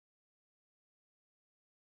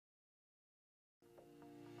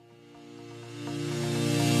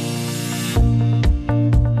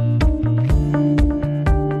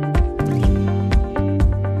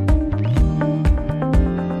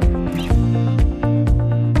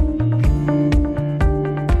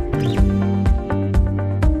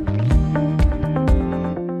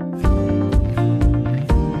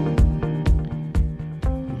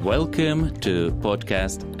Welcome to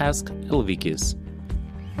podcast Ask Elvikis.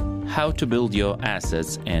 How to build your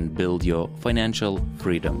assets and build your financial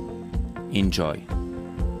freedom. Enjoy.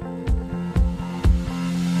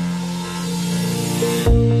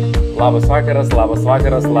 Labas vakaras, labas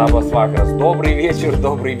vakaras, labas vakaras. Добрый вечер,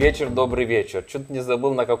 добрый вечер, добрый вечер. Чуть не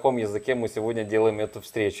забыл, на каком языке мы сегодня делаем эту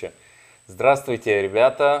встречу. Здравствуйте,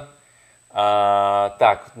 ребята.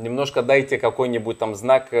 Так, немножко дайте какой-нибудь там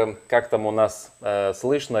знак, как там у нас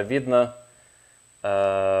слышно, видно.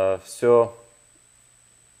 Все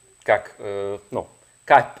как,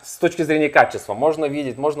 с точки зрения качества. Можно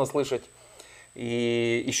видеть, можно слышать.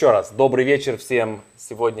 И еще раз, добрый вечер всем.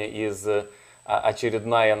 Сегодня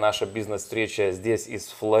очередная наша бизнес-встреча здесь из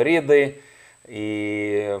Флориды.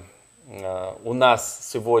 И у нас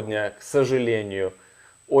сегодня, к сожалению,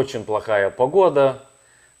 очень плохая погода.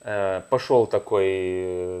 Пошел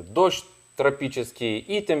такой дождь тропический,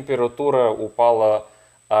 и температура упала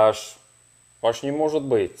аж не может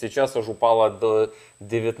быть. Сейчас аж упала до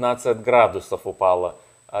 19 градусов упала.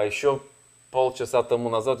 А еще полчаса тому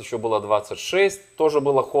назад еще было 26, тоже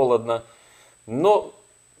было холодно. Но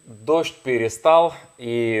дождь перестал,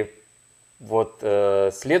 и вот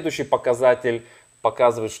следующий показатель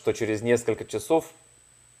показывает, что через несколько часов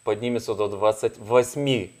поднимется до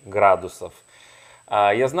 28 градусов.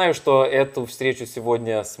 Я знаю, что эту встречу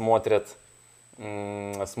сегодня смотрите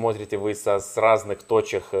вы с разных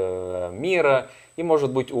точек мира, и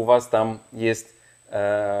может быть у вас там есть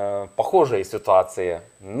похожая ситуация.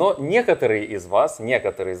 Но некоторые из вас,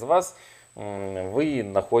 вы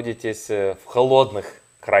находитесь в холодных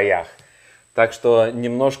краях. Так что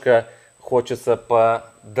немножко хочется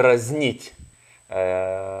подразнить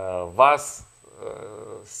вас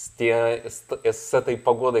с этой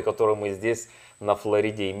погодой, которую мы здесь на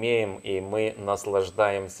Флориде имеем, и мы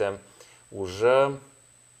наслаждаемся. Уже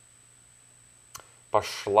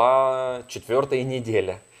пошла 4-я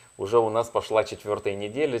неделя. Уже у нас пошла 4-я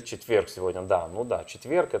неделя. Четверг сегодня,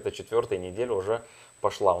 четверг, это 4-я неделя уже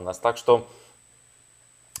пошла у нас. Так что,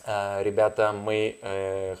 ребята, мы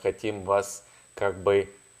хотим вас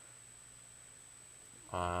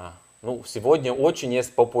сегодня очень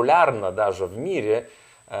есть популярно даже в мире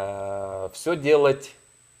все делать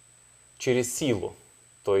через силу,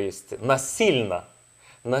 то есть насильно.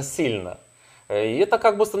 И это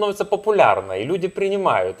становится популярно, и люди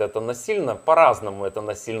принимают это насильно, по-разному эта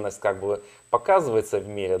насильность показывается в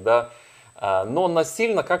мире, да, но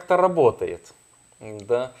насильно как-то работает,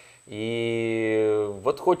 да, и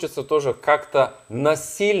вот хочется тоже как-то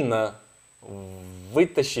насильно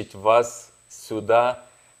вытащить вас сюда,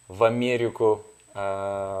 в Америку,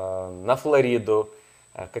 на Флориду,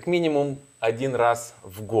 как минимум один раз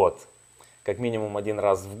в год.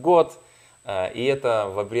 И это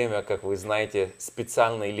во время, как вы знаете,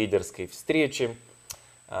 специальной лидерской встречи,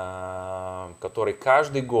 которая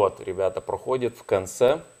каждый год, ребята, проходит в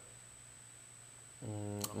конце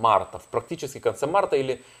марта. Практически в конце марта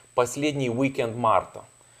или последний уикенд марта.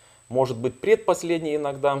 Может быть предпоследний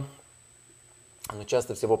иногда, но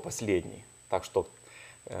часто всего последний. Так что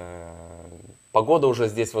погода уже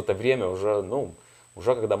здесь в это время,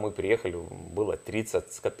 уже когда мы приехали, было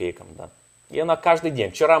 30 с копейком, да. И она каждый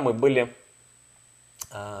день. Вчера мы были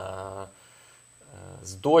с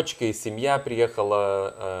дочкой, семья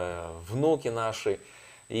приехала, внуки наши,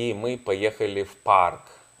 и мы поехали в парк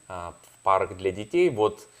для детей.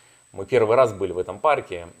 Вот мы первый раз были в этом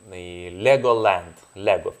парке, и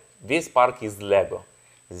Лего. Весь парк из Лего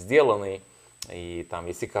сделанный, и там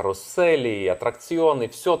есть и карусели, и аттракционы,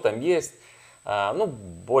 все там есть.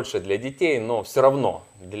 Больше для детей, но все равно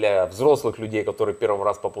для взрослых людей, которые первый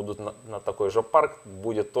раз попадут на такой же парк,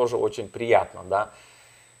 будет тоже очень приятно, да.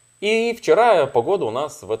 И вчера погода у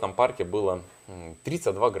нас в этом парке была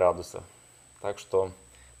 32 градуса. Так что,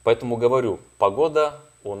 поэтому говорю, погода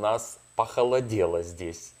у нас похолодела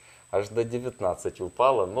здесь. Аж до 19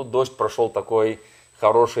 упала. Но дождь прошел такой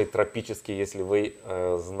хороший, тропический, если вы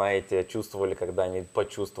знаете, чувствовали когда-нибудь,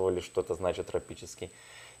 почувствовали, что это значит тропический.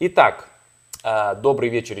 Итак, добрый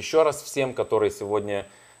вечер еще раз всем, которые сегодня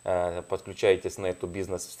подключаетесь на эту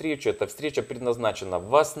бизнес-встречу. Эта встреча предназначена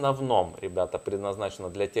в основном, ребята, предназначена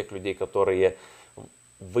для тех людей,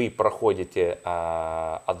 вы проходите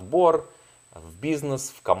отбор в бизнес,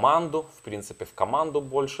 в команду, в принципе, в команду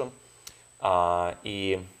больше.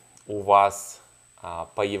 И у вас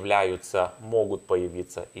могут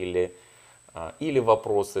появиться или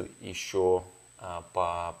вопросы еще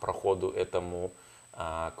по проходу этому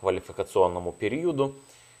квалификационному периоду,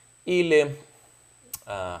 или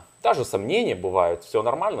даже сомнения бывают, все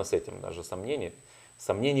нормально с этим, даже сомнения,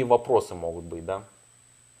 вопросы могут быть, да.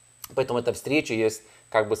 Поэтому эта встреча есть,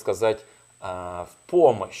 в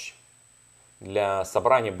помощь для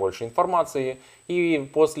собрания больше информации. И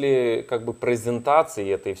после как бы презентации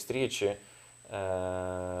этой встречи,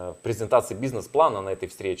 презентации бизнес-плана на этой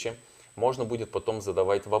встрече, можно будет потом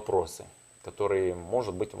задавать вопросы, которые,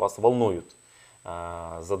 может быть, вас волнуют.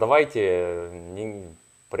 Задавайте,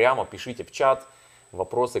 прямо пишите в чат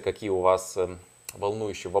вопросы, какие у вас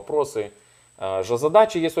волнующие вопросы.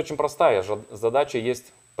 Задача есть очень простая. Задача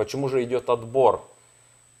есть, почему же идет отбор.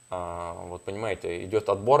 Вот понимаете, идет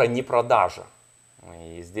отбор, а не продажа.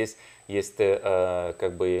 И здесь есть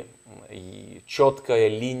как бы четкая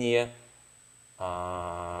линия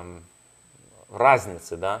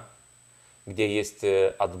разницы, да, где есть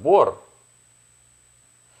отбор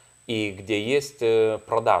и где есть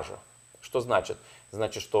продажа. Что значит?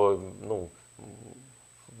 Значит, что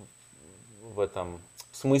в этом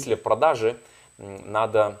смысле продажи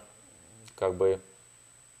надо как бы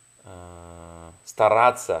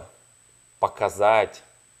стараться показать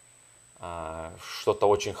что-то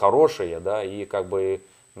очень хорошее, да, и как бы,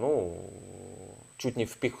 чуть не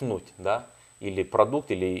впихнуть, да, или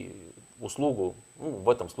продукт, или услугу, в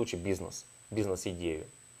этом случае бизнес-идею.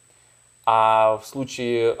 А в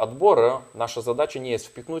случае отбора наша задача не есть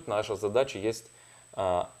впихнуть, наша задача есть,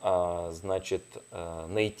 значит,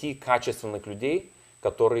 найти качественных людей,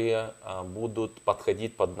 которые будут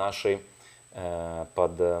подходить под наши,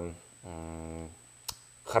 под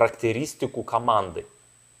характеристику команды,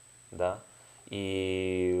 да.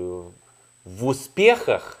 И в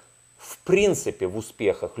успехах, в принципе, в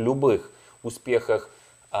успехах, любых успехах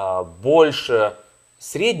больше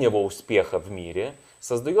среднего успеха в мире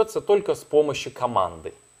создается только с помощью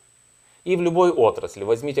команды. И в любой отрасли,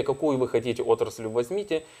 возьмите, какую вы хотите отрасль,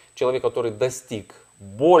 возьмите, человек, который достиг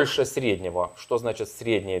больше среднего, что значит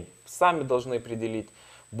среднее, сами должны определить,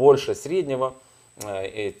 больше среднего,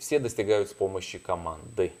 все достигают с помощью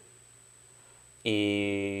команды.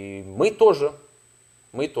 И мы тоже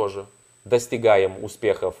достигаем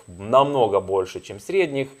успехов намного больше, чем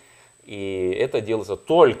средних. И это делается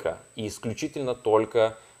только и исключительно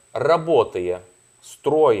только работая,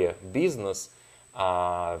 строя бизнес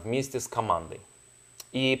вместе с командой.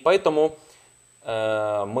 И поэтому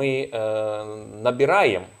мы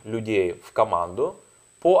набираем людей в команду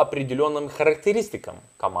по определенным характеристикам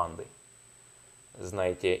команды.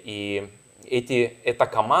 Знаете, и эта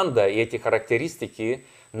команда и эти характеристики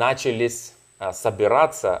начались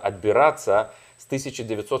собираться, отбираться с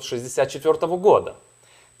 1964 года.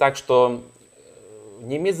 Так что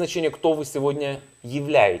не имеет значения, кто вы сегодня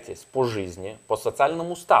являетесь по жизни, по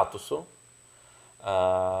социальному статусу.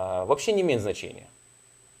 Вообще не имеет значения.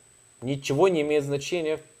 Ничего не имеет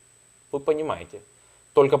значения, вы понимаете.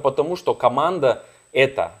 Только потому, что команда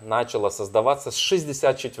эта начала создаваться с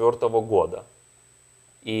 1964 года.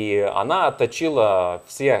 И она отточила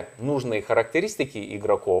все нужные характеристики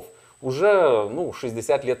игроков уже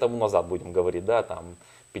 60 лет тому назад, будем говорить, да, там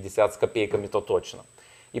 50 с копейками, то точно.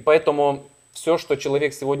 И поэтому все, что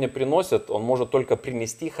человек сегодня приносит, он может только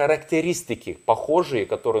принести характеристики, похожие,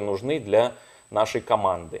 которые нужны для нашей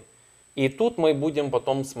команды. И тут мы будем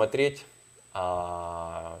потом смотреть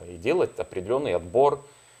и делать определенный отбор,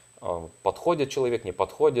 подходит человек, не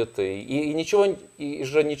подходит. И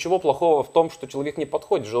ничего плохого в том, что человек не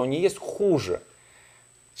подходит, же он не есть хуже.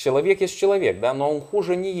 Человек есть человек, да, но он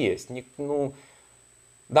хуже не есть.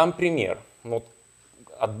 Дам пример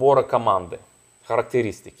отбора команды,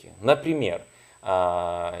 характеристики. Например,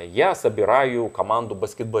 я собираю команду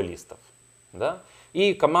баскетболистов, да,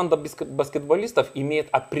 и команда баскетболистов имеет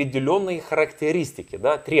определенные характеристики,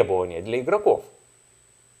 да, требования для игроков.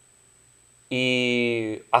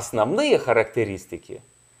 И основные характеристики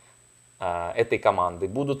этой команды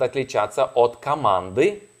будут отличаться от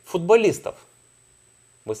команды футболистов.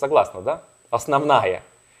 Вы согласны, да? Основная.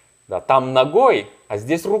 Да, там ногой, а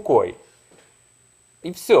здесь рукой.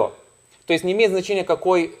 И все. То есть не имеет значения,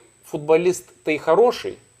 какой футболист ты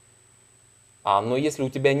хороший, но если у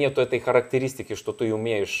тебя нет этой характеристики, что ты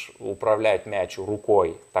умеешь управлять мячом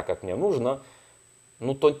рукой так, как мне нужно,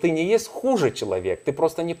 то ты не есть хуже человек, ты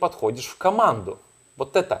просто не подходишь в команду.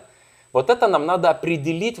 Вот это нам надо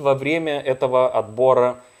определить во время этого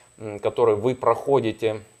отбора, который вы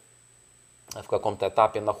проходите, в каком-то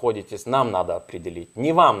этапе находитесь, нам надо определить,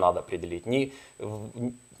 не вам надо определить.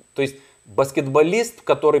 То есть баскетболист,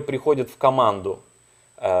 который приходит в команду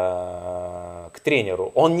к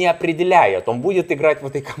тренеру, он не определяет, он будет играть в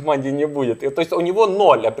этой команде, не будет. То есть у него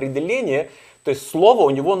ноль определения, то есть слова у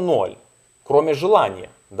него ноль, кроме желания.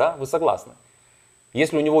 Да, вы согласны?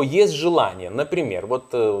 Если у него есть желание, например,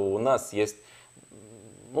 вот у нас есть,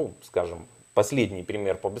 скажем, последний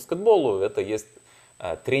пример по баскетболу, это есть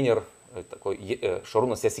тренер такой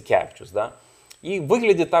Шарунас Ясикевичус, да. И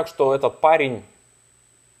выглядит так, что этот парень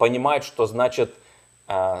понимает, что значит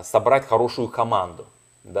собрать хорошую команду,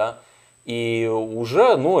 да. И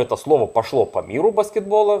уже, ну, это слово пошло по миру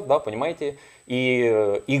баскетбола, да, понимаете.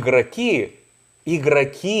 И игроки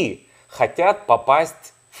хотят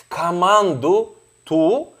попасть в команду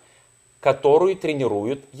ту, которую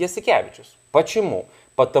тренирует Ясикевичус. Почему?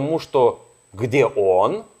 Потому что где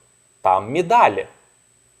он, там медали.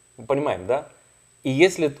 Мы понимаем, да? И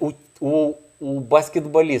если у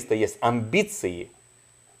баскетболиста есть амбиции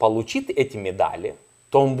получить эти медали,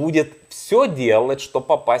 то он будет все делать, чтобы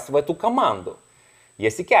попасть в эту команду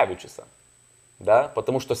Ясикевичуса. Да?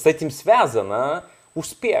 Потому что с этим связан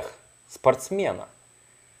успех спортсмена.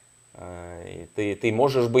 Ты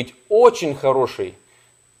можешь быть очень хороший.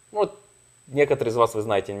 Вот некоторые из вас, вы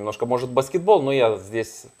знаете, немножко может баскетбол, но я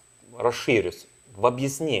здесь расширюсь в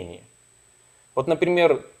объяснении. Вот,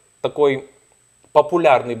 например, такой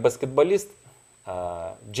популярный баскетболист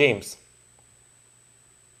Джеймс.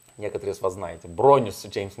 Некоторые из вас знаете. Бронюс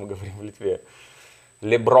Джеймс, мы говорим в Литве.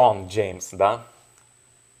 Леброн Джеймс, да.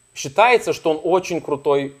 Считается, что он очень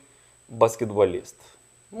крутой баскетболист.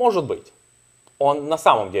 Может быть. Он на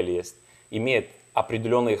самом деле есть. Имеет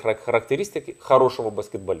определенные характеристики хорошего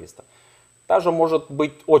баскетболиста. Даже может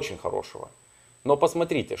быть очень хорошего. Но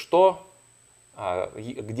посмотрите,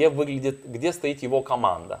 где стоит его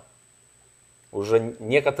команда. Уже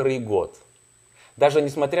некоторый год. Даже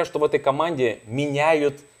несмотря, что в этой команде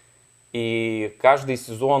меняют и каждый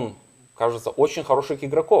сезон, кажется, очень хороших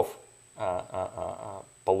игроков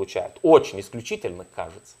получают. Очень исключительных,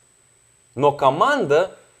 кажется. Но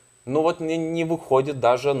команда, ну вот не выходит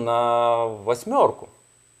даже на восьмерку.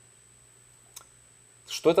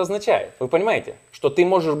 Что это означает? Вы понимаете, что ты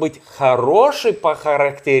можешь быть хороший по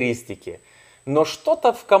характеристике, но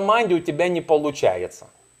что-то в команде у тебя не получается.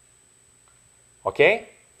 Окей?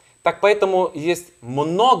 Так поэтому есть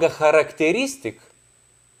много характеристик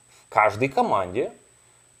в каждой команде,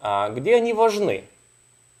 где они важны.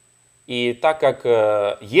 И так как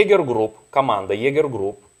Егер Групп, команда Егер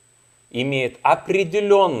Групп, имеет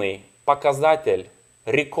определенный показатель,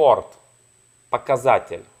 рекорд,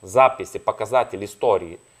 показатель записи, показатель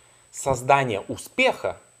истории создания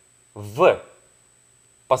успеха в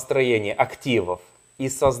построении активов и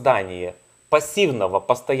создании пассивного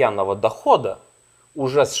постоянного дохода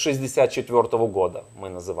уже с 1964 года, мы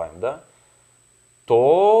называем, да,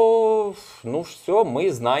 то, ну все, мы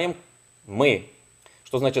знаем,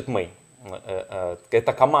 что значит мы?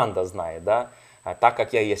 Эта команда знает, да, так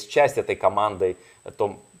как я есть часть этой команды,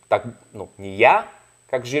 то так, ну, не я,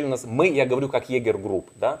 как Жильнас, я говорю как Егер Групп,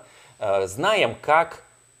 да, знаем,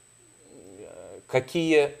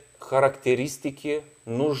 какие характеристики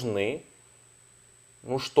нужны,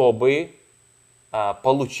 ну, чтобы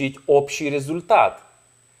получить общий результат.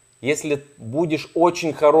 Если будешь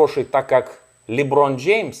очень хороший, так как Леброн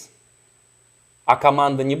Джеймс, а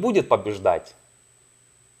команда не будет побеждать,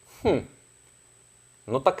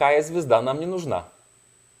 ну такая звезда нам не нужна.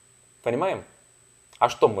 Понимаем? А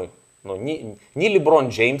что мы? Ну, не Леброн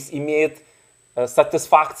Джеймс имеет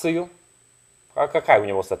сатисфакцию. А какая у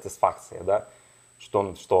него сатисфакция, да?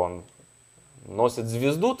 Что он носит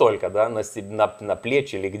звезду только, да, на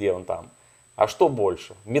плечи или где он там. А что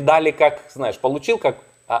больше? Медали, как, знаешь, получил, как,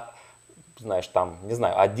 знаешь, там, не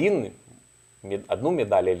знаю, одну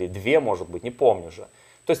медаль или две, может быть, не помню же.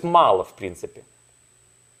 То есть мало, в принципе.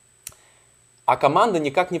 А команда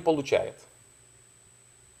никак не получает.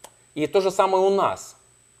 И то же самое у нас.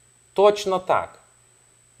 Точно так.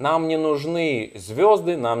 Нам не нужны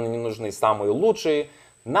звезды, нам не нужны самые лучшие.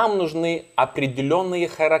 Нам нужны определенные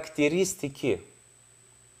характеристики.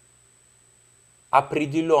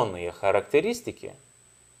 Определенные характеристики,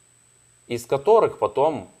 из которых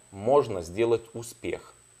потом можно сделать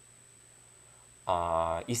успех.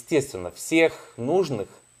 Естественно, всех нужных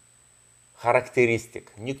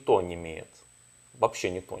характеристик никто не имеет.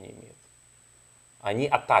 Вообще никто не имеет. Они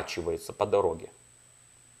оттачиваются по дороге.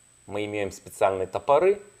 Мы имеем специальные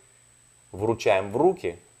топоры, вручаем в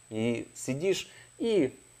руки, и сидишь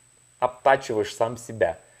и обтачиваешь сам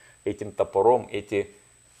себя этим топором. Эти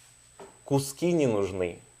куски не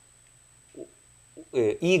нужны,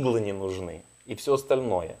 иглы не нужны и все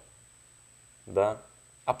остальное. Да?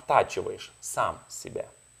 Обтачиваешь сам себя.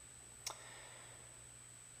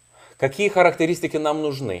 Какие характеристики нам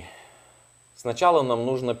нужны? Сначала нам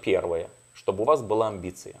нужно первое, чтобы у вас была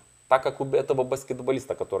амбиция. Так как у этого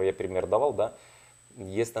баскетболиста, который я пример давал, да,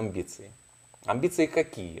 есть амбиции. Амбиции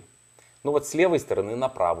какие? Ну вот с левой стороны на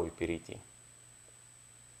правую перейти.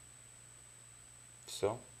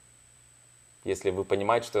 Все. Если вы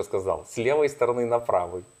понимаете, что я сказал. С левой стороны на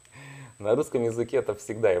правую. На русском языке это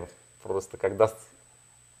всегда Просто когда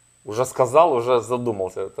уже сказал, уже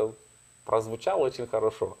задумался. Это прозвучало очень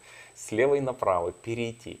хорошо. Слева и направо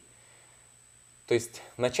перейти. То есть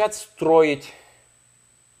начать строить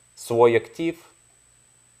свой актив,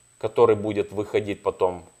 который будет выходить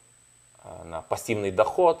потом на пассивный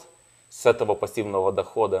доход. С этого пассивного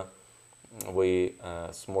дохода вы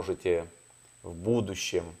сможете в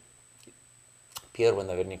будущем, первый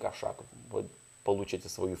наверняка шаг, вы получите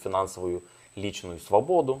свою финансовую личную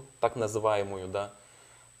свободу, так называемую, да.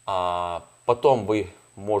 А потом вы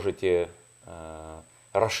можете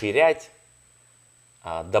расширять,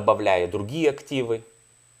 добавляя другие активы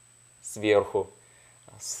сверху,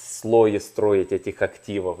 слои строить этих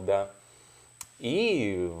активов, да.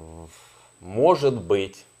 И может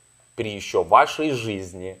быть при еще вашей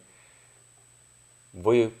жизни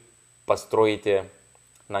вы построите,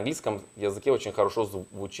 на английском языке очень хорошо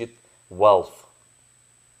звучит wealth,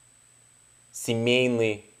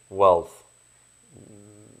 семейный wealth.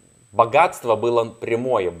 Богатство было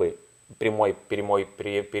прямой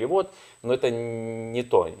перевод, но это не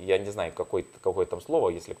то. Я не знаю, какое там слово,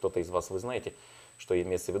 если кто-то из вас вы знаете, что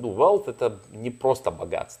имеется в виду. Wealth это не просто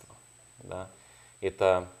богатство, да?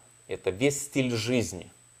 Это весь стиль жизни.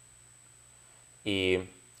 И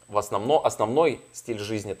в основной стиль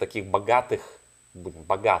жизни таких богатых,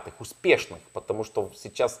 успешных, потому что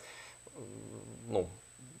сейчас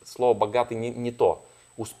слово богатый не то.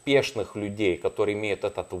 Успешных людей, которые имеют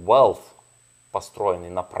этот wealth, построенный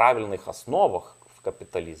на правильных основах в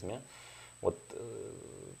капитализме. Вот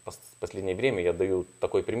в последнее время я даю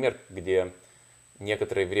такой пример, где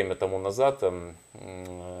некоторое время тому назад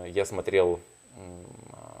я смотрел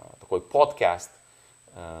такой подкаст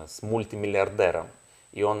с мультимиллиардером.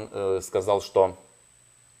 И он сказал, что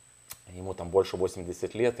ему там больше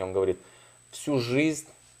 80 лет, и он говорит: всю жизнь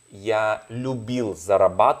я любил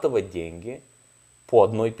зарабатывать деньги по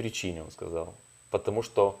одной причине, он сказал. Потому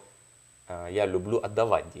что я люблю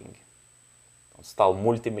отдавать деньги. Он стал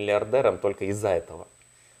мультимиллиардером только из-за этого.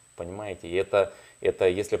 Понимаете? И это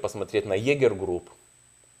если посмотреть на Егер Групп,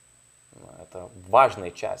 это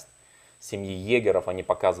важная часть семьи Егеров. Они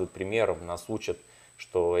показывают примером, нас учат,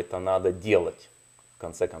 что это надо делать в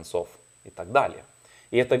конце концов и так далее.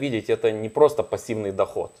 И это, видите, это не просто пассивный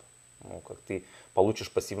доход. Как ты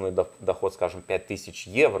получишь пассивный доход, скажем, 5000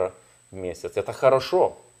 евро в месяц. Это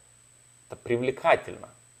хорошо, это привлекательно,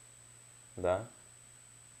 да?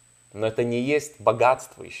 Но это не есть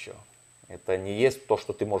богатство еще. Это не есть то,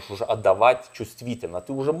 что ты можешь уже отдавать чувствительно.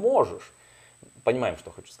 Ты уже можешь. Понимаем, что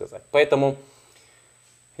хочу сказать. Поэтому,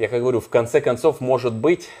 я как говорю, в конце концов, может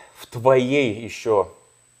быть, в твоей еще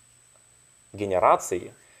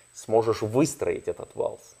генерации сможешь выстроить этот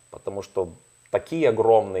wealth. Потому что такие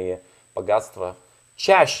огромные богатства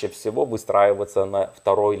чаще всего выстраиваются на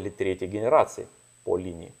второй или третьей генерации по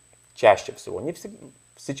линии. Чаще всего. Не всегда.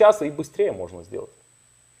 Сейчас и быстрее можно сделать.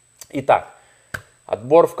 Итак,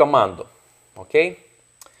 отбор в команду. Окей?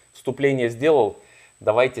 Вступление сделал.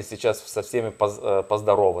 Давайте сейчас со всеми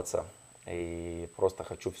поздороваться. И просто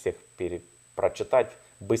хочу всех прочитать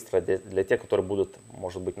быстро для тех, которые будут,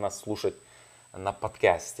 может быть, нас слушать на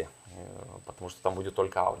подкасте. Потому что там будет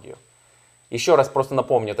только аудио. Еще раз просто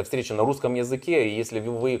напомню, это встреча на русском языке. И если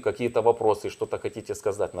вы какие-то вопросы, что-то хотите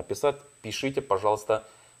сказать, написать, пишите, пожалуйста,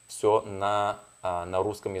 все на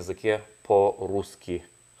русском языке по-русски.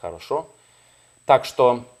 Хорошо? Так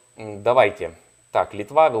что давайте. Так,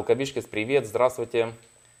 Литва, Велкабишкис, привет, здравствуйте.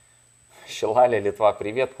 Шилаля, Литва,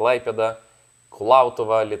 привет. Клайпеда,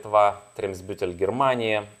 Кулаутова, Литва, Тремсбютель,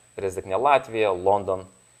 Германия, Резекня, Латвия, Лондон,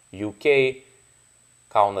 UK,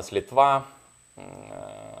 Каунас, Литва,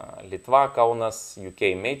 Каунас,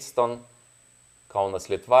 UK, Мейдстон, Каунас,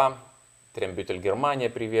 Литва, Трембютель, Германия,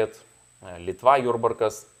 привет. Литва,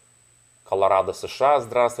 Юрбаркас, Колорадо, США,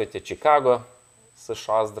 здравствуйте. Чикаго,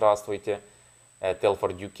 США, здравствуйте.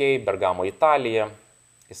 Телфорд, UK, Бергамо, Италия.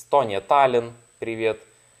 Эстония, Таллин, привет.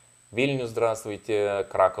 Вильнюс, здравствуйте.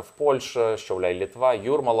 Краков, Польша. Шауляй, Литва.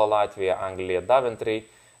 Юрмала, Латвия. Англия, Давентри.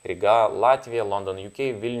 Рига, Латвия. Лондон,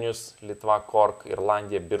 UK. Вильнюс, Литва. Корк,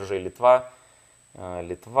 Ирландия. Биржи, Литва.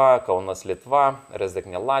 Литва. Каунас, Литва.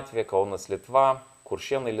 Резекня, Латвия. Каунас, Литва.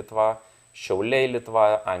 Куршены, Литва. Шауляй,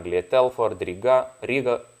 Литва. Англия, Телфорд.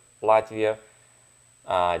 Рига, Латвия.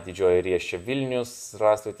 Диджой Реща, Вильнюс.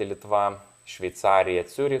 Здравствуйте, Литва. Швейцария,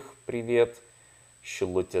 Цюрих, привет.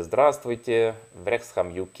 Шилуте, здравствуйте. Врексхам,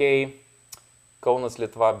 UK. Каунас,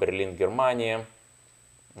 Литва. Берлин, Германия.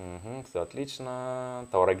 Все отлично.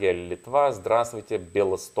 Таурагель, Литва. Здравствуйте.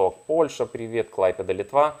 Белосток, Польша, привет. Клайпеда,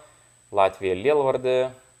 Литва. Латвия,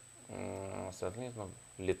 Лелварде. Все отлично.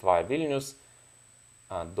 Литва, Вильнюс.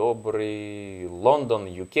 Добрый. Лондон,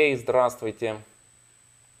 UK, здравствуйте.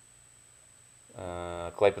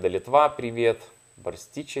 Клайпеда, Литва, привет.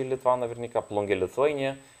 Барстичи, Литва наверняка. Плунге,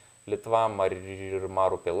 Литвания, Литва.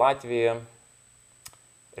 Марупе, Латвия.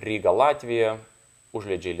 Рига, Латвия.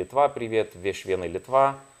 Ужледжи, Литва, привет. Вешвены,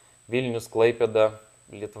 Литва. Вильнюс, Клайпеда,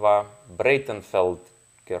 Литва. Брейтенфелд,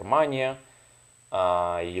 Германия.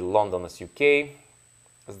 И Лондон, UK.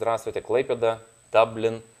 Здравствуйте, Клайпеда.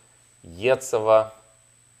 Даблин, Ецево,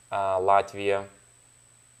 Латвия.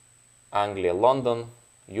 Англия, Лондон.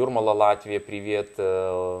 Юрмала, Латвия, привет.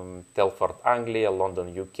 Телфорд, Англия. Лондон,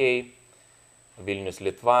 UK. Вильнюс,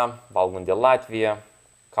 Литва. Валганде, Латвия.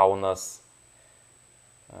 Каунас,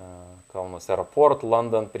 аэропорт.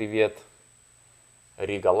 Лондон, привет.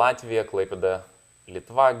 Рига, Латвия. Клайпеда,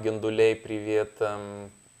 Литва. Гендулей, привет.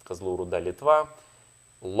 Козлуруда, Литва.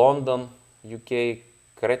 Лондон, UK.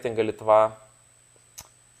 Кретинга, Литва.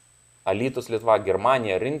 Алитус, Литва.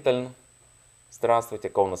 Германия. Ринтельн. Здравствуйте.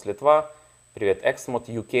 Каунас, Литва. Привет, Эксмот,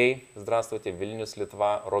 UK. Здравствуйте. Вильнюс,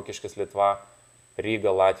 Литва. Рокишкис, Литва. Рига,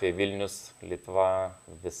 Латвия. Вильнюс, Литва.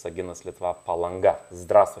 Висагинас, Литва. Паланга.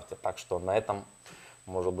 Здравствуйте. Так что на этом,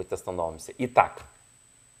 может быть, остановимся. Итак,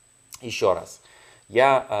 еще раз.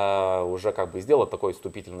 Я уже как бы сделал такое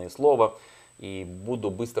вступительное слово и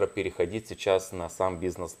буду быстро переходить сейчас на сам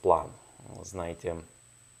бизнес-план. Знаете,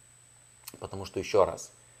 потому что еще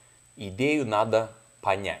раз, идею надо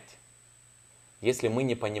понять. Если мы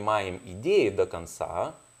не понимаем идеи до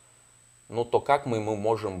конца, ну то как мы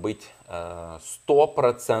можем быть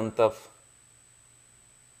 100%,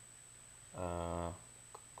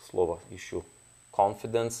 слово ищу,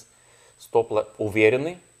 confidence,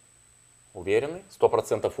 уверены,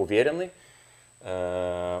 100%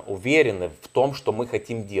 уверены в том, что мы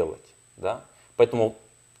хотим делать. Да? Поэтому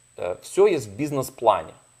все есть в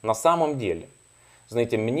бизнес-плане. На самом деле,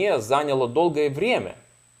 знаете, мне заняло долгое время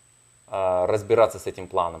разбираться с этим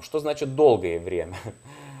планом. Что значит долгое время?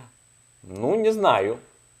 Ну, не знаю.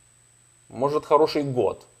 Может, хороший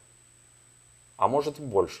год. А может и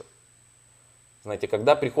больше. Знаете,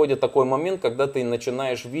 когда приходит такой момент, когда ты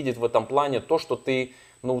начинаешь видеть в этом плане то, что ты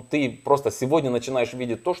просто сегодня начинаешь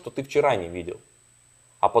видеть то, что ты вчера не видел.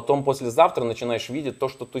 А потом послезавтра начинаешь видеть то,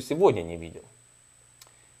 что ты сегодня не видел.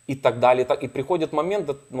 И так далее. И приходит момент,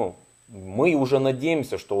 мы уже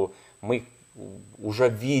надеемся, что мы уже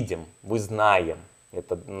видим, мы знаем.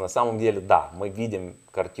 Это на самом деле, да, мы видим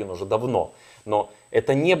картину уже давно. Но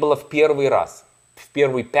это не было в первый раз. В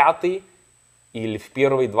первый 5-й или в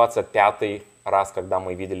первый 25-й раз, когда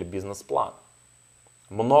мы видели бизнес-план.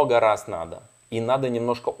 Много раз надо. И надо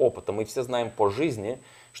немножко опыта. Мы все знаем по жизни,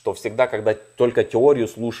 что всегда, когда только теорию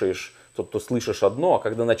слушаешь, то слышишь одно, а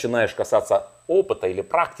когда начинаешь касаться опыта или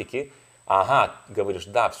практики, говоришь,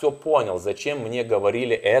 да, все понял, зачем мне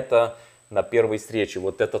говорили это на первой встрече,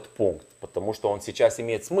 вот этот пункт, потому что он сейчас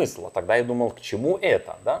имеет смысл. А тогда я думал, к чему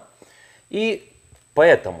это, да? И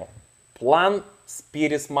поэтому план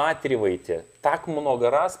пересматривайте так много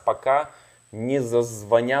раз, пока не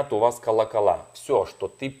зазвонят у вас колокола. Все, что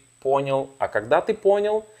ты понял, а когда ты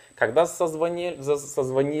понял, когда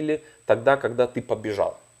созвонили, тогда, когда ты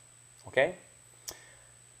побежал. Okay?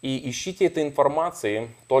 И ищите этой информации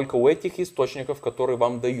только у этих источников, которые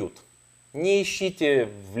вам дают. Не ищите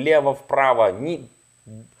влево, вправо.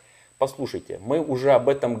 Послушайте, мы уже об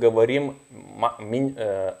этом говорим,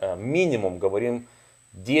 минимум говорим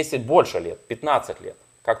 10 больше лет, 15 лет.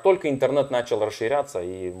 Как только интернет начал расширяться,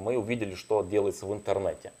 и мы увидели, что делается в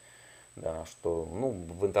интернете. Да, что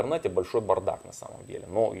в интернете большой бардак на самом деле.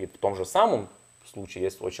 Но и в том же самом случае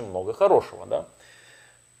есть очень много хорошего. Да?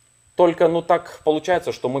 Только так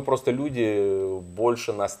получается, что мы просто люди,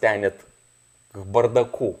 больше нас тянет к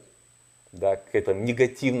бардаку. Да, к этим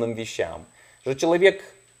негативным вещам. Что человек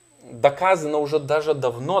доказано уже даже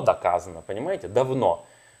давно доказано, понимаете, давно.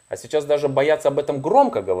 А сейчас даже боятся об этом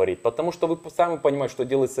громко говорить, потому что вы сами понимаете, что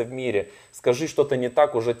делается в мире. Скажи что-то не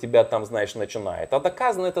так, уже тебя там, знаешь, начинает. А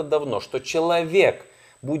доказано это давно, что человек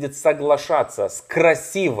будет соглашаться с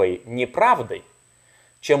красивой неправдой,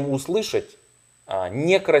 чем услышать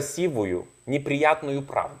некрасивую, неприятную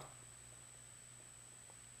правду.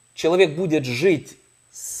 Человек будет жить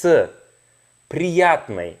с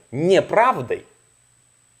приятной неправдой,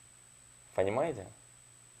 понимаете?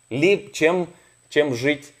 Чем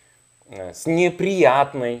жить с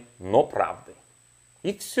неприятной, но правдой.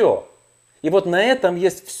 И все. И вот на этом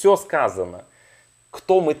есть все сказано,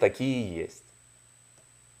 кто мы такие есть.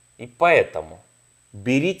 И поэтому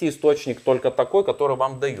берите источник только такой, который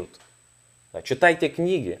вам дают. Читайте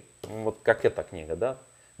книги, вот как эта книга, да?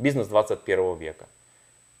 «Бизнес 21 века».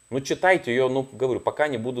 Читайте ее, говорю, пока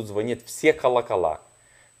не будут звонить все колокола.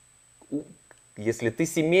 Если ты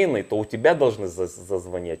семейный, то у тебя должны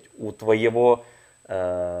зазвонить, у твоего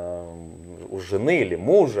у жены или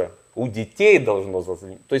мужа, у детей должно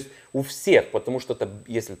зазвенеть. То есть у всех, потому что это,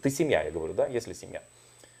 если ты семья, я говорю, да, если семья.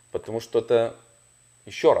 Потому что это,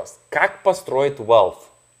 еще раз, как построить wealth,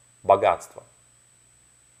 богатство?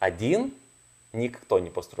 Один никто не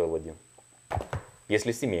построил один,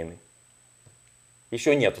 если семейный.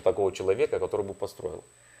 Еще нету такого человека, который бы построил.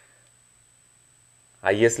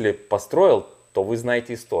 А если построил, то вы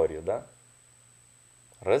знаете историю, да?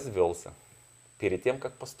 Развелся перед тем,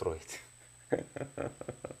 как построить.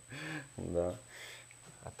 Да.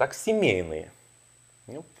 А так семейные.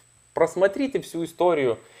 Ну, просмотрите всю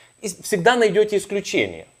историю. И всегда найдете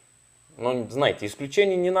исключения. Но знаете,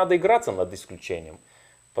 исключение не надо играться над исключением.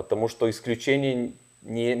 Потому что исключение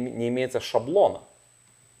не имеется шаблона.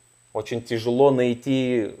 Очень тяжело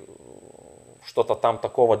найти что-то там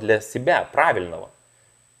такого для себя, правильного.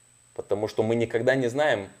 Потому что мы никогда не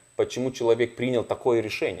знаем, почему человек принял такое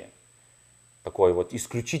решение. Такое вот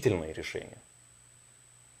исключительное решение.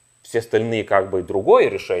 Все остальные как бы другое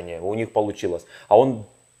решение у них получилось, а он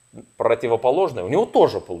противоположное, у него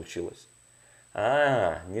тоже получилось.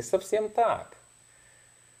 Не совсем так.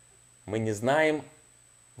 Мы не знаем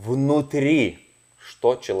внутри,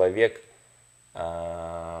 что человек,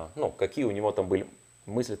 какие у него там были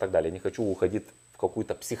мысли и так далее. Не хочу уходить в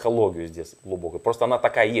какую-то психологию здесь глубокую. Просто она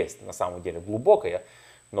такая есть, на самом деле, глубокая.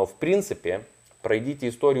 Но в принципе, пройдите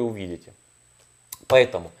историю, увидите.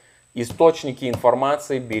 Поэтому источники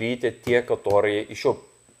информации берите те, которые,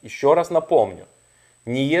 еще раз напомню,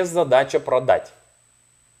 не есть задача продать.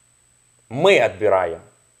 Мы отбираем.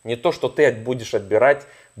 Не то, что ты будешь отбирать,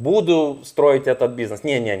 буду строить этот бизнес.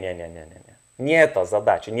 Не-не-не-не-не-не. Не эта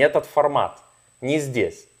задача, не этот формат, не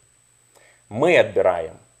здесь. Мы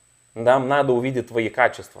отбираем. Нам надо увидеть твои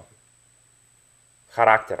качества.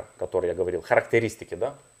 Характер, который я говорил, характеристики,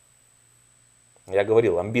 да? Я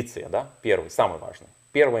говорил, амбиции, да? Первый, самый важный.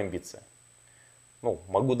 Первая амбиция.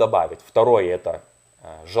 Могу добавить. Второе это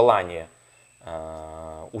желание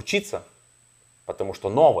учиться, потому что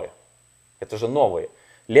новое. Это же новое.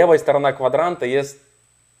 Левая сторона квадранта есть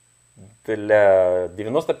для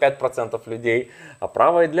 95% людей, а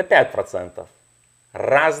правая для 5%.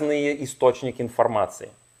 Разные источники информации.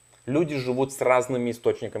 Люди живут с разными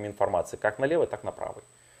источниками информации, как на левой, так на правой.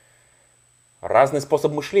 Разный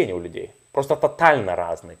способ мышления у людей, просто тотально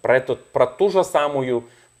разный. Про ту же самую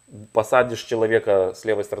посадишь человека с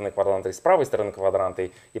левой стороны квадранта и с правой стороны квадранта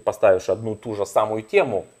и поставишь одну ту же самую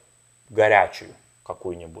тему, горячую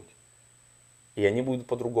какую-нибудь, и они будут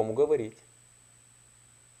по-другому говорить.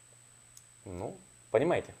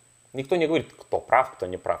 Понимаете? Никто не говорит, кто прав, кто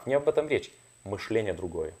не прав. Не об этом речь. Мышление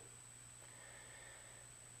другое.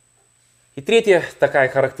 И третья такая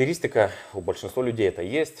характеристика, у большинства людей это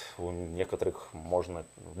есть, у некоторых можно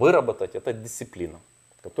выработать, это дисциплина,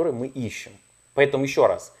 которую мы ищем. Поэтому еще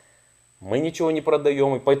раз, мы ничего не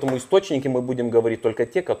продаем, и поэтому источники мы будем говорить только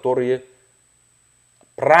те, которые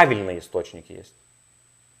правильные источники есть.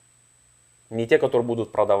 Не те, которые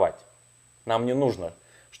будут продавать. Нам не нужно,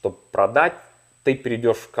 чтобы продать, ты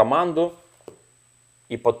перейдешь в команду,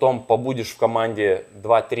 и потом побудешь в команде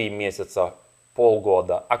 2-3 месяца,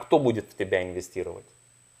 полгода, а кто будет в тебя инвестировать?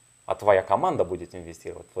 А твоя команда будет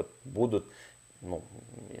инвестировать. Вот будут,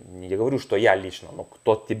 не говорю, что я лично, но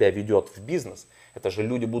кто тебя ведет в бизнес, это же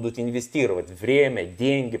люди будут инвестировать время,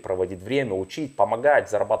 деньги, проводить время, учить, помогать,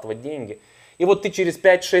 зарабатывать деньги. И вот ты через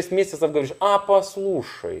 5-6 месяцев говоришь,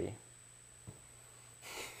 послушай,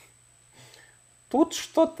 тут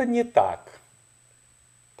что-то не так.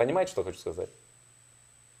 Понимаете, что хочу сказать?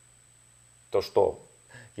 То, что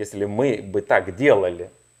если мы бы так делали,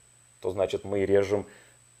 то значит мы режем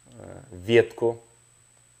ветку,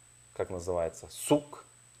 как называется, сук,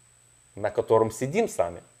 на котором сидим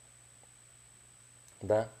сами.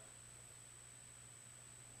 Да?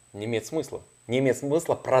 Не имеет смысла. Не имеет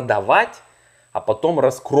смысла продавать, а потом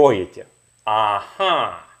раскроете.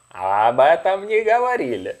 Ага, об этом не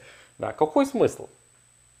говорили. Да, какой смысл?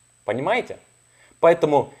 Понимаете?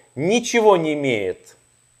 Поэтому ничего не имеет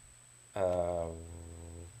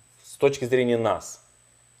с точки зрения нас,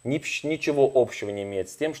 ничего общего не имеет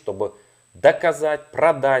с тем, чтобы доказать,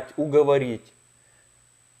 продать, уговорить.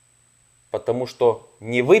 Потому что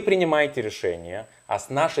не вы принимаете решение, а с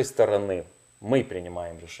нашей стороны мы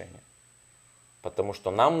принимаем решение. Потому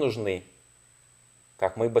что нам нужны,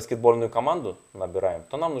 как мы баскетбольную команду набираем,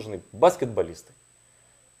 то нам нужны баскетболисты.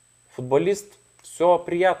 Футболист, все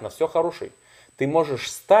приятно, все хороший. Ты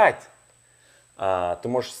можешь стать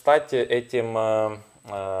этим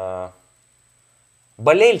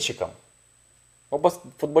болельщиком.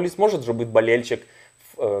 Футболист может же быть болельщик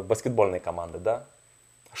баскетбольной команды, да?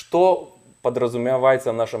 Что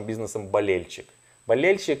подразумевается нашим бизнесом болельщик?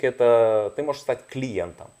 Болельщик это ты можешь стать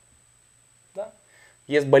клиентом. Да?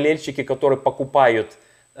 Есть болельщики, которые покупают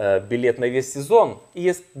билет на весь сезон, и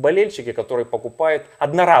есть болельщики, которые покупают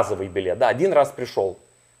одноразовый билет. Да, один раз пришел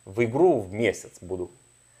в игру в месяц буду.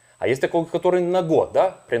 А есть такой, который на год,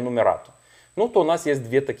 да, пrenumerato. Ну, то у нас есть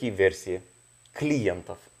две такие версии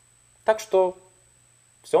клиентов. Так что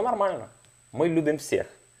все нормально. Мы любим всех.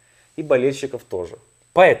 И болельщиков тоже.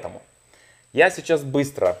 Поэтому я сейчас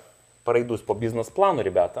быстро пройдусь по бизнес-плану,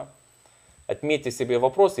 ребята. Отметьте себе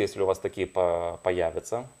вопросы, если у вас такие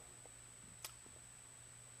появятся.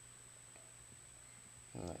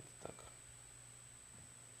 Так.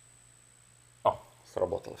 О,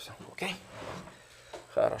 сработало все. Окей.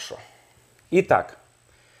 Хорошо. Итак,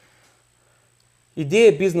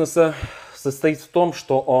 идея бизнеса состоит в том,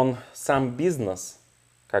 что он сам бизнес,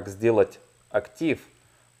 как сделать актив,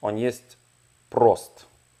 он есть прост.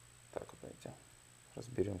 Так, давайте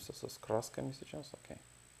разберемся с красками сейчас. Окей.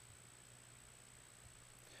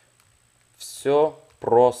 Все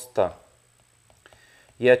просто.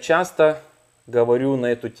 Я часто говорю на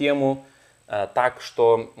эту тему так,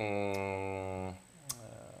 что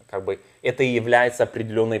как бы это и является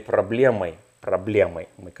определенной проблемой.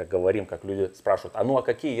 Мы как говорим, как люди спрашивают, а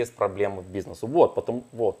какие есть проблемы в бизнесе? Вот,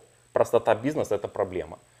 простота бизнеса это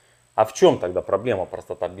проблема. А в чем тогда проблема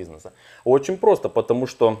простота бизнеса? Очень просто, потому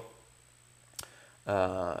что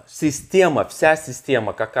вся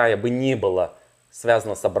система, какая бы ни была,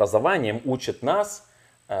 связана с образованием, учит нас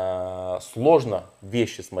сложно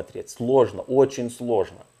вещи смотреть, сложно, очень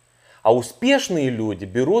сложно. А успешные люди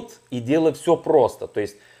берут и делают все просто, то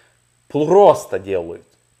есть просто делают,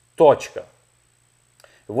 точка.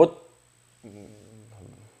 Вот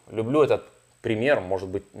люблю этот пример, может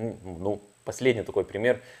быть, последний такой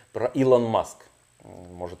пример про Илон Маск.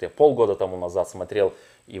 Может, я полгода тому назад смотрел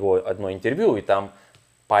его одно интервью, и там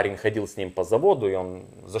парень ходил с ним по заводу, и он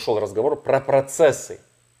зашел разговор про процессы,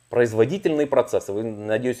 производительные процессы.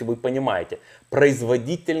 Надеюсь, вы понимаете,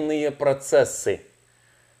 производительные процессы.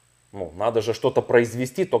 Надо же что-то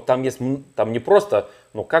произвести, только там не просто,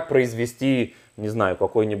 как произвести, не знаю,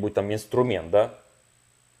 какой-нибудь там инструмент, да,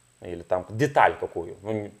 или там деталь какую.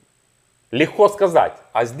 Легко сказать,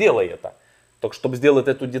 а сделай это. Только чтобы сделать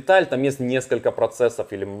эту деталь, там есть несколько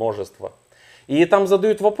процессов или множество. И там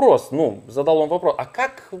задают вопрос, задал он вопрос, а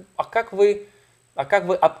как вы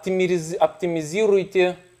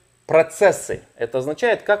оптимизируете процессы? Это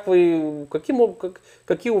означает,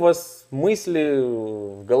 какие у вас мысли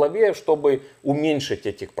в голове, чтобы уменьшить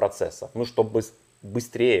этих процессов, чтобы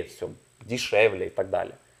быстрее все, дешевле и так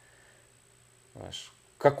далее.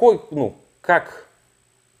 Как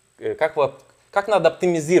надо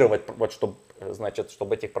оптимизировать,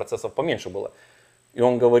 чтобы этих процессов поменьше было? И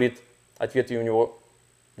он говорит, ответ у него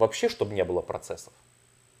вообще, чтобы не было процессов.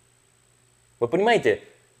 Вы понимаете,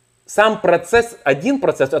 сам процесс, один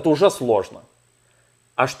процесс, это уже сложно.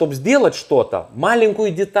 А чтобы сделать что-то,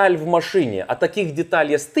 маленькую деталь в машине, а таких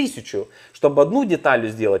деталей есть 1000, чтобы одну деталь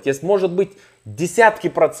сделать, есть, может быть, десятки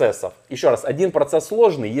процессов. Еще раз, один процесс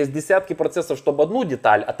сложный, есть десятки процессов, чтобы одну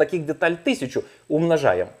деталь, а таких деталей 1000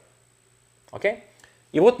 умножаем. Окей?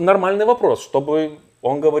 И вот нормальный вопрос, чтобы,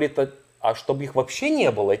 он говорит, а чтобы их вообще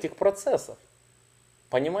не было, этих процессов.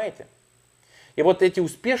 Понимаете? И вот эти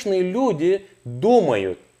успешные люди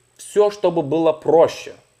думают, все, чтобы было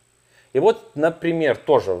проще. И вот, например,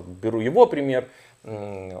 тоже беру его пример,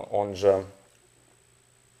 он же,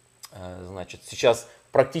 сейчас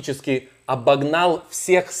практически обогнал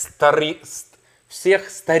всех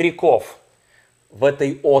стариков в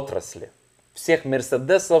этой отрасли. Всех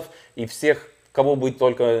Мерседесов и всех, кого бы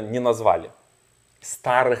только не назвали.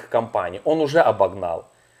 Старых компаний. Он уже обогнал.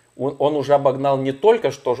 Он уже обогнал не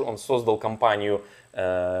только, что он создал компанию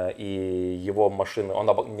и его машины.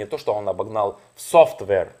 Не то, что он обогнал в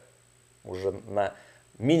софтвер. Уже на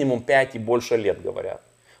минимум 5 и больше лет говорят.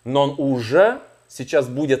 Но он уже сейчас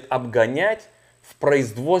будет обгонять в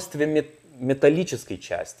производстве металлической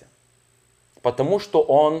части. Потому что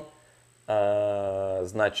он,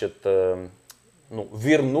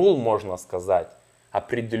 вернул, можно сказать,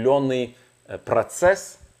 определенный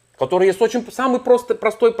процесс, который есть самый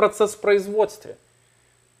простой процесс в производстве.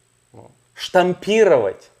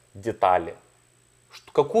 Штампировать детали.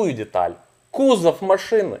 Какую деталь? Кузов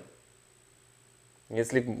машины.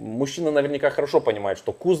 Если мужчина наверняка хорошо понимает,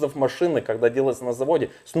 что кузов машины, когда делается на заводе,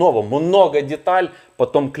 снова много деталь,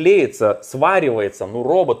 потом клеится, сваривается,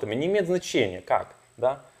 роботами, не имеет значения, как,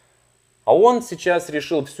 да? А он сейчас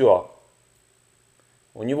решил все.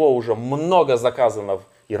 У него уже много заказанных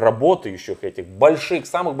и работающих этих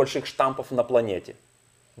самых больших штампов на планете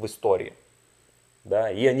в истории. Да?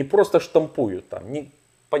 И они просто штампуют там.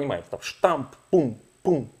 понимаете, там штамп, пум,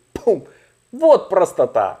 пум, пум. Вот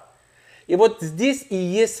простота. И вот здесь и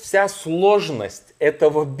есть вся сложность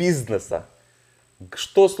этого бизнеса.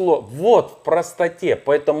 Что вот в простоте,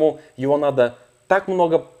 поэтому его надо так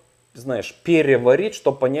много, знаешь, переварить,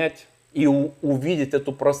 чтобы понять и увидеть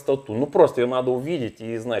эту простоту. Ну просто ее надо увидеть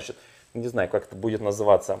и, значит, не знаю, как это будет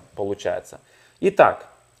называться, получается. Итак,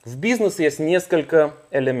 в бизнесе есть несколько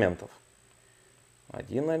элементов.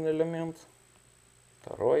 Один элемент,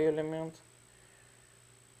 второй элемент,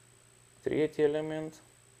 третий элемент.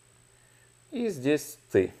 И здесь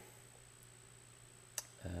ты.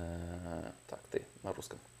 Так, ты на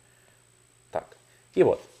русском. Так, и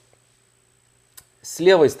вот. С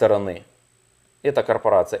левой стороны это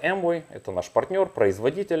корпорация Amway, это наш партнер,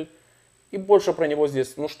 производитель. И больше про него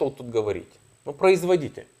здесь, ну что тут говорить. Ну,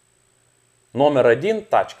 производитель. Номер один,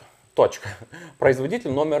 тачка, точка.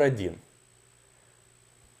 Производитель номер один.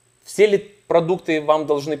 Все ли продукты вам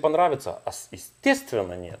должны понравиться?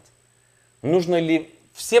 Естественно, нет. Нужно ли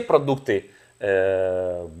все продукты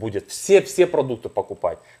все продукты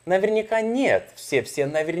покупать? Наверняка нет. Все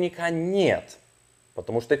наверняка нет.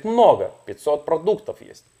 Потому что их много. 500 продуктов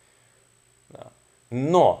есть. Да.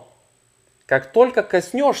 Но, как только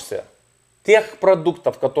коснешься тех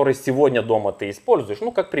продуктов, которые сегодня дома ты используешь,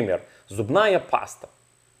 ну, как пример, зубная паста.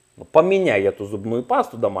 Ну, поменяй эту зубную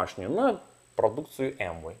пасту домашнюю на продукцию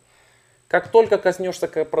Amway. Как только коснешься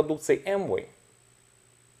продукции Amway,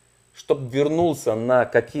 чтобы вернулся на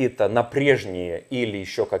какие-то, на прежние или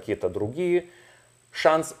еще какие-то другие,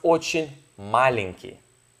 шанс очень маленький.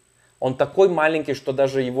 Он такой маленький, что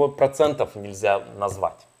даже его процентов нельзя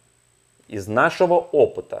назвать. Из нашего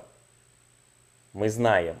опыта мы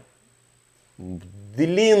знаем,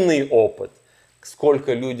 длинный опыт,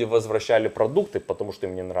 сколько люди возвращали продукты, потому что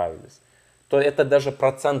им не нравились, то это даже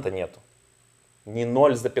процента нету. Ни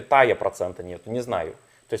 0,1% нету, не знаю.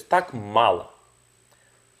 То есть так мало.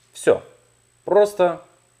 Все. Просто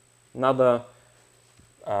надо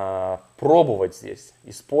пробовать здесь,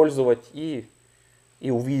 использовать и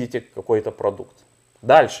увидите какой-то продукт.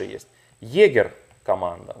 Дальше есть Егер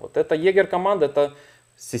команда. Вот эта Егер команда, это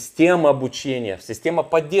система обучения, система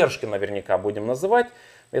поддержки наверняка будем называть.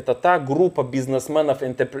 Это та группа бизнесменов,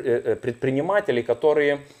 предпринимателей,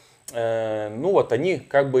 которые, ну вот они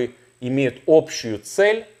как бы имеют общую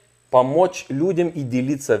цель помочь людям и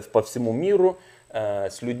делиться по всему миру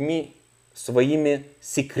с людьми своими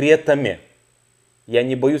секретами. Я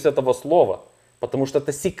не боюсь этого слова, потому что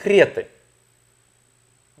это секреты.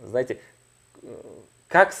 Знаете,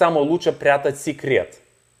 как самое лучше прятать секрет?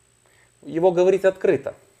 Его говорить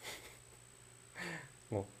открыто.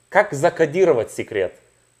 Как закодировать секрет?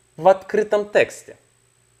 В открытом тексте.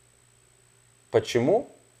 Почему?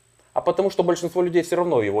 А потому что большинство людей все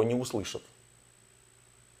равно его не услышат.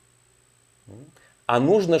 А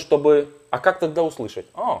нужно, чтобы... А как тогда услышать?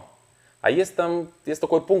 Есть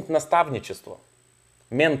такой пункт наставничества.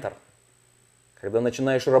 Ментор. Когда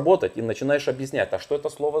начинаешь работать и начинаешь объяснять, а что это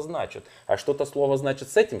слово значит? А что это слово значит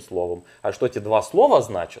с этим словом? А что эти два слова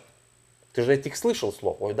значат? Ты же этих слышал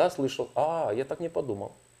слов? Ой, да, слышал. Я так не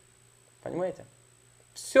подумал. Понимаете?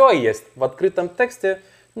 Все есть в открытом тексте,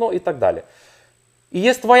 ну и так далее. И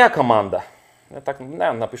есть твоя команда. Я так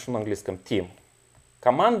напишу на английском team.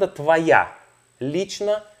 Команда твоя.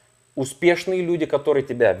 Лично успешные люди, которые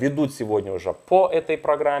тебя ведут сегодня уже по этой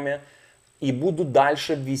программе и будут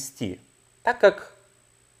дальше вести. Так как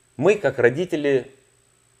мы, как родители,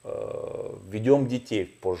 ведем детей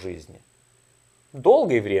по жизни.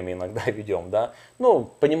 Долгое время иногда ведем, да. Ну,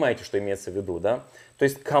 понимаете, что имеется в виду, да. То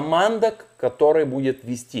есть команда, которая будет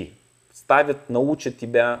вести, научит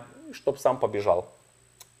тебя, чтобы сам побежал.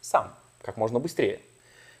 Сам, как можно быстрее.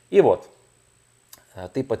 И вот,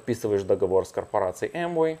 ты подписываешь договор с корпорацией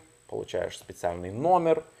Amway, получаешь специальный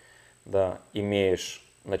номер, да,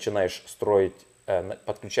 начинаешь строить,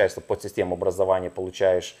 подключаешься под систему образования,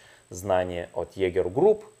 получаешь знания от Егер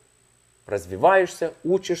Групп, развиваешься,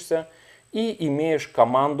 учишься и имеешь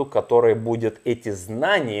команду, которая будет эти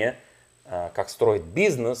знания, как строить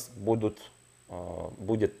бизнес, будет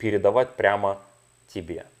передавать прямо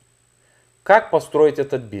тебе. Как построить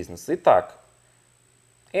этот бизнес? Итак,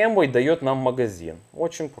 Amway дает нам магазин.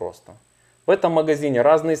 Очень просто. В этом магазине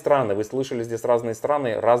разные страны. Вы слышали здесь разные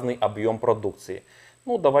страны, разный объем продукции.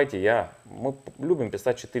 Ну, давайте мы любим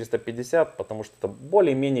писать 450, потому что это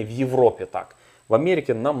более-менее в Европе так. В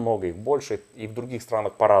Америке намного их больше, и в других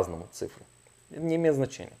странах по-разному цифры. Это не имеет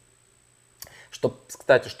значения.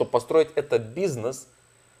 Кстати, чтобы построить этот бизнес,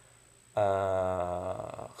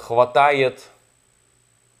 хватает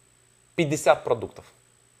 50 продуктов.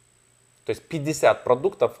 То есть 50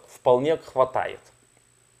 продуктов вполне хватает.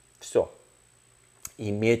 Все.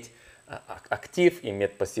 иметь актив,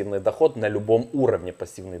 иметь пассивный доход, на любом уровне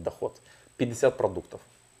пассивный доход. 50 продуктов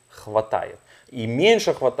хватает. И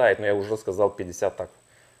меньше хватает, но я уже сказал, 50 так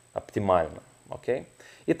оптимально. Okay?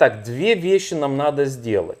 Итак, две вещи нам надо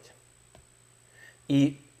сделать.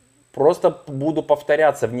 И просто буду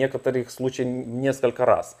повторяться в некоторых случаях несколько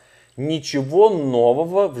раз. Ничего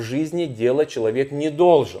нового в жизни делать человек не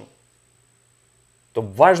должен. Это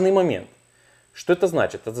важный момент. Что это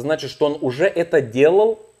значит? Это значит, что он уже это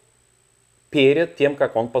делал перед тем,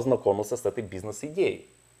 как он познакомился с этой бизнес-идеей.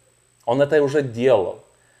 Он это уже делал.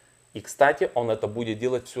 И, кстати, он это будет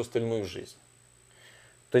делать всю остальную жизнь.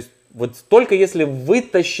 То есть, вот только если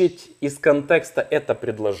вытащить из контекста это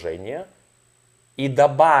предложение и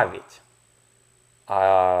добавить,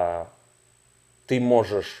 ты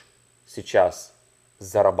можешь сейчас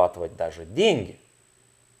зарабатывать даже деньги,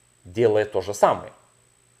 делая то же самое.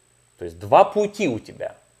 То есть, два пути у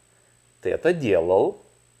тебя. Ты это делал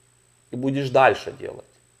и будешь дальше делать.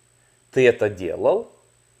 Ты это делал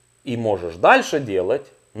и можешь дальше делать,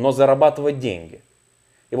 но зарабатывать деньги.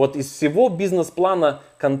 И вот из всего бизнес-плана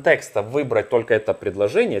контекста выбрать только это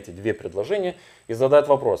предложение, эти две предложения, и задать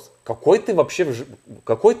вопрос, по какой ты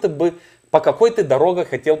дороге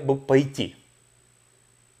хотел бы пойти?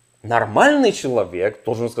 Нормальный человек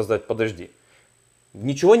должен сказать, подожди,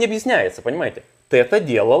 ничего не объясняется, понимаете? Ты это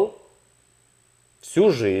делал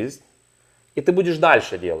всю жизнь, и ты будешь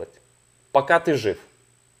дальше делать, пока ты жив.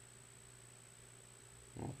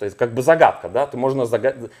 То есть как бы загадка, да? Ты можно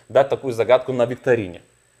дать такую загадку на викторине.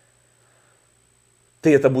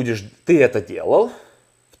 Ты это делал,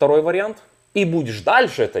 второй вариант, и будешь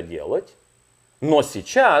дальше это делать, но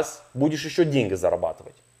сейчас будешь еще деньги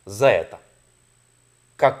зарабатывать за это.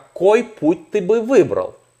 Какой путь ты бы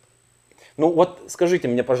выбрал? Ну вот скажите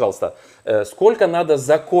мне, пожалуйста, сколько надо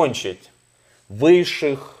закончить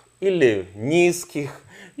высших или низких,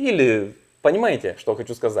 или, понимаете, что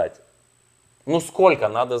хочу сказать? Ну сколько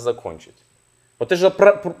надо закончить? Вот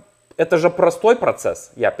это же простой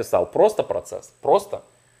процесс, я писал, просто процесс, просто.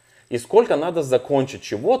 И сколько надо закончить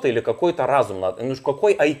чего-то или какой-то разум надо, ну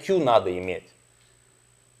какой IQ надо иметь?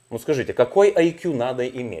 Ну скажите, какой IQ надо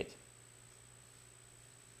иметь?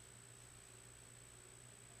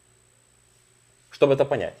 Чтобы это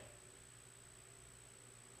понять.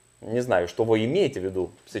 Не знаю, что вы имеете в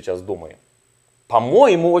виду, сейчас думаю.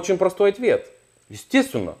 По-моему, очень простой ответ.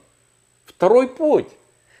 Естественно. Второй путь.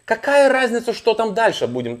 Какая разница, что там дальше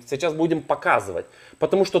сейчас будем показывать?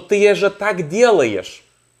 Потому что ты же так делаешь.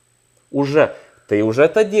 Ты уже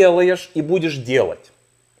это делаешь и будешь делать.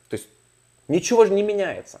 То есть ничего же не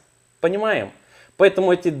меняется. Понимаем?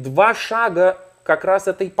 Поэтому эти два шага как раз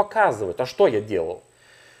это и показывают. А что я делал?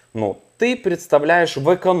 Ну, ты представляешь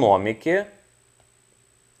в экономике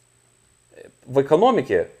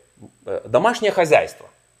домашнее хозяйство.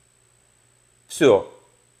 Все.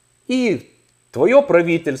 И твое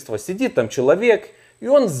правительство, сидит там человек, и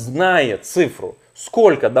он знает цифру,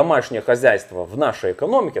 сколько домашнее хозяйство в нашей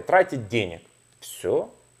экономике тратит денег.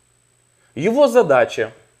 Все. Его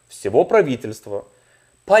задача, всего правительства,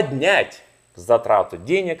 поднять затрату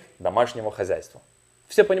денег домашнего хозяйства.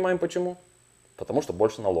 Все понимаем почему? Потому что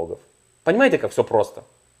больше налогов. Понимаете, как все просто?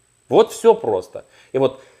 Вот все просто. И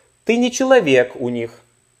вот ты не человек у них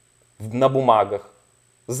на бумагах.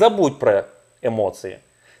 Забудь про эмоции.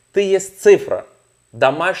 Ты есть цифра,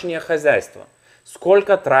 домашнее хозяйство.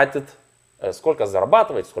 Сколько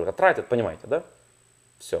зарабатывает, сколько тратит, понимаете, да?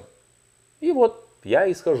 Все. И вот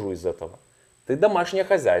я исхожу из этого. Ты домашнее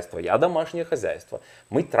хозяйство, я домашнее хозяйство.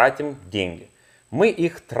 Мы тратим деньги. Мы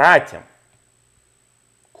их тратим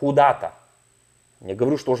куда-то. Не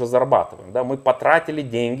говорю, что уже зарабатываем. Да? Мы потратили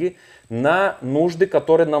деньги на нужды,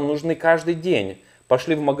 которые нам нужны каждый день.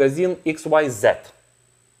 Пошли в магазин XYZ.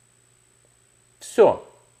 Все.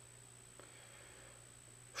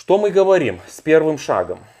 Что мы говорим с первым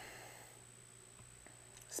шагом?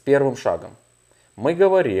 С первым шагом. Мы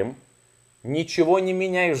говорим, ничего не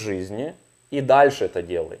меняй в жизни и дальше это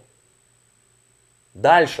делай.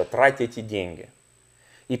 Дальше трать эти деньги.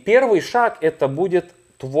 И первый шаг это будет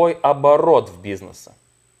твой оборот в бизнесе.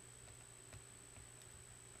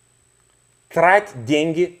 Трать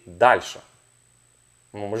деньги дальше.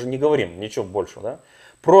 Ну, мы же не говорим ничего больше, да?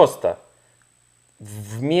 Просто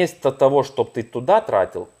вместо того, чтобы ты туда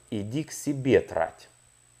тратил, иди к себе трать.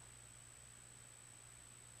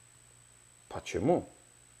 Почему?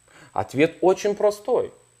 Ответ очень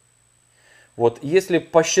простой. Вот если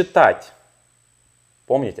посчитать,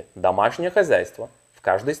 помните, домашнее хозяйство в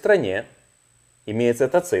каждой стране, имеется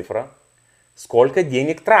эта цифра, сколько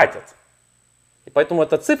денег тратят. И поэтому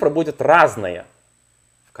эта цифра будет разная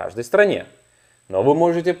в каждой стране. Но вы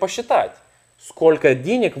можете посчитать, сколько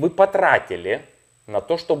денег вы потратили на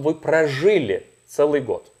то, чтобы вы прожили целый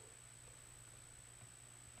год.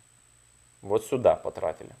 Вот сюда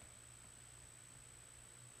потратили.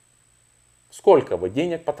 Сколько вы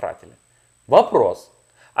денег потратили? Вопрос,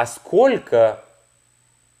 а сколько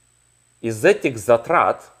из этих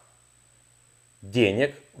затрат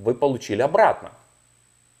денег вы получили обратно?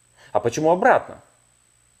 А почему обратно?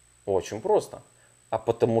 Очень просто. А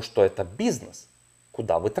потому что это бизнес,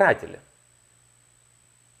 куда вы тратили.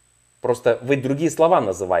 Просто вы другие слова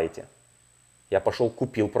называете. Я пошел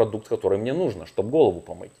купил продукт, который мне нужно, чтобы голову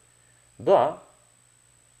помыть. Да.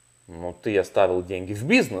 Но ты оставил деньги в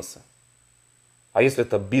бизнесе. А если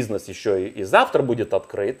это бизнес еще и завтра будет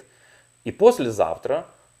открыт, и послезавтра,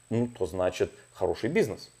 ну, то значит хороший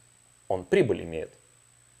бизнес. Он прибыль имеет.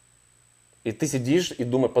 И ты сидишь и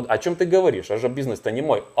думаешь, о чем ты говоришь? А же бизнес-то не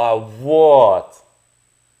мой. А вот.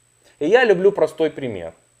 И я люблю простой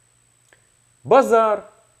пример. Базар,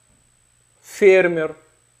 фермер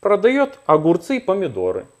продает огурцы и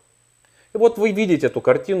помидоры. И вот вы видите эту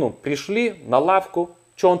картину, пришли на лавку,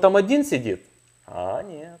 что он там один сидит? А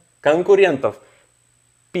нет. Конкурентов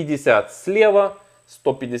 50 слева,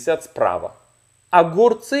 150 справа.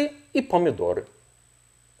 Огурцы и помидоры.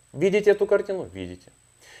 Видите эту картину? Видите.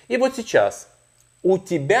 И вот сейчас у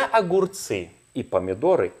тебя огурцы и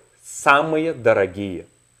помидоры самые дорогие.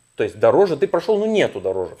 То есть дороже ты прошел, ну нету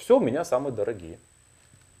дороже. Все, у меня самые дорогие.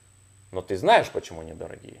 Но ты знаешь, почему они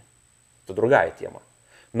дорогие. Это другая тема.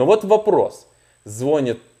 Но вот вопрос.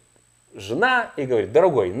 Звонит жена и говорит,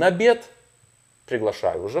 дорогой, на обед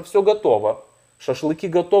приглашаю, уже все готово. Шашлыки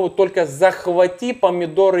готовы, только захвати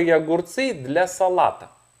помидоры и огурцы для салата.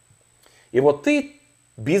 И вот ты,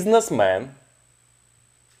 бизнесмен,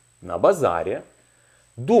 на базаре,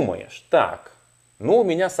 думаешь, так, ну у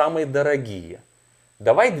меня самые дорогие.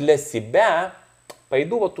 Давай для себя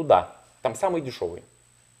пойду вот туда, там самые дешевые.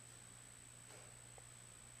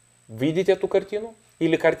 Видите эту картину?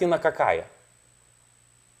 Или картина какая?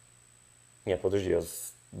 Нет, подожди, я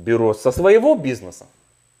беру со своего бизнеса.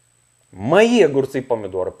 Мои огурцы и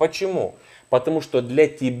помидоры. Почему? Потому что для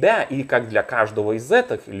тебя и как для каждого из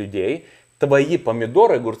этих людей, твои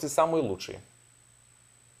помидоры и огурцы самые лучшие.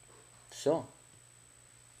 Все.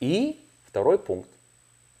 И второй пункт.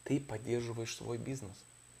 Ты поддерживаешь свой бизнес.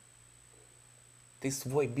 Ты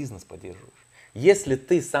свой бизнес поддерживаешь. Если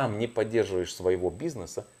ты сам не поддерживаешь своего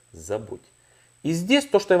бизнеса, забудь. И здесь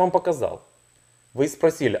то, что я вам показал. Вы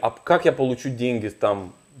спросили, а как я получу деньги,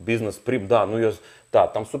 там, бизнес-прибыль? Да, да,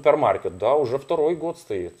 там супермаркет, да, уже второй год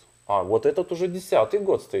стоит. А, вот этот уже 10-й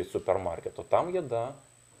год стоит супермаркет, а там я, да.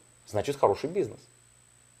 Значит, хороший бизнес.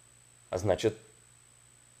 А значит,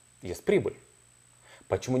 есть прибыль.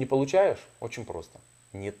 Почему не получаешь? Очень просто.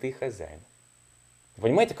 Не ты хозяин.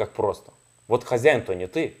 Понимаете, как просто? Вот хозяин-то не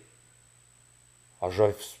ты. А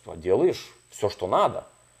же делаешь все, что надо.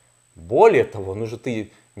 Более того, ну же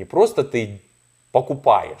ты не просто ты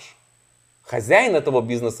покупаешь. Хозяин этого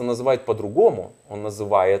бизнеса называет по-другому. Он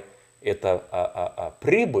называет это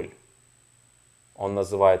прибыль. Он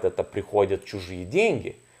называет это приходят чужие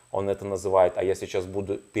деньги. Он это называет, а я сейчас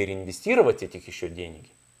буду переинвестировать этих еще денег.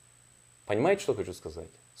 Понимаете, что хочу сказать?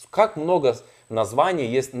 Как много названий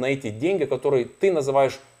есть на эти деньги, которые ты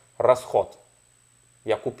называешь расход.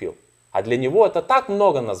 Я купил. А для него это так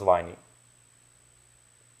много названий.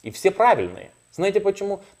 И все правильные. Знаете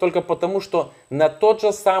почему? Только потому, что на тот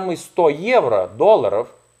же самый 100 евро, долларов,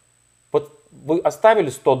 вот вы оставили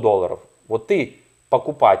 100 долларов, вот ты,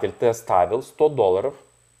 покупатель, ты оставил 100 долларов,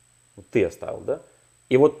 ты оставил, да?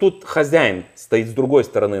 И вот тут хозяин стоит с другой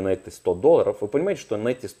стороны на эти 100 долларов, вы понимаете, что на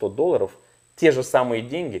эти 100 долларов те же самые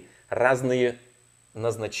деньги, разные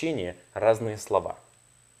назначения, разные слова.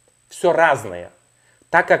 Все разное.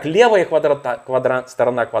 Так как левая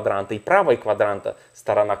сторона квадранта и правая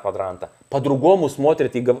сторона квадранта по-другому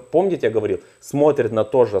смотрят, и помните, я говорил, смотрят на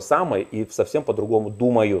то же самое и совсем по-другому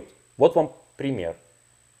думают. Вот вам пример.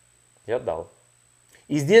 Я дал.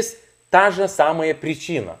 И здесь та же самая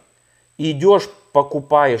причина. Идешь,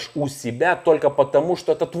 покупаешь у себя только потому,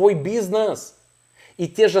 что это твой бизнес. И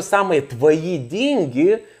те же самые твои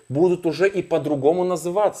деньги будут уже и по-другому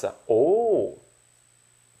называться. О,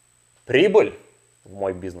 прибыль в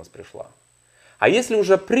мой бизнес пришла. А если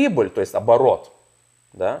уже прибыль, то есть оборот,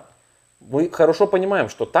 да, мы хорошо понимаем,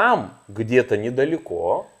 что там где-то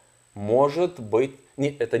недалеко может быть,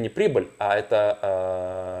 это не прибыль, а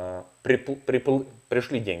это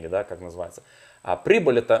пришли деньги, да, как называется. А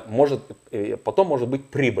прибыль это потом может быть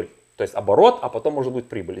прибыль. То есть оборот, а потом может быть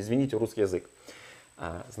прибыль. Извините, русский язык.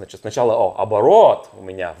 Значит, сначала оборот у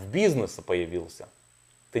меня в бизнесе появился.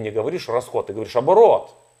 Ты не говоришь расход, ты говоришь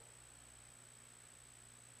оборот.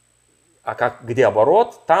 где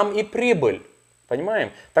оборот, там и прибыль.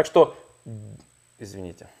 Понимаем? Так что,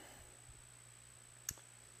 извините.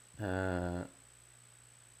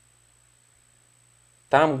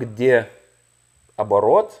 Там, где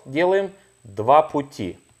оборот, делаем два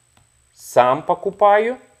пути. Сам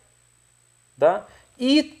покупаю, да,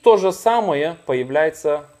 и то же самое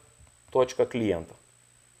появляется точка клиента.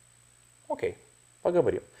 Окей,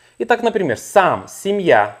 поговорим. Итак, например,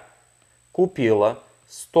 семья купила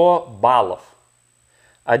 100 баллов.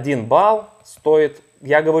 1 балл стоит,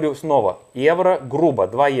 я говорю снова, евро, грубо,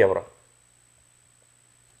 2 евро.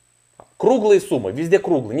 Круглые суммы, везде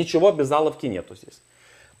круглые, ничего без заловки нету здесь.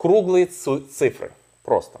 Круглые цифры,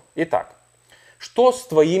 просто. Итак, что с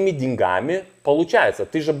твоими деньгами получается?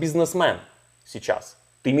 Ты же бизнесмен сейчас,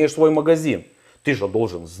 ты имеешь свой магазин. Ты же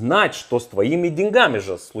должен знать, что с твоими деньгами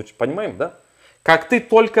же случится, понимаем, да? Как ты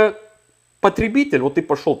только потребитель, вот ты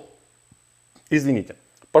пошел, извините,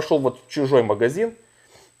 пошел вот в чужой магазин,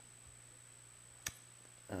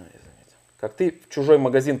 как ты в чужой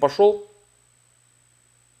магазин пошел,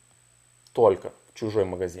 только в чужой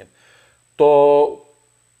магазин, то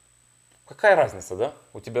какая разница, да?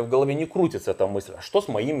 У тебя в голове не крутится эта мысль, а что с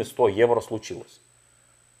моими 100 евро случилось?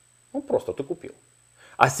 Ну, просто ты купил.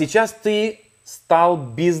 А сейчас ты стал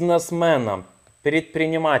бизнесменом,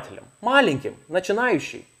 предпринимателем, маленьким,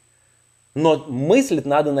 начинающий. Но мыслить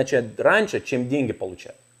надо начать раньше, чем деньги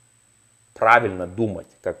получать. Правильно думать,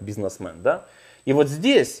 как бизнесмен, да? И вот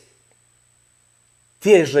здесь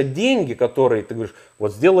те же деньги, которые, ты говоришь,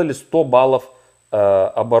 вот сделали 100 баллов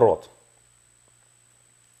оборот.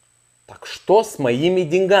 Так что с моими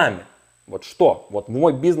деньгами? Вот что? Вот в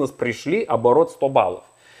мой бизнес пришли, оборот 100 баллов.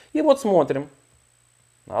 И вот смотрим.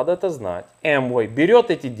 Надо это знать. Amway берет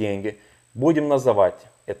эти деньги, будем называть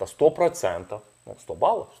это 100%. Ну, 100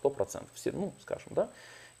 баллов, 100%, все, ну, скажем, да.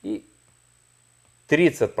 И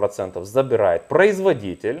 30% забирает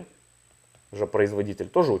производитель. Уже производитель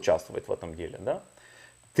тоже участвует в этом деле, да.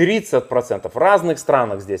 30% в разных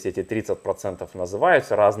странах здесь эти 30%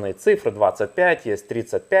 называются, разные цифры, 25 есть,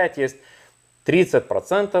 35 есть.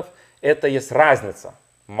 30% это есть разница,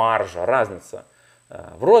 маржа, разница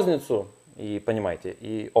в розницу и, понимаете,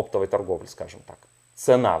 и оптовой торговли, скажем так.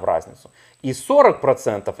 Цена в разницу. И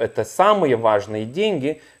 40% это самые важные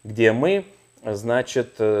деньги, где мы,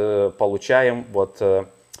 значит, получаем вот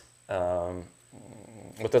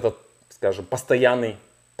этот, скажем, постоянный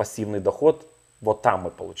пассивный доход. Вот там мы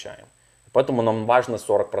получаем. Поэтому нам важно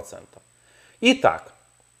 40%. Итак,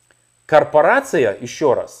 корпорация,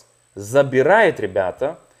 еще раз, забирает,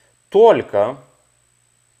 ребята, только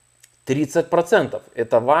 30%.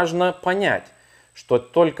 Это важно понять, что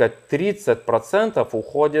только 30%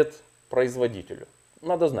 уходит производителю.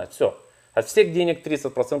 Надо знать, все. От всех денег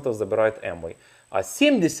 30% забирает Amway. А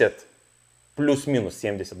 70, плюс-минус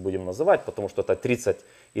 70 будем называть, потому что это 30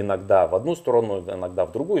 иногда в одну сторону, иногда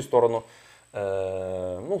в другую сторону.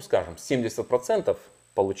 Ну, скажем, 70%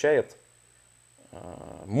 получает,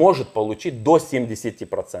 может получить до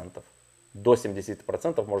 70%. До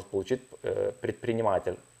 70% может получить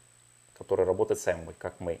предприниматель, который работает с Amway,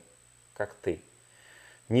 как мы, как ты.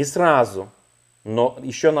 Не сразу, но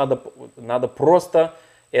еще надо просто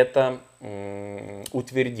это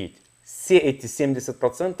утвердить. Все эти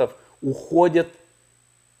 70% уходят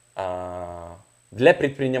для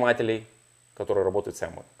предпринимателей, которые работают с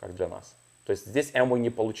Amway, как для нас. То есть здесь Amway не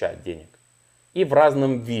получает денег. И в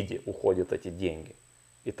разном виде уходят эти деньги.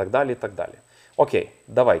 И так далее, и так далее. Окей,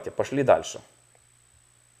 давайте, пошли дальше.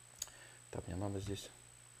 Так, мне надо здесь.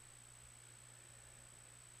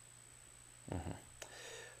 Угу.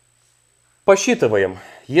 Посчитываем.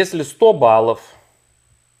 Если 100 баллов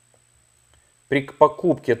при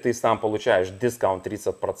покупке ты сам получаешь дискаунт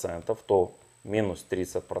 30%, то минус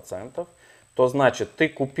 30%, то значит ты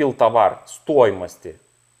купил товар стоимости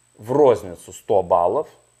в розницу 100 баллов,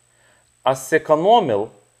 а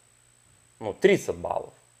сэкономил 30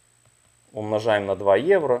 баллов. Умножаем на 2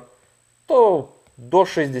 евро, то до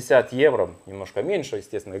 60 евро, немножко меньше,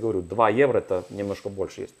 естественно, я говорю, 2 евро это немножко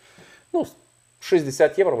больше есть.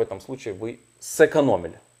 60 евро в этом случае вы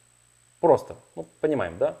сэкономили. Просто,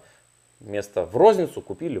 понимаем, да? Вместо в розницу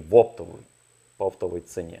купили в оптовую, по оптовой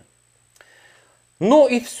цене. Ну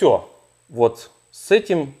и все. Вот с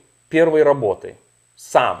этим первой работой.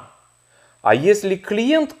 Сам. А если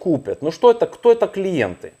клиент купит, кто это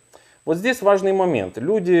клиенты? Вот здесь важный момент.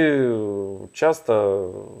 Люди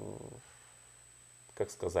часто, как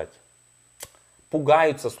сказать,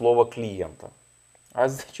 пугаются слова клиента. А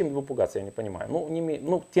зачем его пугаться, я не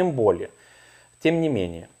понимаю. Тем более, тем не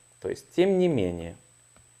менее. То есть, тем не менее,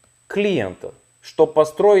 клиента, что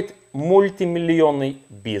построить мультимиллионный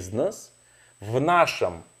бизнес в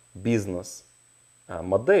нашем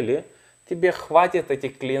бизнес-модели, тебе хватит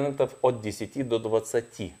этих клиентов от 10 до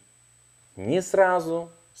 20. Не сразу,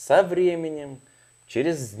 со временем,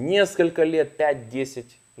 через несколько лет, 5-10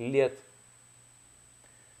 лет.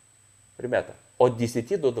 Ребята, от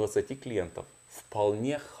 10 до 20 клиентов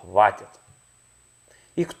вполне хватит.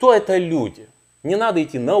 И кто это люди? Не надо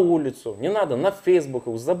идти на улицу, не надо на Facebook,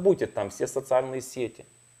 забудьте там все социальные сети.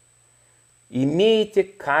 Имейте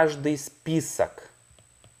каждый список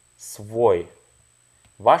свой.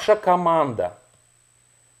 Ваша команда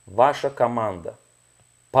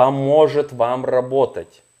поможет вам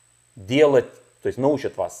работать, делать, то есть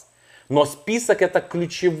научит вас. Но список это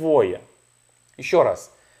ключевое. Еще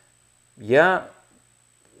раз, я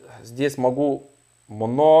здесь могу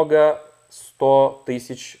 100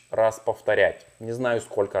 тысяч раз повторять, не знаю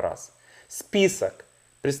сколько раз. Список.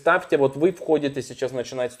 Представьте, вот вы входите сейчас,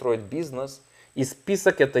 начинаете строить бизнес, и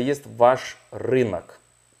список это есть ваш рынок.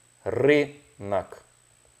 Рынок.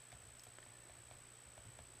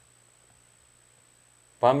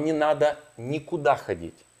 Вам не надо никуда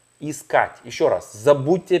ходить, искать. Еще раз,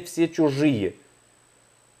 забудьте все чужие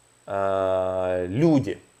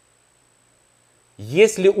люди.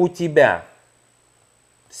 Если у тебя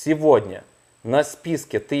сегодня на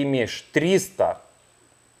списке ты имеешь 300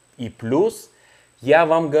 и плюс, я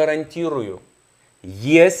вам гарантирую,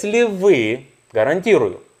 если вы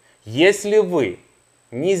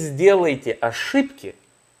не сделаете ошибки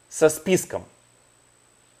со списком,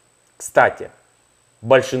 кстати,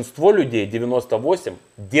 большинство людей, 98,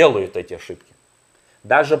 делают эти ошибки.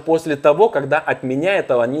 Даже после того, когда от меня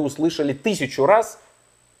этого они услышали 1000 раз,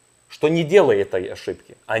 что не делай этой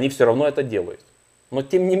ошибки, они все равно это делают. Но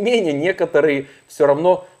тем не менее, некоторые все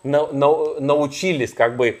равно научились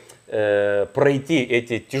как бы пройти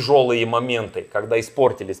эти тяжелые моменты, когда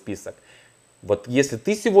испортили список. Вот если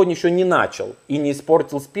ты сегодня еще не начал и не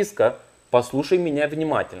испортил списка, послушай меня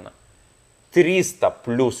внимательно. 300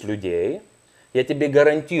 плюс людей, я тебе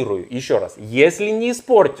гарантирую, еще раз, если не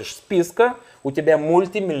испортишь списка, у тебя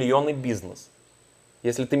мультимиллионный бизнес.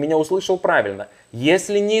 Если ты меня услышал правильно,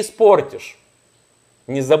 если не испортишь,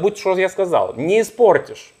 не забудь, что я сказал, не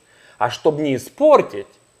испортишь. А чтобы не испортить,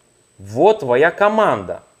 вот твоя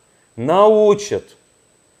команда научит,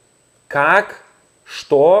 как,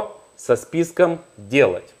 что со списком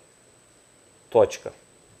делать. Точка.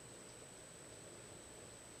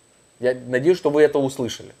 Я надеюсь, что вы это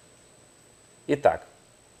услышали. Итак,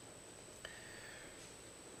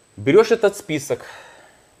 берешь этот список,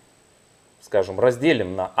 скажем,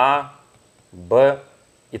 разделим на А, Б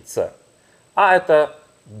и С. А это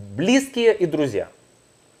близкие и друзья.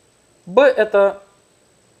 Б это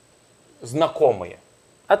знакомые.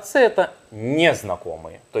 А С это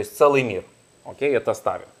незнакомые. То есть целый мир. Окей, это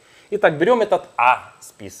ставим. Итак, берем этот А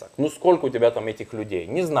список. Ну сколько у тебя там этих людей?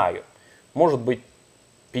 Не знаю. Может быть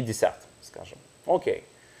 50, скажем. Окей.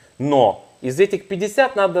 Но из этих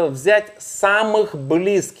 50 надо взять самых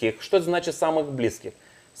близких. Что это значит самых близких?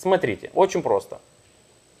 Смотрите, очень просто.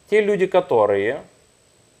 Те люди, которые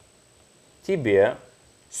тебе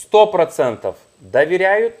 100%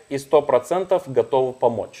 доверяют и 100% готовы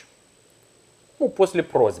помочь. Ну, после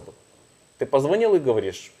просьбы. Ты позвонил и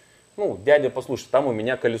говоришь, ну, дядя, послушай, там у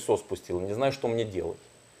меня колесо спустило, не знаю, что мне делать.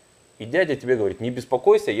 И дядя тебе говорит, не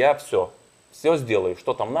беспокойся, я все сделаю,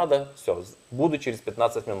 что там надо, все, буду через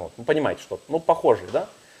 15 минут. Ну, понимаете, что, ну, похоже, да?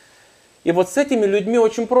 И вот с этими людьми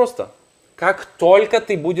очень просто. Как только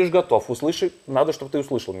ты будешь готов, услыши, надо, чтобы ты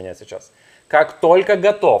услышал меня сейчас. Как только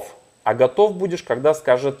готов, а готов будешь, когда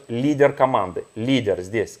скажет лидер команды. Лидер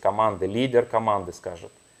здесь команды, лидер команды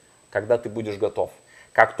скажет. Когда ты будешь готов.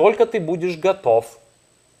 Как только ты будешь готов,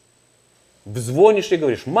 звонишь и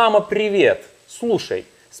говоришь, мама, привет, слушай,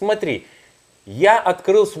 смотри, я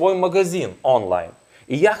открыл свой магазин онлайн.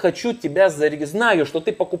 И я хочу тебя зарегистрировать. Знаю, что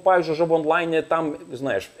ты покупаешь уже в онлайне, там,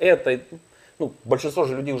 знаешь, это... Ну, большинство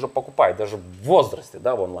же людей уже покупает, даже в возрасте,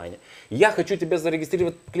 да, в онлайне. Я хочу тебя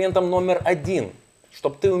зарегистрировать клиентом номер 1,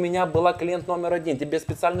 чтобы ты у меня была клиент номер 1. Тебе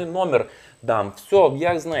специальный номер дам. Все,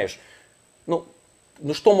 я, знаешь, ну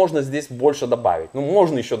что можно здесь больше добавить? Ну,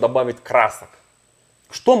 можно еще добавить красок.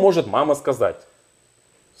 Что может мама сказать?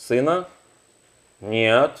 Сына,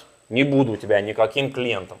 нет, не буду у тебя никаким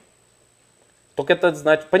клиентом. Только это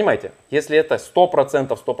значит, понимаете, если это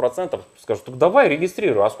 100%, скажут, так давай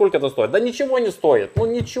регистрируй, а сколько это стоит? Да ничего не стоит, ну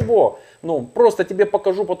ничего, ну просто тебе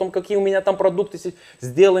покажу потом, какие у меня там продукты,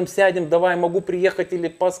 сделаем, сядем, давай, могу приехать или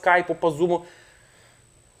по скайпу, по зуму.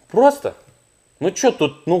 Просто, ну что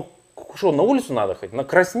тут, ну что, на улицу надо ходить,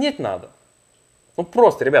 накраснеть надо. Ну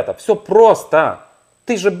просто, ребята, все просто,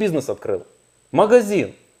 ты же бизнес открыл,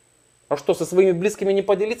 магазин. А что, со своими близкими не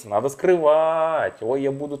поделиться? Надо скрывать. Ой,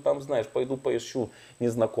 я буду там, знаешь, пойду поищу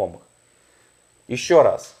незнакомых. Еще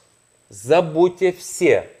раз. Забудьте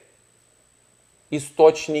все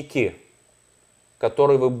источники,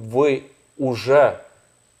 которые вы уже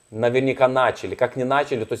наверняка начали. Как не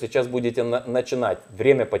начали, то сейчас будете начинать.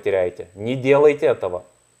 Время потеряете. Не делайте этого.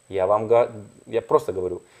 Я просто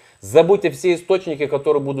говорю. Забудьте все источники,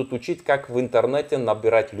 которые будут учить, как в интернете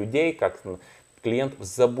набирать людей, как клиентов.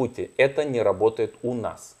 Забудьте. Это не работает у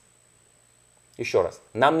нас. Еще раз.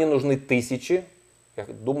 Нам не нужны тысячи. Я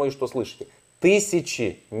думаю, что слышите.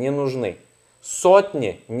 Тысячи не нужны.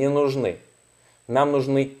 Сотни не нужны. Нам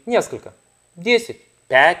нужны несколько. 10,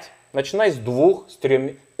 5. Начинай с 2, с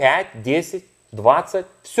 3, 5, 10, 20.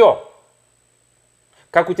 Все.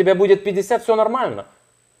 Как у тебя будет 50, все нормально.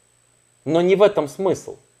 Но не в этом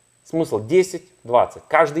смысл. Смысл 10, 20.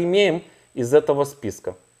 Каждый имеем из этого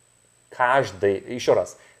списка. Каждый, еще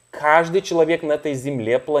раз, каждый человек на этой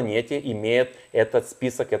земле, планете имеет этот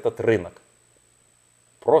список, этот рынок.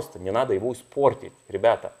 Просто не надо его испортить,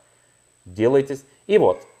 ребята. Делайте. И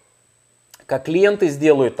вот, как клиенты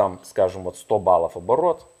сделают там, скажем, вот 100 баллов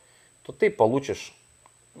оборот, то ты получишь,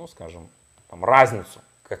 ну, скажем, там разницу.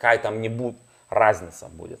 Какая там не будет. Разница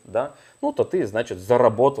будет, да? Ну, то ты, значит,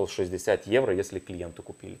 заработал 60 евро, если клиенты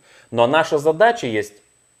купили. Но наша задача есть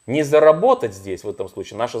не заработать здесь, в этом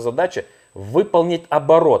случае. Наша задача выполнить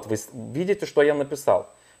оборот. Вы видите, что я написал?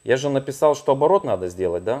 Я же написал, что оборот надо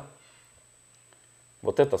сделать, да?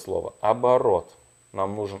 Вот это слово, оборот.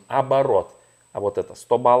 Нам нужен оборот. А вот это,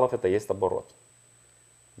 100 баллов, это есть оборот.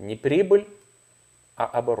 Не прибыль, а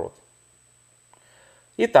оборот.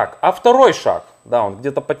 Итак, а второй шаг, да, он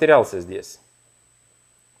где-то потерялся здесь.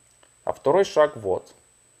 А второй шаг вот.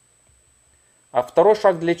 А второй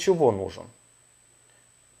шаг для чего нужен?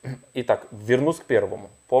 Итак, вернусь к первому.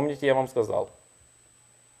 Помните, я вам сказал.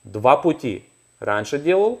 2 пути. Раньше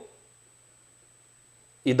делал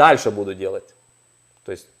и дальше буду делать.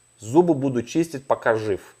 То есть зубы буду чистить, пока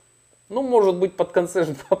жив. Ну, может быть, под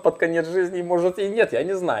конец жизни, может и нет, я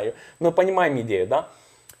не знаю. Но понимаем идею, да?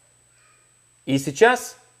 И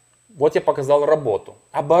сейчас, вот я показал работу.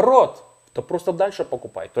 Оборот. То просто дальше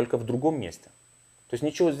покупай, только в другом месте. То есть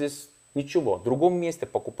ничего здесь, ничего. В другом месте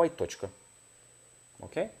покупай, точка.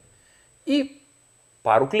 Окей? И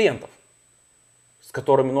пару клиентов, с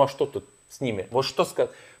которыми, ну а что тут с ними? Вот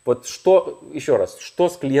что, еще раз, что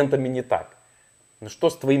с клиентами не так? Ну что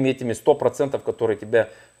с твоими этими 100%, которые тебя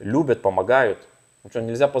любят, помогают? Ну что,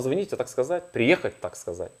 нельзя позвонить и так сказать? Приехать так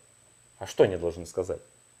сказать? А что они должны сказать?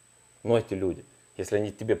 Ну эти люди, если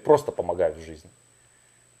они тебе просто помогают в жизни.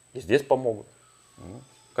 И здесь помогут. Ну,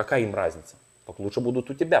 какая им разница? Так лучше будут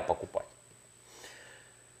у тебя покупать.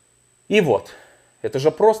 И вот, это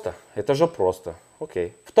же просто,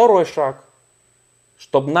 Окей. Второй шаг.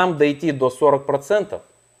 Чтобы нам дойти до 40%,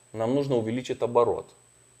 нам нужно увеличить оборот.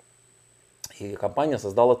 И компания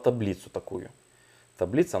создала таблицу такую.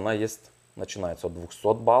 Таблица, она есть, начинается от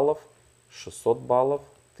 200 баллов, 600 баллов,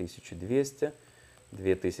 1200,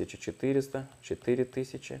 2400,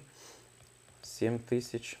 4000,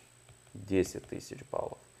 7000, 10 тысяч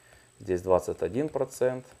баллов. Здесь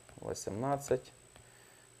 21%, 18,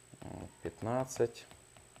 15,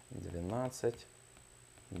 12,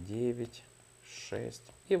 9, 6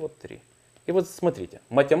 и вот 3. И вот смотрите,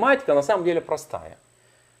 математика на самом деле простая.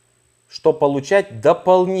 Что получать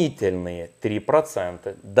дополнительные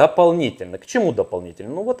 3%. Дополнительно. К чему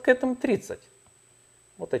дополнительно? Ну вот к этому 30.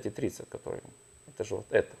 Вот эти 30, которые... Это же вот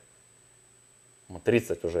это. Мы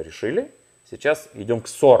 30 уже решили. Сейчас идем к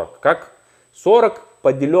 40. Как 40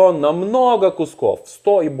 поделен на много кусков.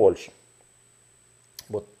 100 и больше.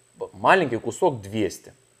 Вот маленький кусок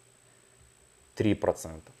 200.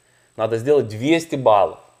 3%. Надо сделать 200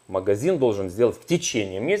 баллов. Магазин должен сделать в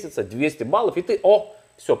течение месяца 200 баллов. И ты,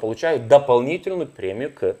 все, получаю дополнительную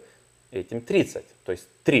премию к этим 30. То есть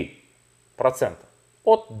 3%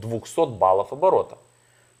 от 200 баллов оборота.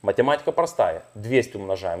 Математика простая. 200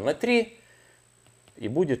 умножаем на 3 и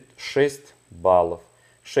будет 6 баллов.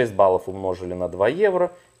 6 баллов умножили на 2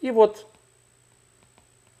 евро. И вот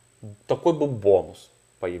такой бы бонус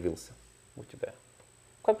появился у тебя.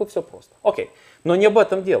 Как бы все просто. Окей. Но не об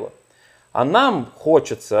этом дело. А нам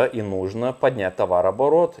хочется и нужно поднять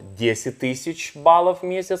товарооборот 10 тысяч баллов в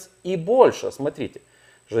месяц и больше. Смотрите,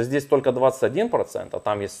 же здесь только 21%, а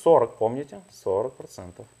там есть 40, помните?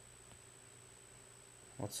 40%.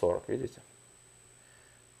 Вот 40, видите?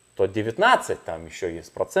 То 19 там еще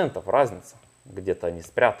есть процентов, разница. Где-то они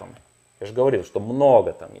спрятаны. Я же говорил, что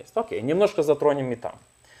много там есть. Окей, немножко затронем и там.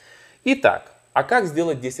 Итак, а как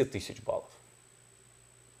сделать 10 тысяч баллов?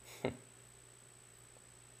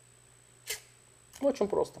 Очень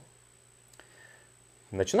просто.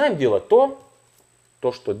 Начинаем делать то,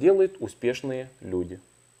 что делают успешные люди.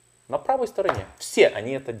 На правой стороне. Все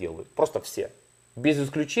они это делают. Просто все. Без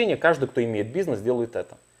исключения, каждый, кто имеет бизнес, делает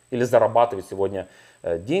это. Или зарабатывает сегодня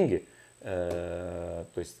деньги. То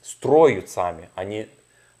есть строят сами,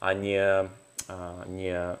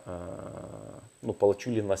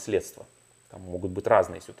 получили наследство. Там могут быть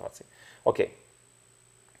разные ситуации. Окей.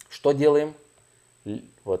 Что делаем?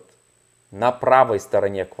 Вот на правой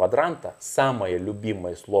стороне квадранта самое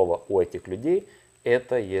любимое слово у этих людей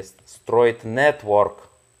это есть строить network.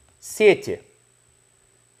 Сети.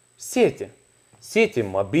 Сети. Сети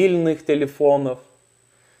мобильных телефонов,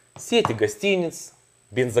 сети гостиниц,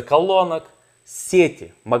 бензоколонок,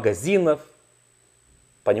 сети магазинов.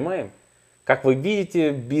 Понимаем? Как вы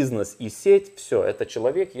видите, бизнес и сеть, все, это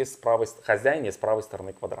человек есть с правой, хозяин есть с правой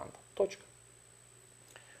стороны квадранта. Точка.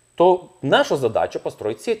 То наша задача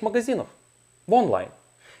построить сеть магазинов в онлайн.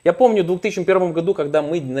 Я помню в 2001 году, когда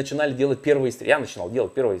мы начинали делать первые встречи, я начинал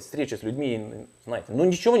делать первые встречи с людьми, знаете,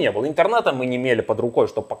 ничего не было. Интернета мы не имели под рукой,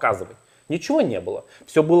 чтобы показывать. Ничего не было.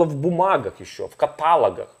 Все было в бумагах еще, в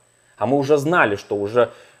каталогах. А мы уже знали, что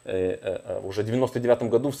уже в 99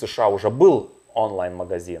 году в США уже был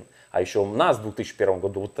онлайн-магазин. А еще у нас в 2001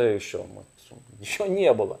 году вот еще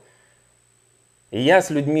не было. И я с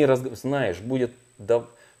людьми, знаешь, будет, да,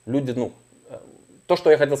 люди, то, что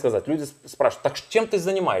я хотел сказать, люди спрашивают, так чем ты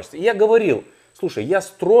занимаешься? И я говорил, слушай, я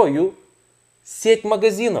строю сеть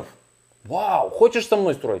магазинов. Вау, хочешь со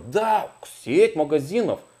мной строить? Да, сеть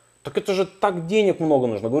магазинов. Так это же так денег много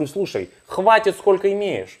нужно. Говорю, слушай, хватит сколько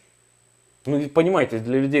имеешь. Ну, понимаете,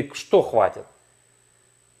 для людей что хватит?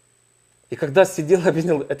 И когда сидел,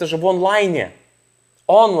 объяснил, это же в онлайне.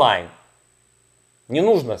 Онлайн. Не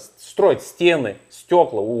нужно строить стены,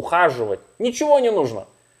 стекла, ухаживать. Ничего не нужно.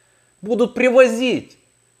 Будут привозить.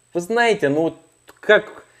 Вы знаете,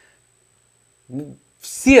 как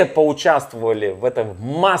все поучаствовали в этом в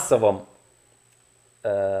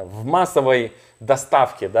массовой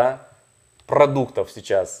доставке, да, продуктов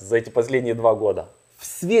сейчас за эти последние 2 года.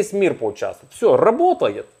 Весь мир поучаствует. Все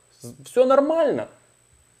работает. Все нормально.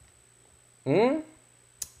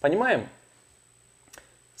 Понимаем?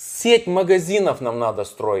 Сеть магазинов нам надо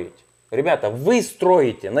строить. Ребята, вы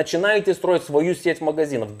строите, начинаете строить свою сеть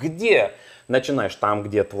магазинов. Где? Начинаешь там,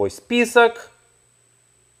 где твой список.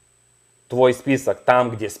 Твой список там,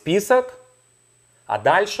 где список. А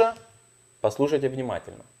дальше, послушайте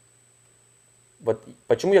внимательно. Вот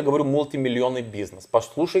почему я говорю мультимиллионный бизнес.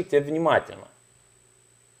 Послушайте внимательно.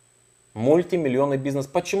 Мультимиллионный бизнес.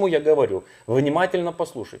 Почему я говорю? Внимательно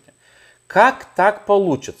послушайте. Как так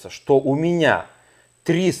получится, что у меня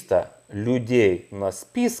 300 людей на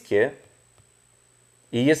списке,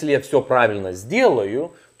 и если я все правильно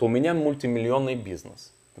сделаю, то у меня мультимиллионный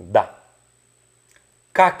бизнес? Да.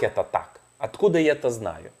 Как это так? Откуда я это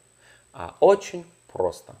знаю? Очень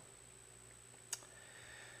просто.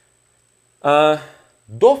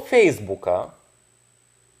 До Фейсбука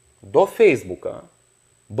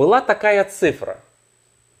была такая цифра.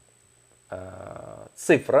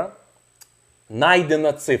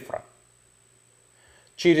 Найдена цифра.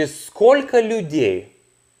 Через сколько людей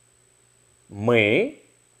мы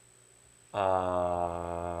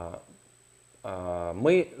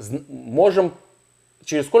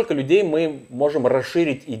можем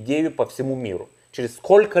расширить идею по всему миру? Через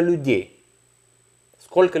сколько людей?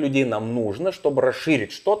 Сколько людей нам нужно, чтобы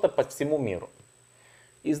расширить что-то по всему миру?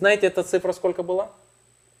 И знаете, эта цифра сколько была?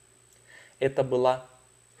 Это была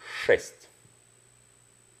 6.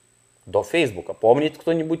 До Фейсбука. Помните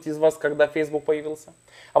кто-нибудь из вас, когда Facebook появился?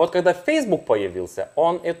 А вот когда Facebook появился,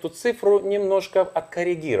 он эту цифру немножко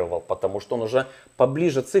откоррегировал, потому что он уже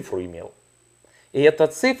поближе цифру имел. И эта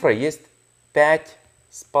цифра есть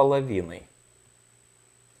 5,5.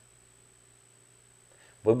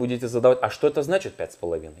 Вы будете задавать, а что это значит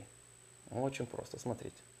 5,5? Очень просто,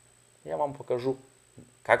 смотрите. Я вам покажу,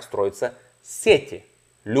 как строятся сети.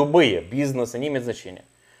 Любые бизнесы, не имеет значения.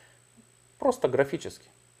 Просто графически.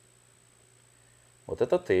 Вот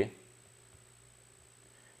это ты.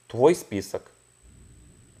 Твой список.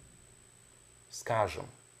 Скажем,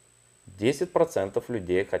 10%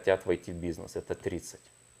 людей хотят войти в бизнес. Это 30.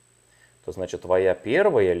 То значит, твоя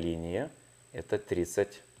первая линия это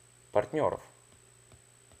 30 партнеров.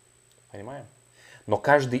 Понимаем? Но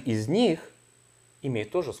каждый из них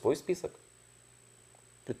имеет тоже свой список.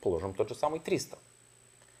 Предположим, тот же самый 300.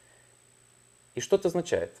 И что это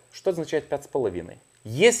означает? Что означает 5,5?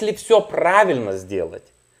 Если все правильно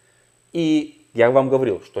сделать, и я вам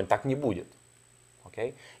говорил, что так не будет,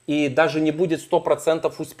 okay? И даже не будет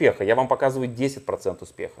 100% успеха, я вам показываю 10%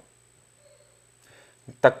 успеха.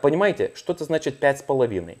 Так понимаете, что это значит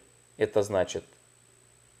 5,5? Это значит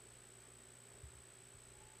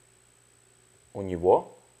у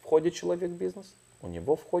него входит человек в бизнес, у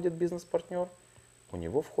него входит бизнес-партнер, у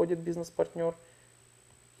него входит бизнес-партнер,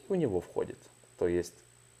 и у него входит. То есть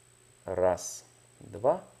 1,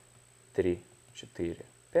 2, 3, 4,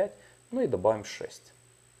 5, ну и добавим 6.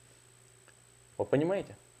 Вы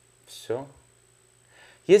понимаете? Все.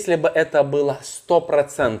 Если бы это было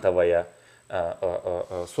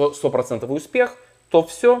 100% успех, то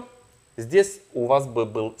все, здесь у вас бы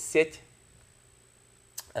был сеть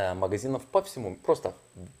магазинов по всему. Просто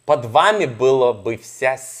под вами была бы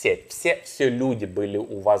вся сеть. Все люди были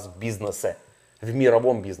у вас в бизнесе, в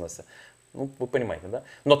мировом бизнесе. Ну, вы понимаете, да?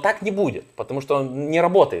 Но так не будет, потому что он не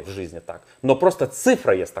работает в жизни так. Но просто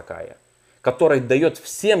цифра есть такая, которая дает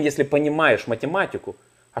всем, если понимаешь математику,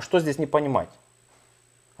 а что здесь не понимать?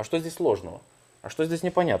 А что здесь сложного? А что здесь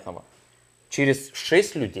непонятного? Через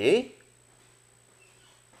 6 людей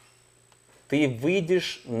ты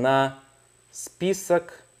выйдешь на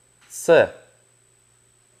список С.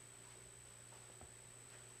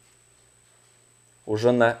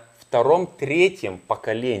 Уже на 2-3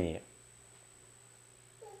 поколении.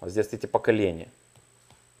 Вот здесь эти поколения.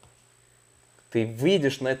 Ты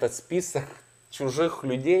выйдешь на этот список чужих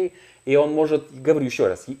людей, и он может, говорю еще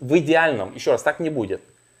раз, в идеальном, еще раз, так не будет.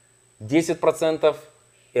 10%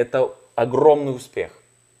 это огромный успех.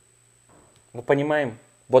 Мы понимаем?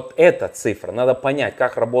 Вот эта цифра. Надо понять,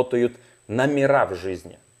 как работают номера в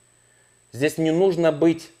жизни. Здесь не нужно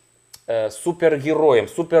быть супергероем,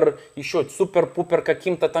 супер-пупер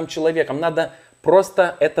каким-то там человеком. Надо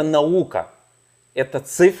просто, это наука. Это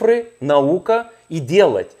цифры, наука и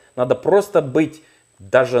делать. Надо просто быть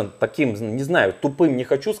даже таким, не знаю, тупым не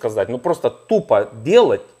хочу сказать, но просто тупо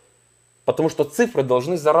делать, потому что цифры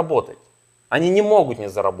должны заработать. Они не могут не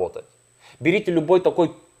заработать. Берите любой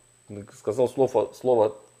такой, сказал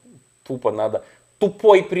слово тупо надо,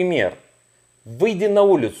 тупой пример. Выйди на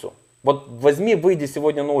улицу. Вот выйди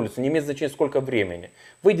сегодня на улицу, не имеет значения сколько времени.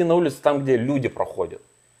 Выйди на улицу там, где люди проходят.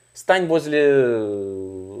 Стань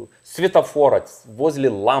возле светофора, возле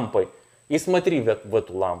лампы и смотри в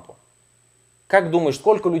эту лампу. Как думаешь,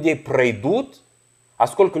 сколько людей пройдут, а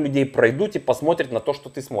сколько людей пройдут и посмотрят на то, что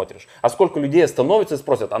ты смотришь? А сколько людей остановятся и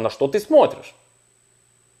спросят, а на что ты смотришь?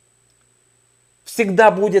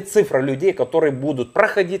 Всегда будет цифра людей, которые будут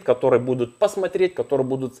проходить, которые будут посмотреть, которые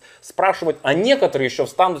будут спрашивать, а некоторые еще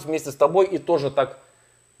встанут вместе с тобой и тоже так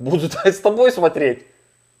будут с тобой смотреть.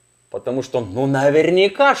 Потому что, ну,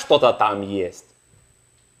 наверняка что-то там есть.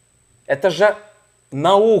 Это же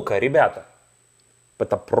наука, ребята.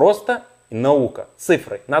 Это просто наука,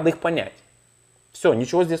 цифры. Надо их понять. Все,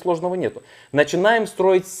 ничего здесь сложного нету. Начинаем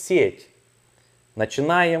строить сеть.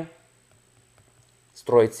 Начинаем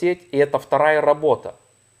строить сеть. И это вторая работа.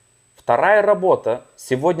 Вторая работа,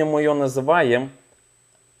 сегодня мы ее называем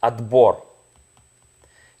отбор.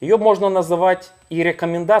 Ее можно называть и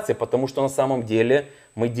рекомендацией, потому что на самом деле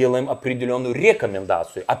мы делаем определенную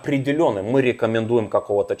рекомендацию. Определенную. Мы рекомендуем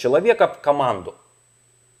какого-то человека в команду.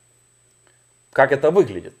 Как это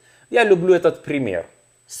выглядит? Я люблю этот пример.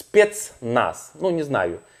 Спецназ. Ну, не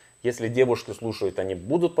знаю, если девушки слушают, они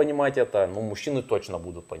будут понимать это, но мужчины точно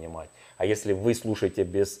будут понимать. А если вы слушаете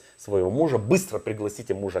без своего мужа, быстро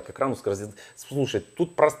пригласите мужа к экрану, скажите, слушай,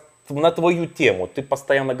 тут на твою тему, ты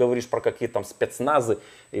постоянно говоришь про какие там спецназы,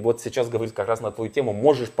 и вот сейчас говорит как раз на твою тему,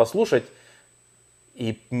 можешь послушать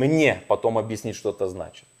и мне потом объяснить, что это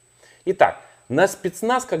значит. Итак, на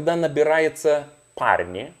спецназ, когда набираются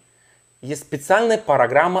парни, есть специальная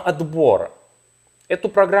программа отбора. Эту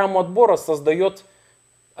программу отбора создает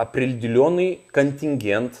определенный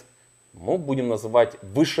контингент, ну, будем называть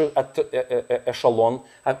высший эшелон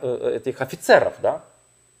этих офицеров, да?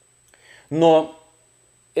 Но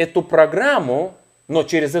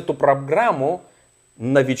через эту программу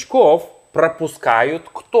новичков пропускают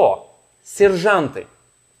кто? Сержанты,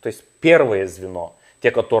 то есть первое звено.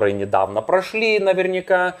 Те, которые недавно прошли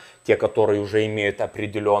наверняка, те, которые уже имеют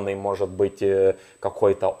определенный, может быть,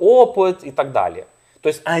 какой-то опыт и так далее. То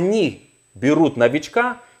есть они берут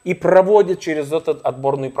новичка и проводят через эту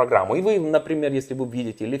отборную программу. И вы, например, если вы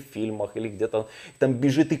видите или в фильмах, или где-то там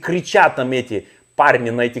бежит и кричат там эти парни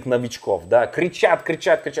на этих новичков, да, кричат.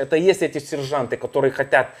 Это есть эти сержанты, которые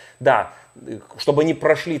хотят, да, чтобы они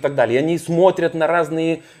прошли и так далее. И они смотрят на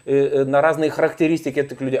разные характеристики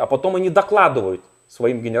этих людей, а потом они докладывают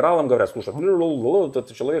своим генералам, говорят, слушай, вот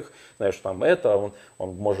этот человек, знаешь, там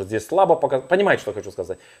он может здесь слабо показать. Понимаете, что я хочу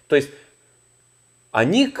сказать? То есть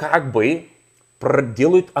они как бы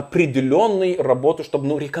делают определенную работу,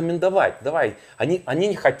 чтобы рекомендовать. Давай, они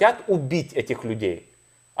не хотят убить этих людей.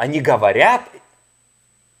 Они говорят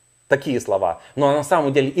такие слова, но на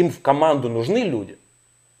самом деле им в команду нужны люди.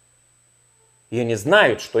 И они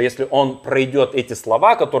знают, что если он пройдет эти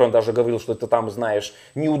слова, которые он даже говорил, что ты там знаешь,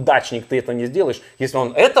 неудачник, ты это не сделаешь, если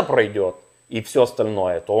он это пройдет и все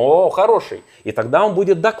остальное, то хороший. И тогда он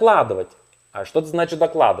будет докладывать. А что это значит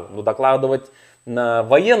докладывать? Ну, докладывать на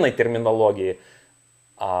военной терминологии,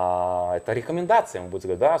 это рекомендация. Он будет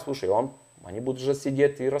говорить, да, слушай, они будут же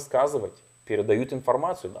сидеть и рассказывать, передают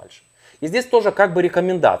информацию дальше. И здесь тоже как бы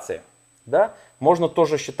рекомендация. Да? Можно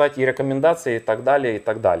тоже считать и рекомендации и так далее, и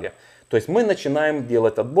так далее. То есть мы начинаем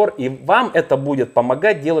делать отбор, и вам это будет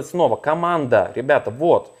помогать делать снова. Команда, ребята,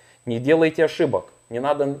 вот, не делайте ошибок, не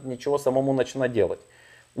надо ничего самому начинать делать.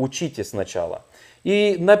 Учитесь сначала.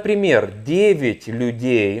 И, например, 9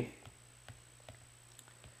 людей,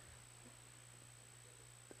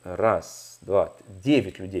 раз, два,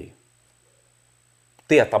 9 людей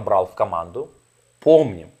ты отобрал в команду.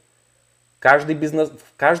 Помним, каждый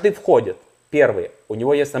входит. Первый, у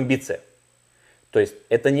него есть амбиция. То есть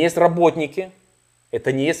это не есть работники,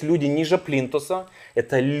 это не есть люди ниже плинтуса,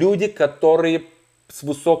 это люди, которые с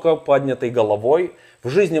высоко поднятой головой в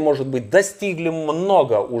жизни, может быть, достигли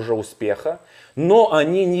много уже успеха, но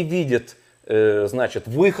они не видят, значит,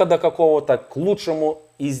 выхода какого-то к лучшему.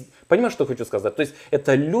 Понимаешь, что хочу сказать? То есть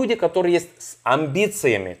это люди, которые есть с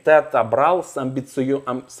амбициями. Ты отобрал с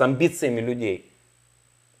амбициями людей.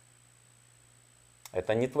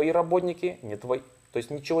 Это не твои работники, не твои. То есть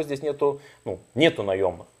ничего здесь нету, нету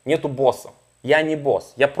наемных, нету босса. Я не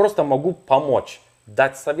босс, я просто могу помочь,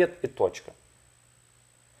 дать совет и точка.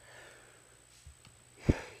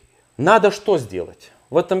 Надо что сделать?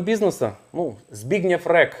 В этом бизнесе, Збигнев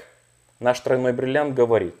Рек, наш тройной бриллиант,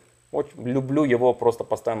 говорит. Очень люблю его просто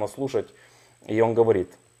постоянно слушать. И он говорит,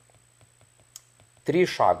 3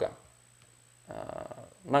 шага.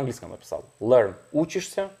 На английском написал. Learn.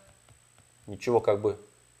 Учишься. Ничего как бы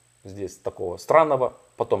здесь такого странного.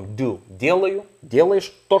 Потом do. Делаю.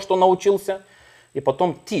 Делаешь то, что научился. И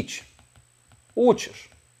потом teach. Учишь.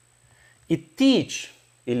 И teach.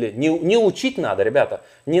 Или не учить надо, ребята.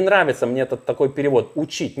 Не нравится мне этот такой перевод.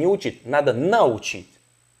 Учить. Не учить. Надо научить.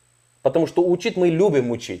 Потому что учить мы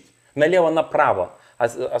любим учить. Налево-направо.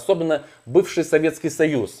 Особенно бывший Советский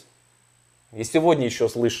Союз. И сегодня еще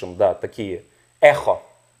слышим, да, такие эхо.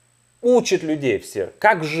 Учат людей все,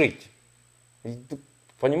 как жить.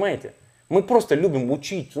 Понимаете? Мы просто любим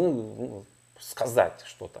учить, сказать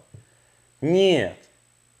что-то. Нет,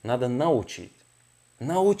 надо научить.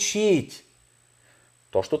 Научить.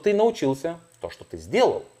 То, что ты научился, то, что ты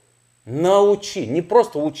сделал. Научи. Не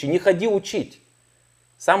просто учи, не ходи учить.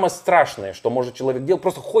 Самое страшное, что может человек делать,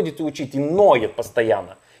 просто ходит и учить, и ноет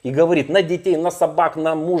постоянно. И говорит на детей, на собак,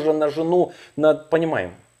 на мужа, на жену,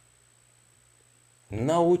 понимаем.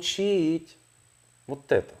 Научить.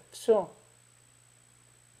 Вот это. Все.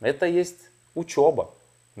 Это есть учеба.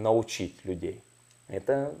 Научить людей.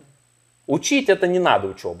 Учить это не надо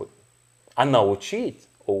учебы. А научить.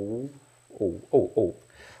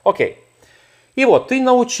 Окей. И вот ты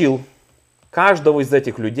научил каждого из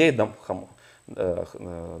этих людей,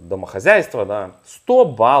 домохозяйства, да, 100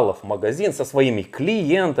 баллов в магазин со своими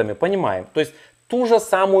клиентами, понимаем. То есть ту же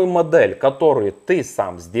самую модель, которую ты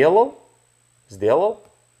сам сделал,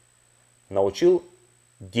 научил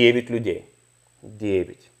 9 людей.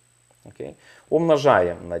 9. Okay.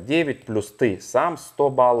 Умножаем на 9 плюс ты сам 100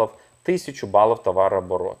 баллов, 1000 баллов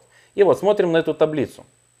товарооборот. И вот смотрим на эту таблицу.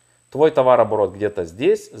 Твой товарооборот где-то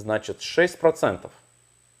здесь, значит 6%.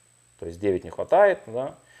 То есть 9 не хватает,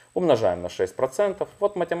 да? Умножаем на 6%.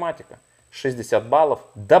 Вот математика. 60 баллов.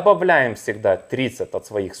 Добавляем всегда 30 от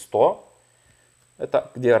своих 100.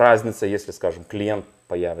 Это где разница, если, скажем, клиент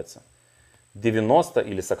появится. 90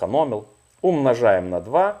 или сэкономил. Умножаем на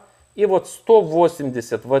 2. И вот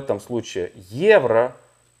 180 в этом случае евро.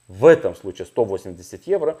 В этом случае 180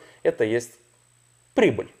 евро. Это есть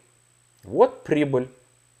прибыль. Вот прибыль.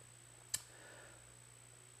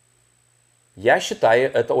 Я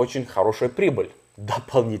считаю, это очень хорошая прибыль.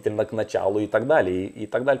 Дополнительно к началу и так далее. И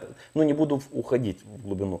так далее. Не буду уходить в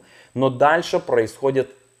глубину. Но дальше происходит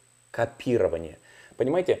копирование.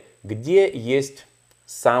 Понимаете, где есть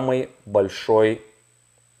самый большой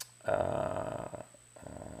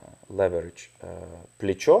leverage?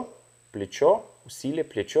 Плечо, усилие,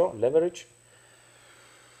 плечо, leverage.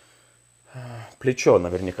 Плечо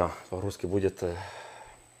наверняка по-русски будет...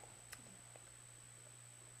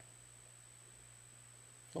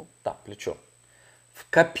 плечо. В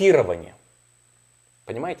копировании.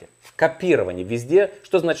 Понимаете? В копировании. Везде.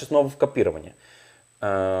 Что значит снова в копировании?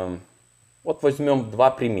 Вот возьмем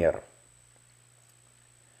 2 примера.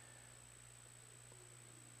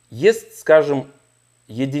 Есть, скажем,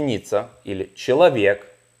 единица или человек,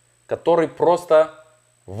 который просто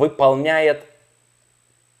выполняет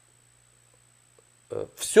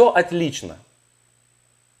все отлично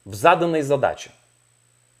в заданной задаче,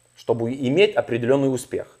 чтобы иметь определенный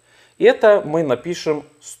успех. И это мы напишем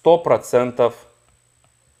 100%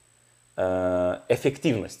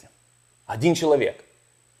 эффективности. Один человек.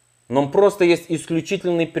 Но просто есть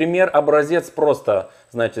исключительный пример, образец просто,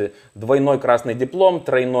 знаете, двойной красный диплом,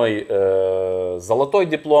 тройной золотой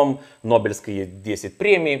диплом, Нобелевские 10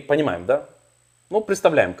 премий. Понимаем, да? Ну,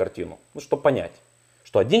 представляем картину, ну, чтобы понять,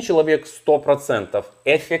 что один человек 100%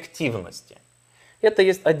 эффективности. Это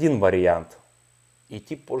есть один вариант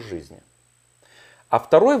идти по жизни. А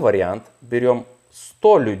второй вариант, берем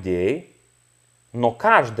 100 людей, но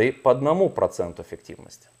каждый по 1%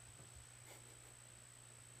 эффективности.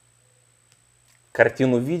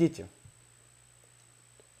 Картину видите?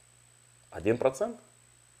 1%?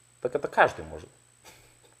 Так это каждый может.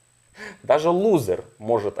 Даже лузер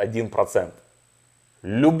может 1%.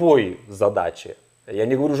 Любой задачи. Я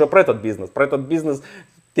не говорю уже про этот бизнес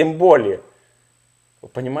тем более.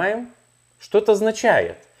 Понимаем? Что это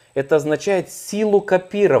означает? Это означает силу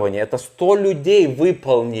копирования. Это 100 людей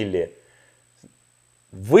выполнили.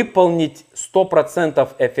 Выполнить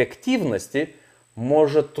 100% эффективности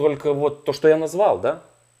может только вот то, что я назвал, да?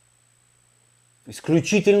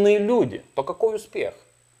 Исключительные люди. То какой успех?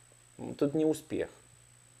 Тут не успех.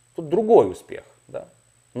 Тут другой успех, да?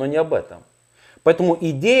 Но не об этом. Поэтому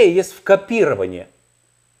идея есть в копировании.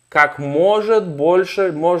 Как можно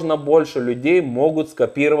больше людей могут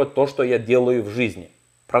скопировать то, что я делаю в жизни.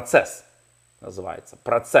 Процесс называется.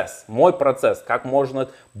 Процесс. Мой процесс. Как можно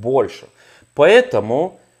больше.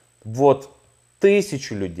 Поэтому вот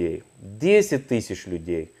 1000 людей, 10 тысяч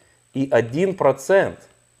людей и 1%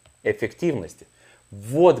 эффективности.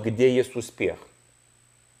 Вот где есть успех.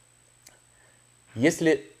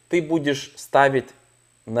 Если ты будешь ставить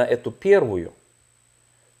на эту первую,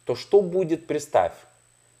 то что будет, представь,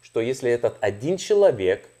 что если этот один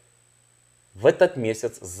человек в этот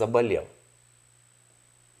месяц заболел.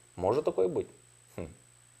 Может такое быть?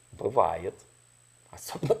 Бывает.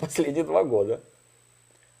 Особенно последние 2 года.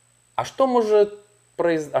 А что может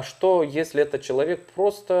произойти? А что, если этот человек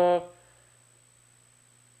просто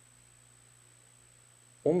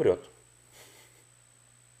умрет?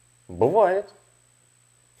 Бывает.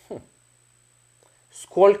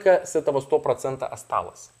 Сколько с этого 100%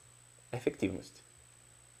 осталось? Эффективность.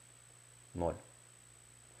 0.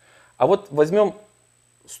 А вот возьмем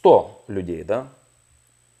 100 людей, да?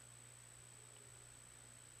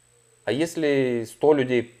 А если 100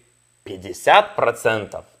 людей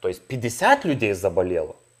 50%, то есть 50 людей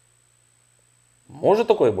заболело, может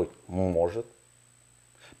такое быть? Может.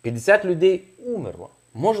 50 людей умерло.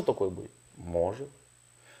 Может такое быть? Может.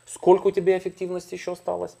 Сколько у тебя эффективности еще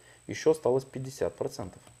осталось? Еще осталось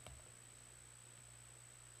 50%.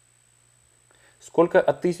 Сколько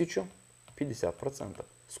от 1000? 50%.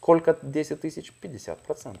 Сколько от 10 тысяч?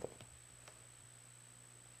 50%.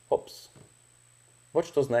 Опс. Вот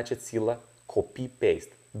что значит сила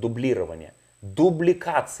copy-paste. Дублирование.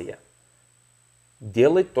 Дубликация.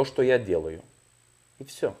 Делать то, что я делаю. И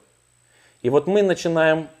все. И вот мы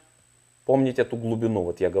начинаем помнить эту глубину.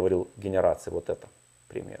 Вот я говорил генерации. Вот это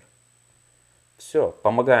пример. Все.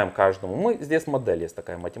 Помогаем каждому. Мы здесь модель есть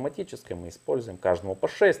такая математическая. Мы используем каждому по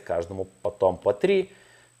 6, каждому потом по 3.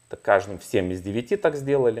 Так каждому в 7 из 9 так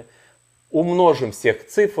сделали. Умножим всех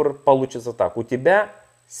цифр. Получится так. У тебя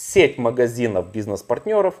сеть магазинов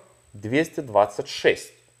бизнес-партнеров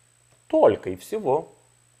 226. Только и всего.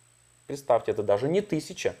 Представьте, это даже не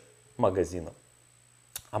 1000 магазинов.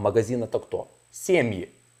 А магазин это кто? Семьи,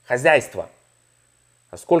 хозяйства.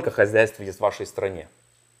 А сколько хозяйств есть в вашей стране?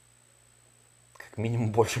 Как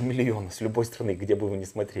минимум больше 1 миллиона с любой страны, где бы вы ни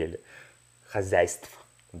смотрели. Хозяйств.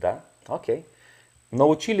 Да? Окей.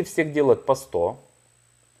 Научили всех делать по 100.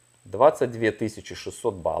 22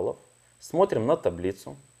 600 баллов. Смотрим на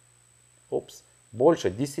таблицу. Опс. Больше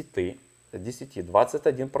 10,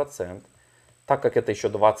 21%. Так как это еще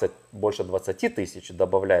 20, больше 20 тысяч,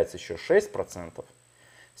 добавляется еще 6%.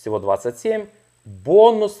 Всего 27.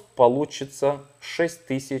 Бонус получится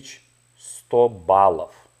 6100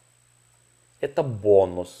 баллов. Это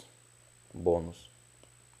бонус. Бонус.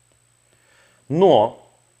 Но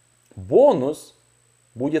бонус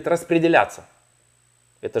будет распределяться.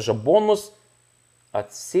 Это же бонус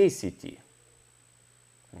от всей сети.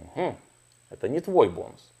 Угу. Это не твой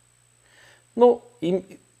бонус. Ну, им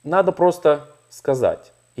надо просто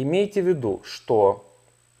сказать. Имейте в виду, что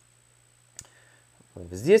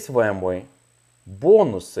здесь в Amway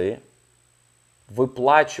бонусы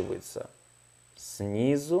выплачиваются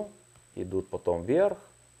снизу, идут потом вверх,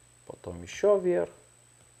 потом еще вверх,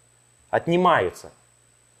 отнимаются.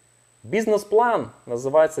 Бизнес-план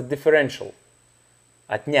называется differential.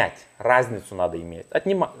 Отнять. Разницу надо иметь.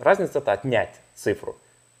 Разница это отнять цифру.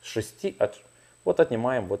 С 6 вот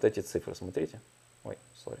отнимаем вот эти цифры. Смотрите. Ой,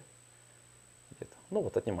 сори. Где-то. Ну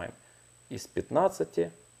вот отнимаем. Из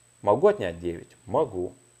 15 могу отнять 9?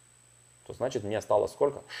 Могу. То значит мне осталось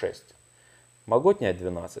сколько? 6. Могу отнять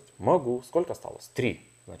 12? Могу. Сколько осталось? 3.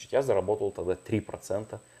 Значит я заработал тогда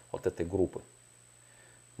 3% от этой группы.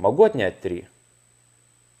 Могу отнять 3?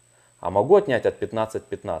 А могу отнять от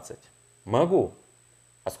 15? Могу.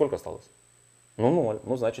 А сколько осталось? Ну 0.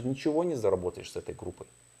 Ну значит ничего не заработаешь с этой группой.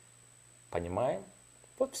 Понимаем?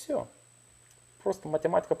 Вот все. Просто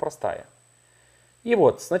математика простая. И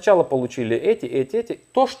вот сначала получили эти.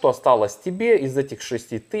 То, что осталось тебе из этих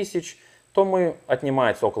 6000, то мы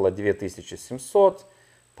отнимается около 2700.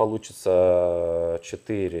 Получится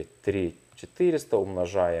 400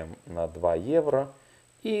 умножаем на 2 евро.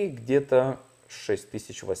 И где-то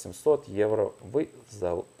 6800 евро вы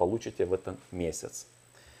получите в этот месяц.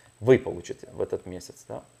 Вы получите в этот месяц.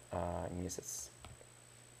 Да? Месяц.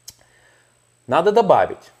 Надо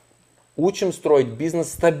добавить. Учим строить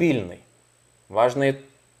бизнес стабильный. Важно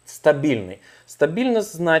стабильный.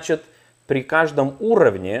 Стабильность значит при каждом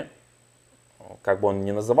уровне, как бы он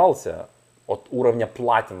ни назывался, от уровня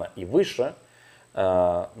платина и выше,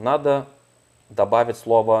 надо добавить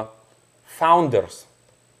слово founders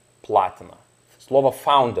платина. Слово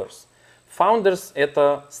founders. Founders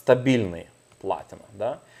это стабильный платина.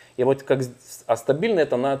 Да? И вот как стабильный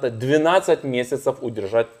это надо 12 месяцев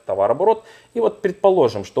удержать товарооборот. И вот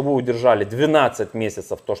предположим, что вы удержали 12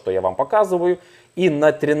 месяцев то, что я вам показываю. И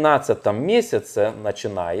на 13 месяце,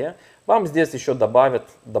 начиная, вам здесь еще добавят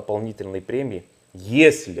дополнительные премии.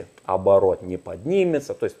 Если оборот не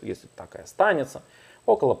поднимется, то есть если так и останется,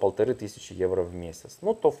 около 1500 евро в месяц.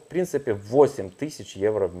 Ну то в принципе 8000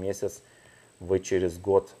 евро в месяц вы через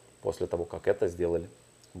год после того, как это сделали,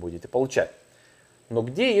 будете получать. Но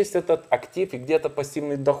где есть этот актив и где это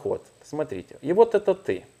пассивный доход? Смотрите, и вот это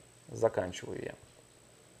ты, заканчиваю я.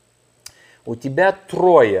 У тебя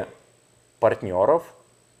 3 партнеров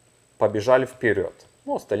побежали вперед.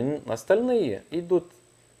 Ну, остальные идут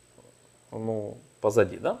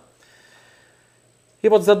позади, да? И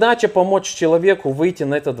вот задача помочь человеку выйти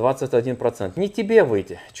на это 21%. Не тебе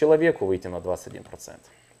выйти, человеку выйти на 21%.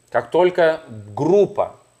 Как только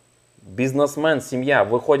группа, бизнесмен, семья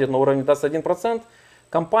выходит на уровень 21%,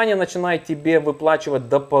 компания начинает тебе выплачивать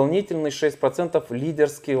дополнительные 6%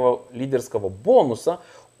 лидерского бонуса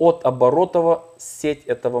от оборота сеть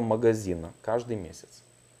этого магазина каждый месяц.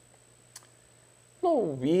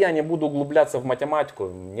 Ну, и я не буду углубляться в математику.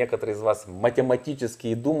 Некоторые из вас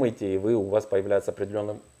математически думаете, и у вас появляются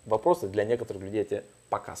определенные вопросы. Для некоторых людей эти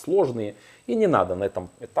пока сложные, и не надо на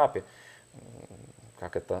этом этапе.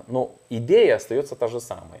 Но идея остается та же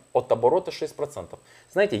самая. От оборота 6%.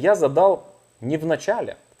 Знаете, я задал не в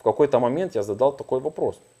начале, в какой-то момент я задал такой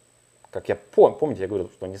вопрос. Как я помните, я говорил,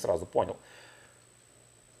 что не сразу понял.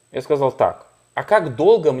 Я сказал так, а как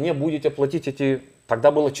долго мне будете платить эти...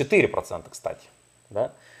 Тогда было 4%, кстати.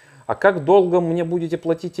 Да? А как долго мне будете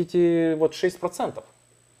платить эти 6%?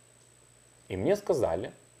 И мне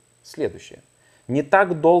сказали следующее. Не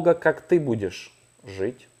так долго, как ты будешь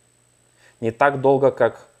жить. Не так долго,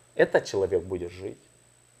 как этот человек будет жить.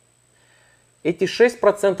 Эти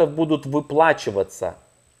 6% будут выплачиваться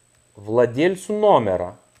владельцу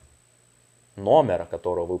номера,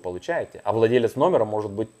 которого вы получаете. А владелец номера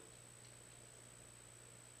может быть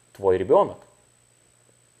твой ребенок,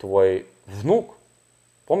 твой внук.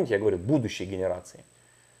 Помните, я говорю, будущей генерации.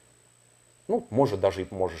 Ну, может, даже и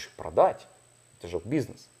можешь продать. Это же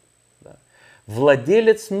бизнес. Да.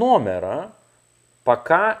 Владелец номера,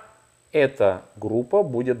 пока эта группа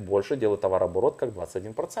будет больше делать товарооборот, как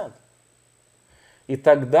 21%. И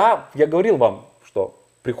тогда, я говорил вам, что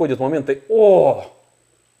приходят моменты,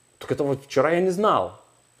 так это вот вчера я не знал.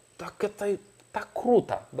 Так это так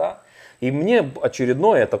круто, да. И мне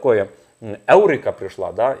очередное такое эурика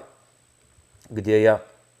пришла, да, где я,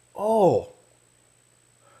 то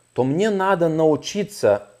мне надо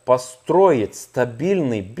научиться построить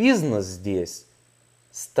стабильный бизнес здесь,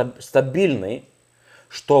 стабильный,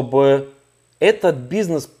 чтобы этот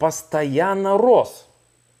бизнес постоянно рос.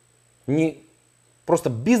 Не просто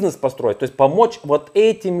бизнес построить, то есть помочь вот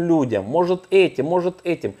этим людям, может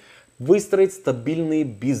этим, выстроить стабильные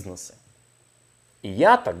бизнесы. И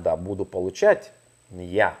я тогда буду получать, не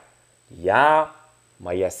я,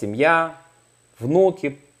 моя семья,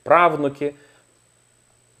 внуки, правнуки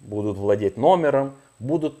будут владеть номером,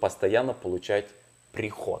 будут постоянно получать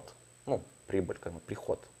приход. Ну, прибыль, как бы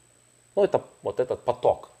приход. Ну, это вот этот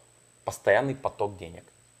поток, постоянный поток денег.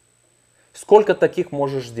 Сколько таких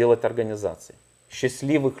можешь сделать организаций?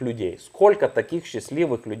 счастливых людей. Сколько таких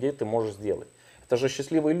счастливых людей ты можешь сделать? Это же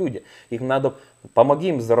счастливые люди. Им надо, помоги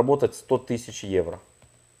им заработать 100 тысяч евро.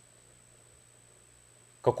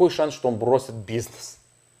 Какой шанс, что он бросит бизнес?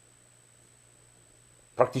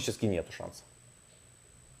 Практически нет шанса.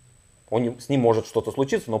 С ним может что-то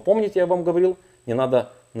случиться, но помните, я вам говорил, не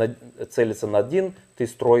надо целиться на один, ты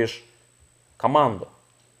строишь команду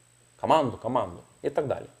и так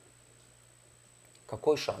далее.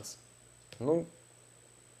 Какой шанс? Ну,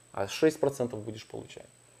 а 6% будешь получать.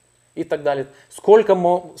 И так далее.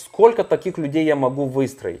 Сколько таких людей я могу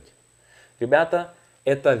выстроить? Ребята,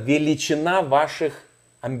 это величина ваших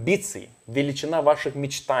амбиций, величина ваших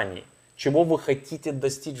мечтаний. Чего вы хотите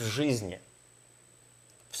достичь в жизни.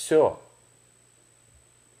 Все.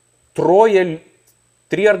 3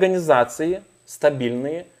 организации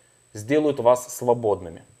стабильные сделают вас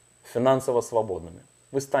свободными, финансово свободными.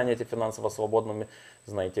 Вы станете финансово свободными,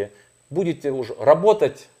 знаете, будете уже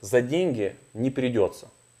работать за деньги не придется,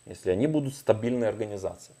 если они будут стабильные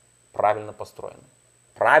организации, правильно построены.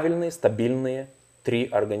 Правильные, стабильные 3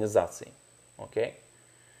 организации. Окей?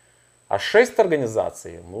 А 6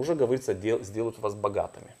 организаций, уже говорится, сделают вас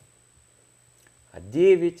богатыми. А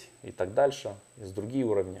 9 и так дальше, из другие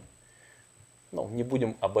уровни. Ну, не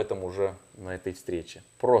будем об этом уже на этой встрече.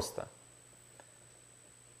 Просто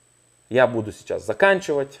я буду сейчас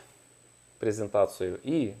заканчивать презентацию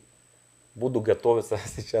и буду готовиться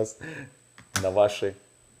сейчас на ваши,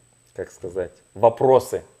 как сказать,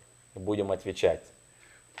 вопросы. И будем отвечать.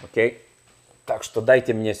 Окей? Так что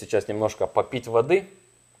дайте мне сейчас немножко попить воды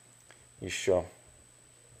еще.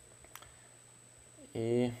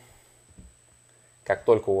 И как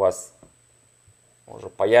только у вас уже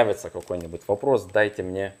появится какой-нибудь вопрос, дайте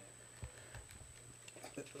мне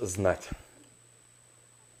знать.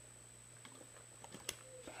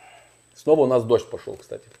 Снова у нас дождь пошел,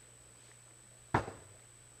 кстати.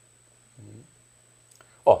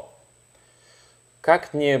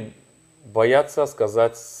 Как не бояться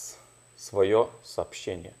сказать свое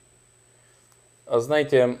сообщение?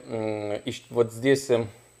 Знаете, вот здесь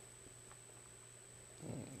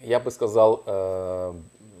я бы сказал,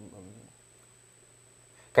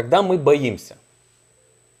 когда мы боимся,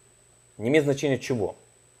 не имеет значения чего.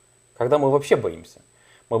 Когда мы вообще боимся.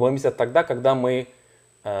 Мы боимся тогда, когда мы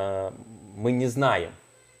не знаем.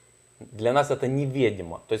 Для нас это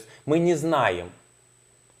неведомо. То есть мы не знаем.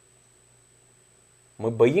 Мы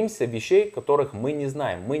боимся вещей, которых мы не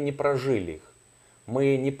знаем. Мы не прожили их.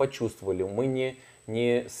 Мы не почувствовали. Мы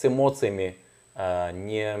не с эмоциями,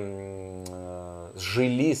 не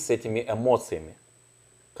жили с этими эмоциями,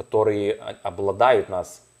 которые обладают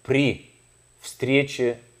нас при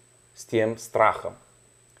встрече с тем страхом.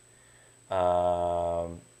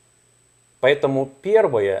 Поэтому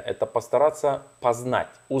первое — это постараться познать,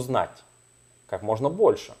 узнать как можно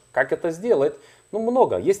больше. Как это сделать? Ну,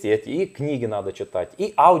 много. Есть и книги надо читать,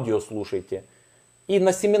 и аудио слушайте, и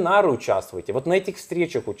на семинары участвуйте. Вот на этих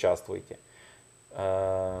встречах участвуйте.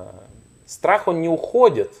 Страх, он не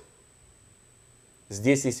уходит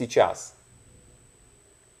здесь и сейчас.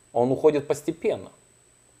 Он уходит постепенно.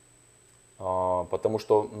 Потому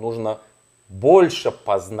что нужно больше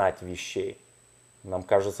познать вещей. Нам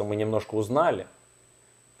кажется, мы немножко узнали.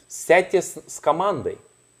 Сядьте с командой.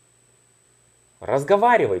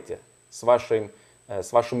 Разговаривайте с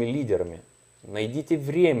вашими лидерами. Найдите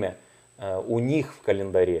время у них в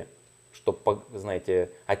календаре, чтобы,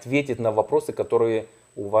 знаете, ответить на вопросы, которые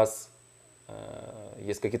у вас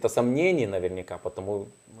есть какие-то сомнения наверняка, потому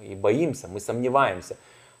мы и боимся, мы сомневаемся.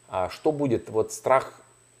 А что будет? Вот страх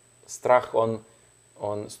он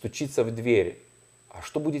стучится в дверь. А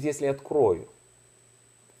что будет, если я открою?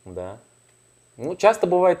 Да? Ну, часто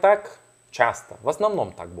бывает так, в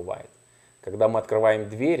основном так бывает. Когда мы открываем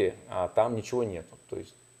двери, а там ничего нету. То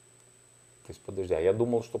есть подожди, а я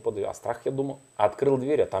думал, что подожди, а страх я думал, открыл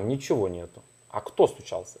дверь, а там ничего нету. А кто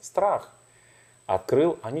стучался? Страх.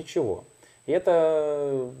 Открыл, а ничего. И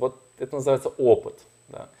это называется опыт.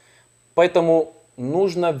 Да? Поэтому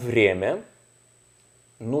нужно время,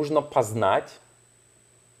 нужно познать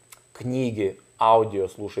книги, аудио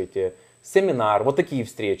слушайте, семинар, вот такие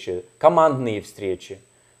встречи, командные встречи.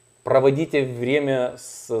 Проводите время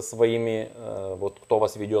со своими, вот кто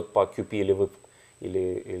вас ведет по QP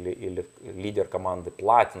или лидер команды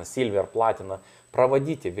Платина, Сильвер, Платина.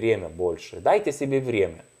 Проводите время больше, дайте себе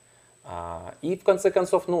время. И в конце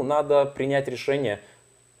концов, надо принять решение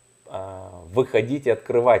выходить и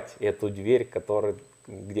открывать эту дверь,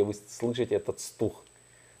 где вы слышите этот стук.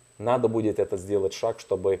 Надо будет это сделать шаг,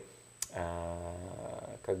 чтобы,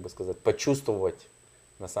 как бы сказать, почувствовать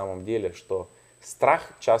на самом деле, что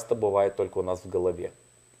страх часто бывает только у нас в голове.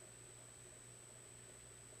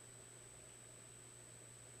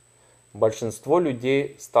 Большинство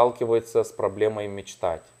людей сталкиваются с проблемой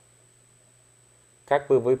мечтать. Как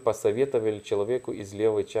бы вы посоветовали человеку из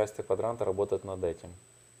левой части квадранта работать над этим?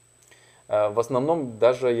 В основном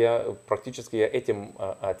даже практически этим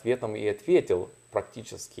ответом и ответил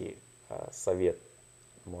практический совет,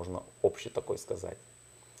 можно общий такой сказать.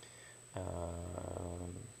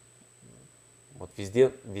 Вот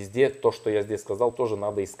везде то, что я здесь сказал, тоже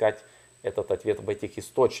надо искать этот ответ в этих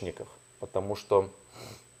источниках, потому что,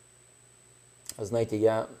 знаете,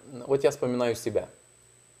 я вспоминаю себя,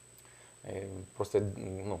 просто,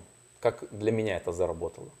 как для меня это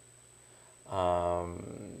заработало.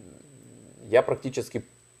 Я практически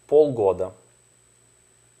полгода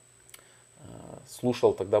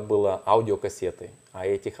слушал, тогда было аудиокассеты, а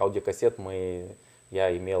этих аудиокассет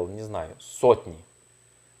я имел, не знаю, сотни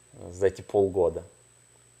за эти полгода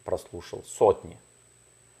прослушал, сотни.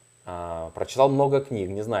 Прочитал много книг,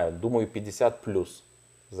 не знаю, думаю, 50 плюс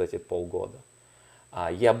за эти полгода.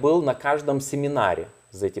 Я был на каждом семинаре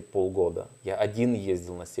за эти полгода. Я один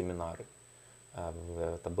ездил на семинары.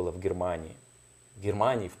 Это было в Германии. В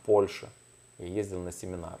Германии, в Польше. Я ездил на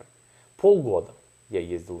семинары. Полгода я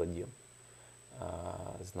ездил один.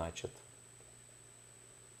 Значит,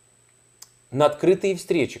 на открытые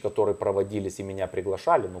встречи, которые проводились и меня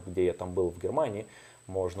приглашали, где я там был в Германии,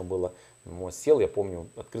 можно было, сел, я помню,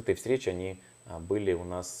 открытые встречи, они были у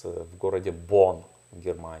нас в городе Бонн в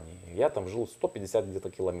Германии. Я там жил 150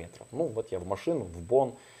 где-то километров. Я в машину, в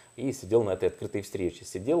Бонн, и сидел на этой открытой встрече.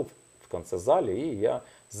 Сидел в конце зала, и я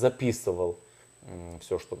записывал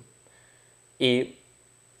все, что... И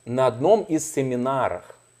на одном из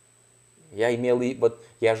семинаров я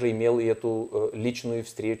же имел и эту личную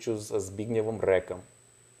встречу с Збигневом Реком.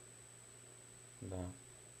 Да.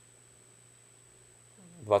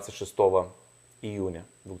 26 июня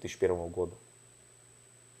 2001 года.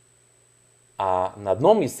 А на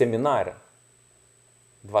одном из семинаров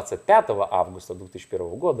 25 августа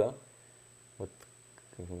 2001 года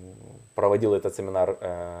проводил этот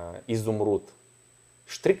семинар Изумруд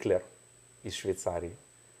Штриклер из Швейцарии.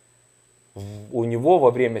 У него во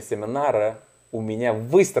время семинара у меня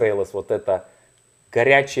выстроилась вот эта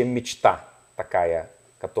горячая мечта такая,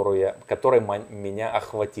 которая меня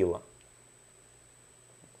охватила.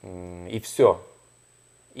 И все.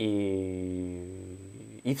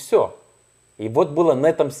 И все. И вот было на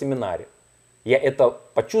этом семинаре. Я это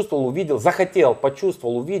почувствовал, увидел, захотел,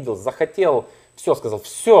 почувствовал, увидел, захотел, все, сказал,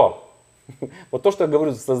 все. Вот то, что я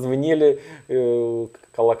говорю, созвенели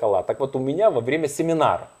колокола. Так вот у меня во время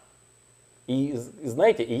семинара. И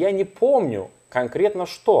знаете, я не помню конкретно,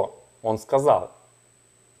 что он сказал.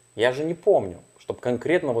 Я же не помню, чтобы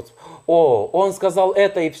конкретно он сказал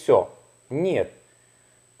это и все. Нет.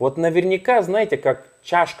 Вот наверняка, знаете, как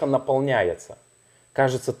чашка наполняется.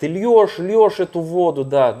 Кажется, ты льешь эту воду,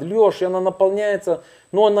 да, льешь, и она наполняется,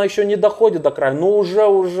 но она еще не доходит до края,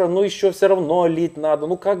 уже, но еще все равно лить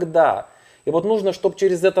надо, когда? И вот нужно, чтобы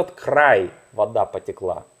через этот край вода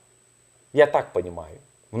потекла. Я так понимаю,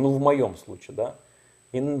 в моем случае, да.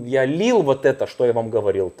 И я лил вот это, что я вам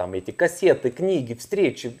говорил, там эти кассеты, книги,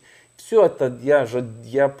 встречи, все это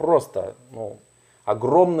я просто,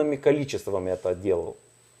 огромными количествами это делал.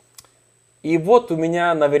 И вот у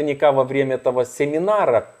меня наверняка во время этого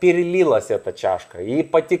семинара перелилась эта чашка, и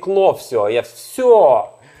потекло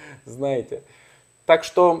все, знаете. Так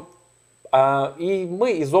что, и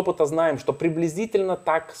мы из опыта знаем, что приблизительно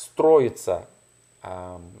так строятся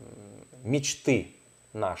мечты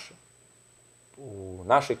наши, у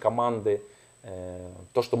нашей команды,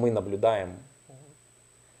 то, что мы наблюдаем,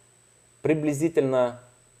 приблизительно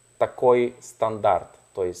такой стандарт,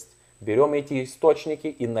 то есть берем эти источники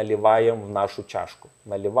и наливаем в нашу чашку.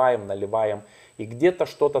 Наливаем. И где-то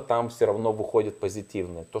что-то там все равно выходит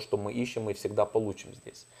позитивное. То, что мы ищем, мы всегда получим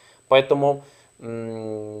здесь. Поэтому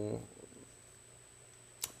надо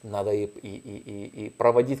и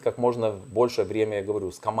проводить как можно больше время, я говорю,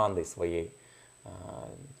 с командой своей.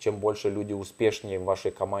 Чем больше люди успешнее в вашей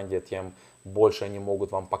команде, тем больше они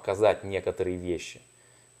могут вам показать некоторые вещи.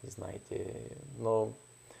 Знаете.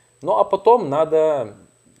 А потом надо...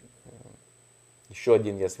 Еще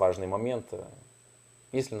один есть важный момент.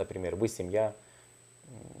 Если, например, вы семья,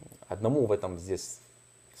 одному в этом здесь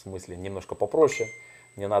смысле немножко попроще,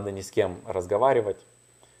 не надо ни с кем разговаривать.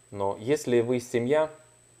 Но если вы семья,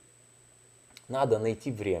 надо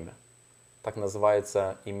найти время. Так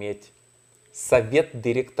называется иметь совет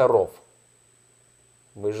директоров.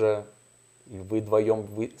 Вы же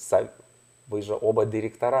оба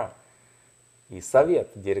директора. И совет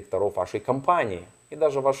директоров вашей компании и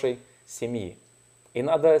даже вашей семьи. И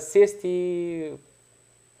надо сесть и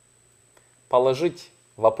положить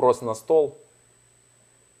вопрос на стол,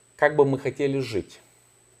 как бы мы хотели жить,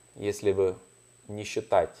 если бы не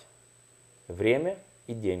считать время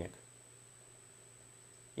и денег.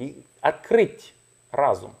 И открыть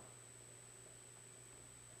разум.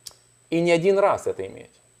 И не один раз это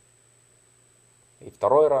иметь. И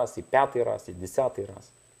второй раз, и пятый раз, и 10-й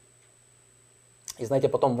раз. И знаете,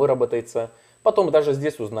 потом выработается, потом даже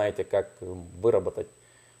здесь узнаете, как выработать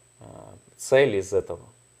цель из этого.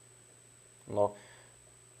 Но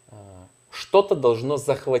что-то должно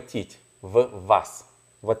захватить в вас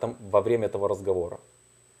во время этого разговора.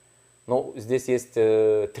 Но здесь есть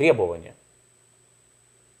требования.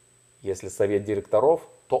 Если совет директоров,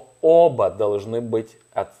 то оба должны быть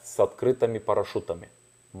с открытыми парашютами.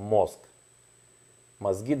 Мозг.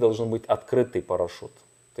 Мозги должен быть открытый парашют.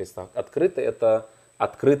 То есть открытый — это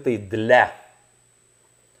открытый для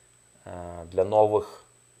новых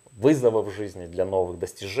вызовов в жизни, для новых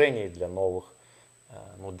достижений, для новых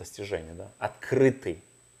достижений. Да? Открытый.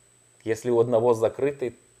 Если у одного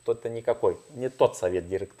закрытый, то это никакой, не тот совет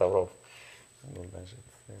директоров.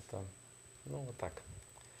 Вот так.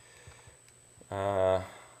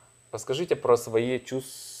 Расскажите про свои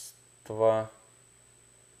чувства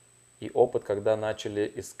и опыт, когда начали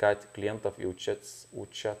искать клиентов и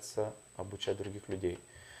учаться обучать других людей.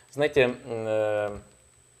 Знаете,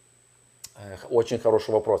 очень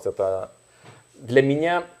хороший вопрос. Это для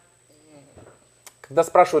меня, когда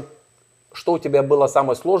спрашивают, что у тебя было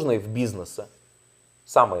самое сложное в бизнесе,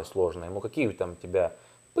 самое сложное, какие там у тебя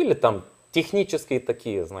были там технические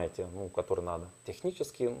такие, знаете, которые надо,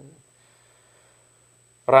 технические,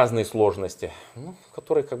 разные сложности,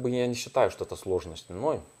 которые я не считаю, что это сложности,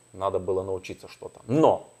 но надо было научиться что-то.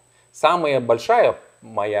 Но самая большая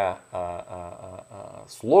моя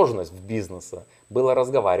сложность в бизнесе была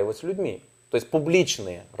разговаривать с людьми. То есть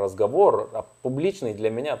публичный разговор, публичный для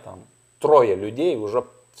меня там 3 людей, уже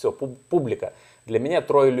все, публика. Для меня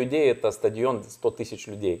 3 людей — это стадион 100 тысяч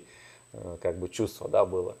людей, чувство, да,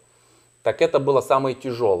 было. Так это было самое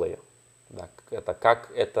тяжелое. Да,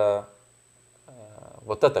 это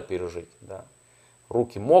вот это пережить. Да.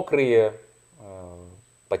 Руки мокрые,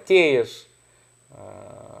 потеешь,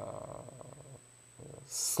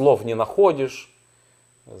 слов не находишь,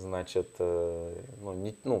 значит,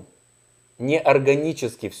 не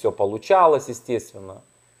органически все получалось, естественно,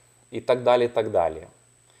 и так далее, и так далее.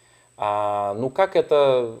 Как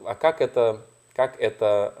это,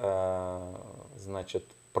 значит,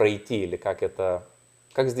 пройти, или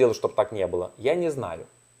как сделать, чтобы так не было? Я не знаю,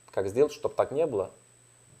 как сделать, чтобы так не было.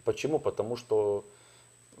 Почему? Потому что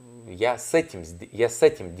я с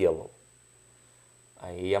этим делал.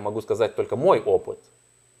 И я могу сказать только мой опыт.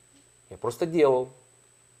 Я просто делал.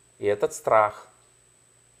 И этот страх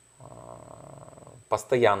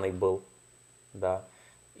постоянный был. Да.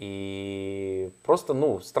 И просто,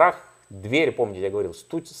 страх, дверь, помните, я говорил,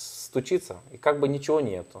 стучится, и ничего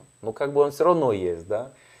нету. Он все равно есть,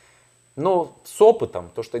 да. Но с опытом,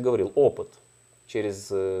 то, что я говорил, опыт. Через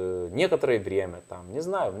некоторое время,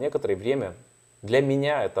 в некоторое время для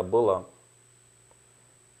меня это было,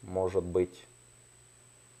 может быть,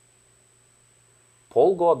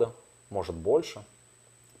 полгода, может больше.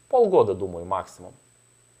 Полгода, думаю, максимум.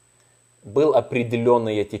 Был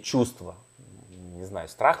определенные эти чувства. Не знаю,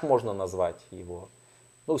 страх можно назвать его.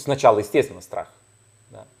 Сначала, естественно, страх.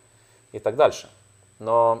 Да, и так дальше.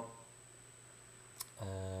 Но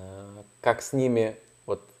как с ними,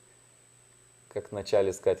 как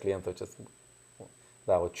начали искать клиентов,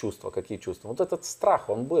 да, чувства, какие чувства. Этот страх,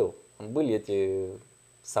 он был. Были эти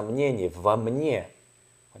сомнения во мне,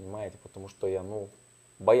 понимаете, потому что я,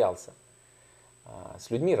 боялся с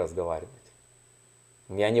людьми разговаривать.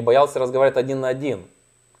 Я не боялся разговаривать один на один.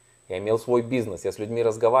 Я имел свой бизнес, я с людьми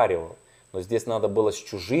разговаривал. Но здесь надо было с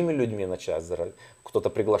чужими людьми начать. Кто-то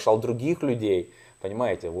приглашал других людей,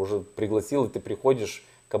 понимаете, уже пригласил, и ты приходишь,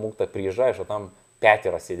 кому-то приезжаешь, а там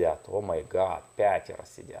 5 сидят. О май гад, 5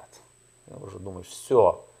 сидят. Я уже думаю,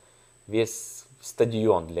 все, весь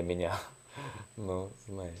стадион для меня.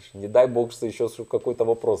 Знаешь, не дай бог, что еще какой-то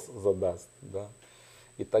вопрос задаст, да,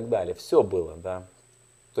 и так далее. Все было, да.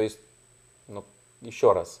 То есть,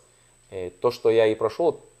 еще раз, то, что я и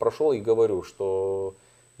прошел и говорю, что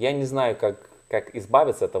я не знаю, как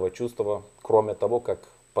избавиться от этого чувства, кроме того, как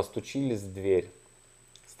постучились в дверь.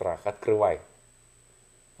 Страх, открывай.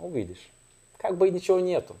 Увидишь. И ничего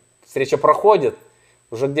нету. Встреча проходит,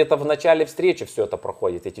 уже где-то в начале встречи все это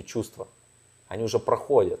проходит, эти чувства. Они уже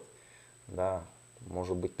проходят. Да,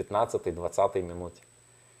 может быть, 15-20 минуте.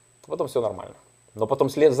 Потом все нормально. Но потом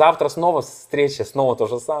завтра снова встреча, снова то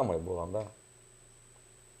же самое было, да.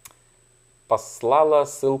 Послала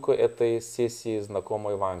ссылку этой сессии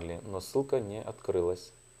знакомой в Англии, но ссылка не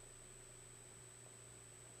открылась.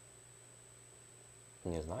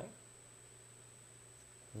 Не знаю.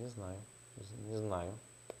 Не знаю. Не знаю.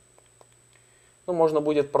 Ну, можно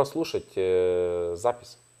будет прослушать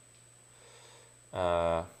запись.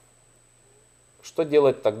 Что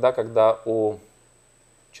делать тогда, когда у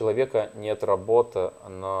человека нет работы,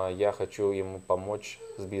 но я хочу ему помочь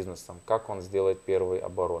с бизнесом? Как он сделает первый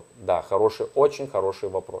оборот? Да, хороший, очень хороший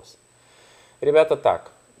вопрос. Ребята,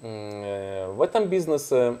 так, в этом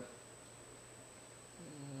бизнесе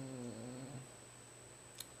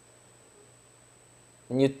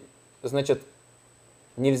значит,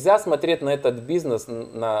 нельзя смотреть на этот бизнес,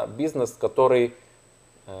 на бизнес, который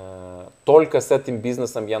только с этим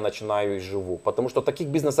бизнесом я начинаю и живу. Потому что таких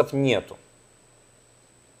бизнесов нету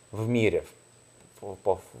в мире,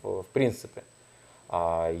 в принципе.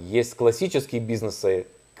 Есть классические бизнесы,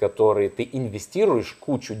 в которые ты инвестируешь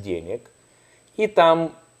кучу денег, и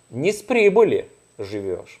там не с прибыли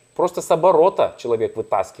живешь. Просто с оборота человек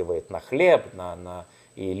вытаскивает на хлеб,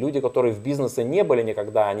 и люди, которые в бизнесе не были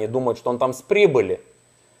никогда, они думают, что он там с прибыли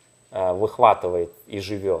выхватывает и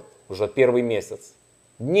живет уже первый месяц.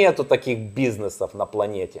 Нету таких бизнесов на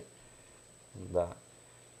планете. Да.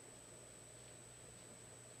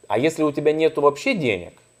 А если у тебя нету вообще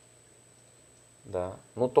денег, да,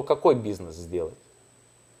 ну то какой бизнес сделать?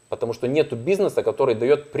 Потому что нету бизнеса, который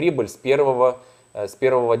дает прибыль с первого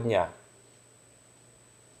дня.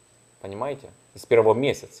 Понимаете? С первого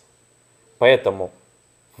месяца. Поэтому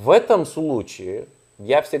в этом случае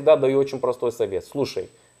я всегда даю очень простой совет.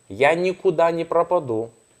 Слушай, я никуда не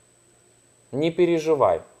пропаду. Не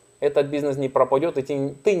переживай. Этот бизнес не пропадет, и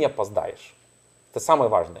ты не опоздаешь. Это самое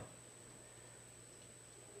важное.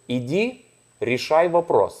 Иди, решай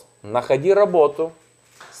вопрос. Находи работу.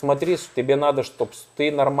 Смотри, тебе надо, чтобы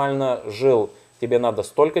ты нормально жил. Тебе надо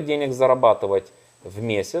столько денег зарабатывать в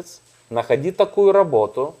месяц. Находи такую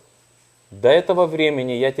работу. До этого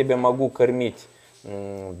времени я тебе могу кормить,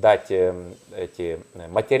 дать эти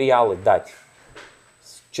материалы, дать.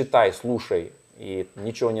 Читай, слушай. И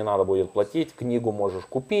ничего не надо будет платить, книгу можешь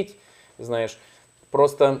купить, знаешь.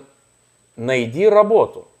 Просто найди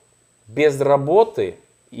работу. Без работы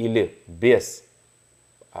или без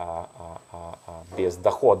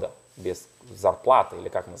дохода, без зарплаты, или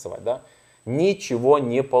как называть, да, ничего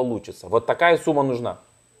не получится. Вот такая сумма нужна.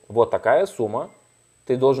 Вот такая сумма,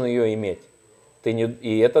 ты должен ее иметь.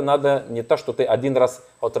 И это надо не то, что ты один раз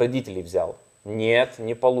от родителей взял. Нет,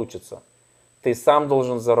 не получится. Ты сам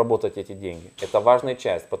должен заработать эти деньги. Это важная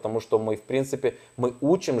часть, потому что мы, в принципе, мы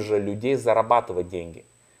учим же людей зарабатывать деньги.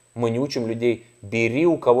 Мы не учим людей, бери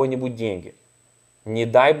у кого-нибудь деньги. Не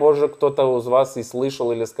дай Боже, кто-то из вас и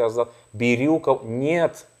слышал или сказал, бери у кого...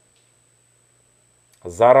 Нет.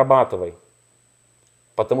 Зарабатывай.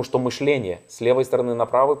 Потому что мышление с левой стороны на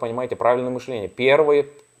правую, понимаете, правильное мышление.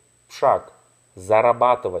 Первый шаг –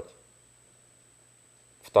 зарабатывать.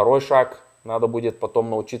 Второй шаг – надо будет потом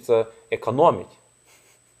научиться экономить.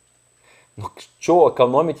 Ну, что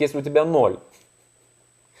экономить, если у тебя ноль?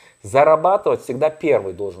 Зарабатывать всегда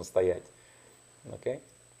первый должен стоять. Okay?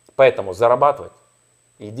 Поэтому зарабатывать.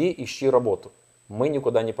 Иди, ищи работу. Мы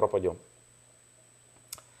никуда не пропадем.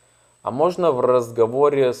 А можно в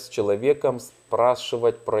разговоре с человеком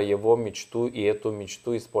спрашивать про его мечту и эту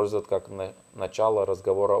мечту использовать как начало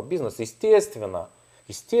разговора о бизнесе? Естественно.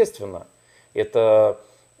 Естественно. Это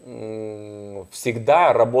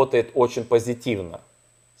всегда работает очень позитивно.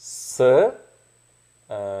 С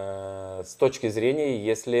точки зрения,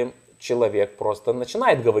 если человек просто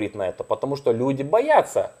начинает говорить на это, потому что люди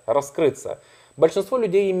боятся раскрыться. Большинство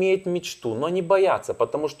людей имеет мечту, но не боятся,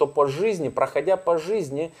 потому что по жизни, проходя по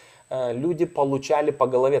жизни, люди получали по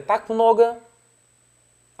голове так много.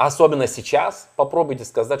 Особенно сейчас. Попробуйте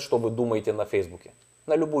сказать, что вы думаете на Фейсбуке.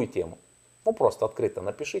 На любую тему. Ну, просто открыто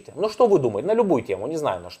напишите. Ну, что вы думаете? На любую тему, не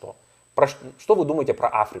знаю на что. Что вы думаете про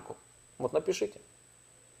Африку? Вот напишите.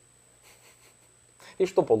 И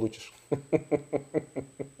что получишь?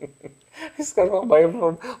 И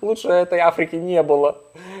скажу, лучше этой Африки не было.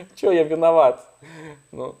 Че я виноват?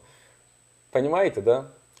 Ну, понимаете, да?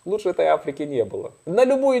 Лучше этой Африки не было. На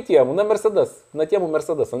любую тему, на Мерседес, на тему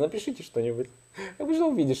Мерседеса напишите что-нибудь. Вы же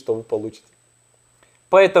увидите, что вы получите.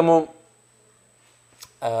 Поэтому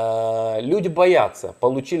люди боятся.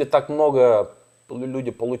 Получили так много,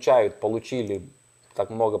 люди получили так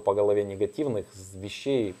много по голове негативных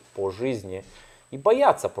вещей по жизни. И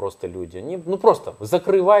боятся просто люди. Они, ну просто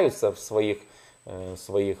закрываются в своих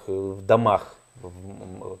домах,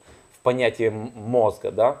 в понятии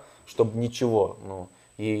мозга, да, чтобы ничего. Ну,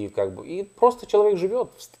 и просто человек живет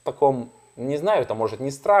в таком, не знаю, это может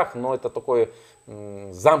не страх, но это такое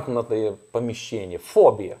замкнутое помещение.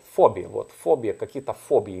 Фобия, какие-то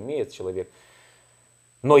фобии имеет человек.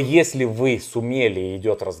 Но если вы сумели и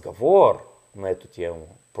идет разговор на эту тему,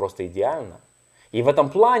 просто идеально. И в этом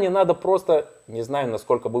плане надо просто, не знаю,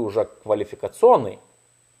 насколько вы уже квалификационный,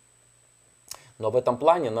 но в этом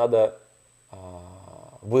плане надо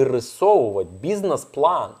вырисовывать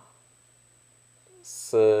бизнес-план,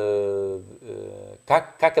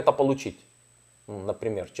 как это получить.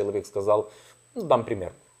 Например, человек сказал, дам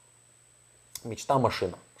пример, мечта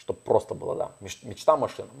машина, чтобы просто было, да, мечта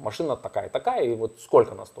машина. Машина такая, и вот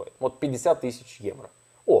сколько она стоит? Вот 50 тысяч евро.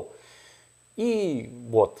 И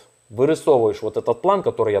вот, вырисовываешь вот этот план,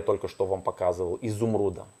 который я только что вам показывал,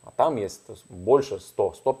 изумруда. А там есть больше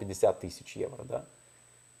 100-150 тысяч евро, да.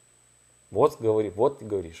 Вот ты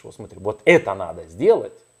говоришь, вот смотри, вот это надо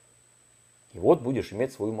сделать, и вот будешь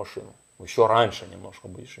иметь свою машину. Еще раньше немножко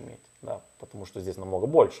будешь иметь, да, потому что здесь намного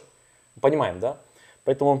больше. Понимаем, да?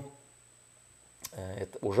 Поэтому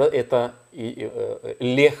это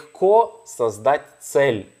легко создать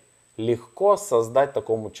цель, легко создать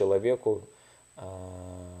такому человеку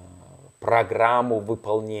программу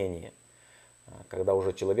выполнения, когда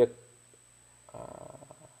уже человек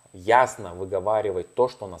ясно выговаривает то,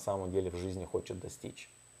 что на самом деле в жизни хочет достичь.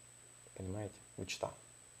 Понимаете? Мечта.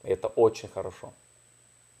 Это очень хорошо.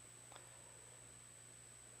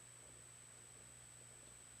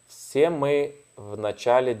 Все мы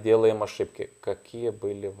вначале делаем ошибки. Какие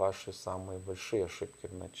были ваши самые большие ошибки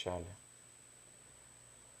в начале?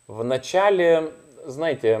 В начале,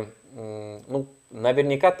 знаете,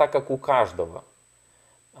 наверняка так, как у каждого.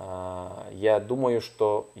 Я думаю,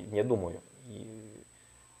 что... Не думаю.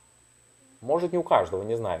 Может, не у каждого,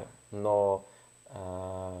 не знаю. Но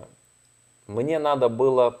мне надо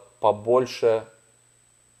было побольше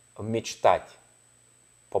мечтать.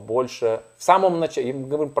 Побольше. В самом начале, мы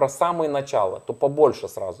говорим про самое начало, то побольше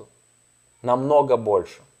сразу. Намного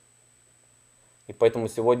больше. И поэтому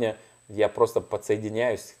сегодня я просто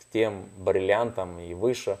подсоединяюсь к тем бриллиантам и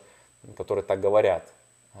выше, которые так говорят.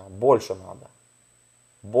 Больше надо.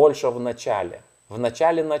 Больше в начале. В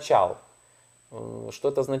начале начал. Что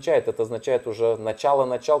это означает? Это означает уже начало,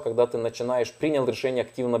 когда ты принял решение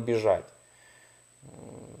активно бежать.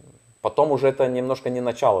 Потом уже это немножко не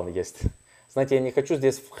начало есть. Знаете, я не хочу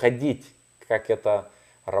здесь входить, как это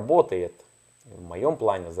работает. В моем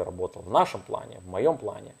плане заработал, в нашем плане, в моем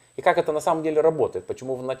плане. И как это на самом деле работает,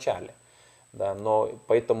 почему в начале. Да, но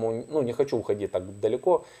поэтому не хочу уходить так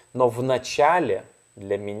далеко. Но в начале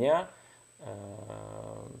для меня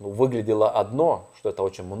выглядело одно, что это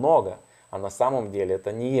очень много. А на самом деле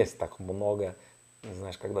это не есть так много,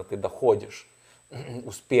 знаешь, когда ты доходишь.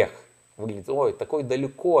 Успех выглядит, ой, такой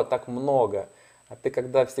далеко, так много. А ты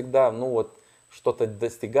когда всегда, что-то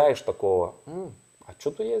достигаешь такого, а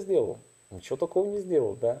что-то я сделал? Ничего такого не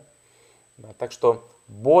сделал, да? Так что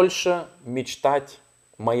больше мечтать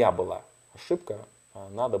моя была ошибка,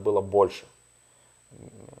 надо было больше.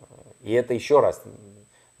 И это еще раз,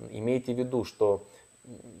 имейте в виду, что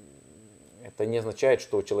это не означает,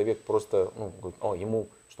 что человек просто, ему,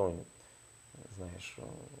 что, знаешь,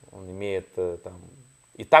 он имеет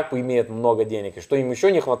и так имеет много денег, и что им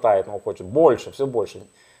еще не хватает, но он хочет больше, все больше.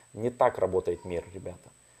 Не так работает мир, ребята.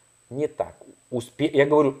 Не так. Я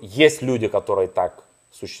говорю, есть люди, которые так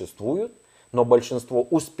существуют, но большинство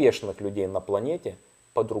успешных людей на планете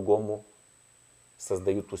по-другому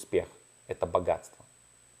создают успех. Это богатство.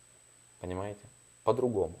 Понимаете?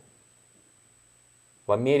 По-другому.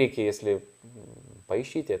 В Америке, если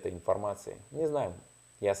поищите этой информации, не знаю,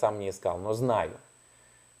 я сам не искал, но знаю,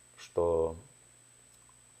 что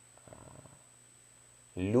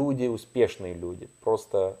люди, успешные люди,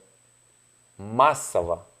 просто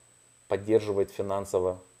массово поддерживают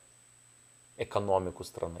финансово экономику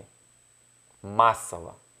страны.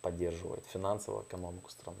 Массово поддерживают финансовую экономику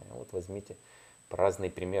страны. Вот возьмите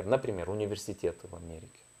разные примеры. Например, университеты в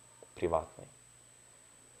Америке, приватные.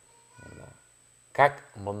 Да. Как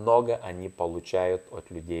много они получают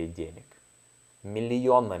от людей денег.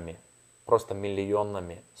 Миллионами, просто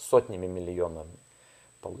миллионами, сотнями миллионами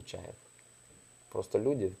получают. Просто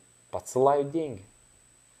люди подсылают деньги.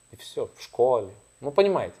 И все, в школе.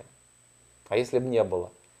 Понимаете. А если бы не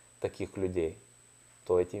было таких людей,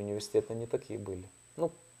 то эти университеты не такие были.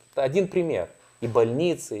 Это один пример. И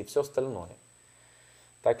больницы, и все остальное.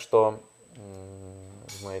 Так что,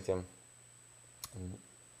 знаете,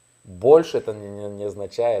 больше это не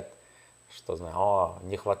означает, что,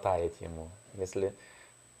 не хватает ему.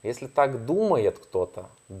 Если так думает кто-то,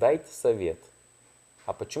 дайте совет.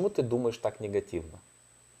 А почему ты думаешь так негативно?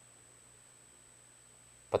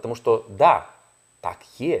 Потому что, да, так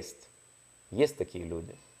есть. Есть такие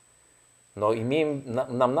люди. Но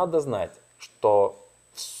нам надо знать, что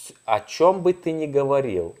о чем бы ты ни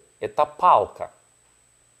говорил, это палка.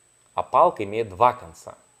 А палка имеет два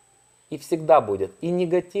конца. И всегда будет и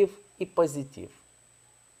негатив, и позитив.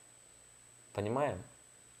 Понимаем?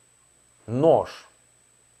 Нож.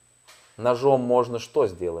 Ножом можно что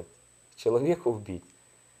сделать? Человека убить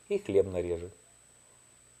и хлеб нарежет.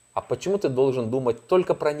 А почему ты должен думать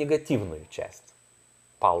только про негативную часть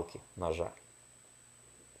палки, ножа?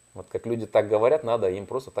 Вот как люди так говорят, надо им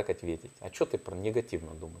просто так ответить. А что ты про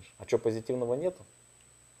негативно думаешь? А что позитивного нету?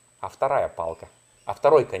 А вторая палка. А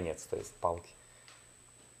второй конец, то есть палки.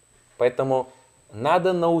 Поэтому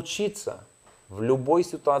надо научиться в любой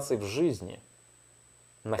ситуации в жизни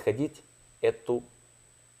находить этот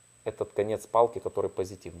конец палки, который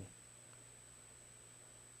позитивный.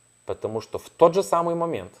 Потому что в тот же самый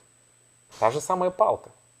момент, та же самая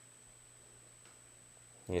палка,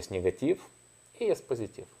 есть негатив и есть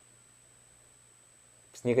позитив.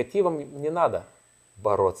 С негативом не надо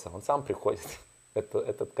бороться, он сам приходит,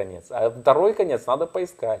 этот конец. А второй конец надо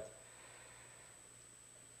поискать.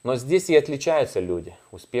 Но здесь и отличаются люди,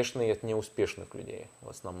 успешные от неуспешных людей в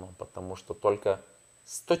основном, потому что только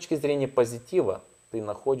с точки зрения позитива ты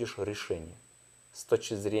находишь решение. С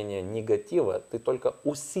точки зрения негатива ты только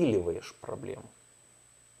усиливаешь проблему.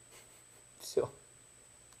 Все.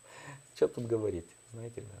 Что тут говорить?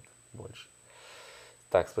 Знаете, ребята, больше.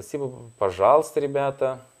 Так, спасибо. Пожалуйста,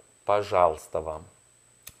 ребята. Пожалуйста вам.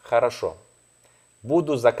 Хорошо.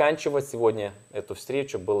 Буду заканчивать сегодня эту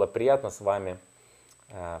встречу. Было приятно с вами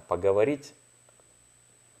поговорить.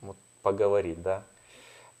 Вот, поговорить, да.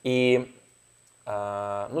 И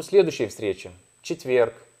следующие встречи.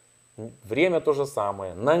 Четверг. Время то же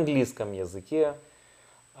самое. На английском языке.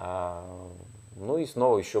 Ну и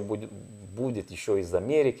снова еще будет еще из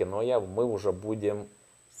Америки. Но мы уже будем...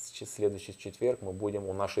 Следующий четверг мы будем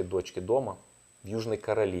у нашей дочки дома в Южной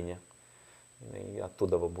Каролине. И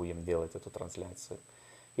оттуда мы будем делать эту трансляцию.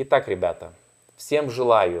 Итак, ребята, всем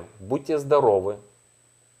желаю, будьте здоровы.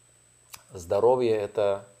 Здоровье –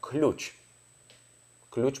 это ключ.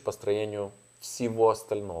 Ключ к построению всего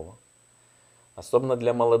остального. Особенно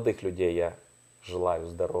для молодых людей я желаю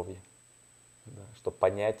здоровья. Да, чтобы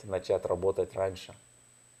понять, начать работать раньше.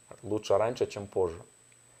 Лучше раньше, чем позже.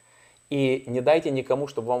 И не дайте никому,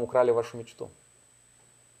 чтобы вам украли вашу мечту.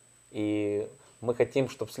 И мы хотим,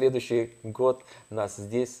 чтобы в следующий год нас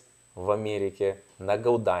здесь, в Америке, на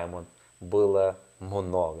Go Diamond было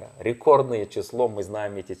много. Рекордное число, мы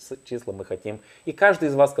знаем эти числа, мы хотим. И каждый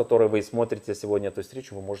из вас, который вы смотрите сегодня эту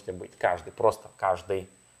встречу, вы можете быть. Каждый, просто каждый.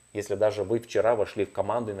 Если даже вы вчера вошли в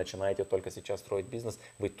команду и начинаете только сейчас строить бизнес,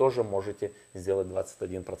 вы тоже можете сделать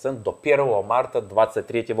 21% до 1 марта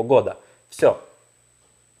 2023 года. Все.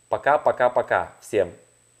 Пока. Всем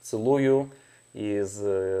целую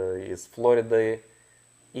из Флориды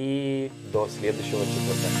и до следующего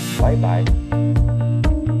четверга. Bye-bye.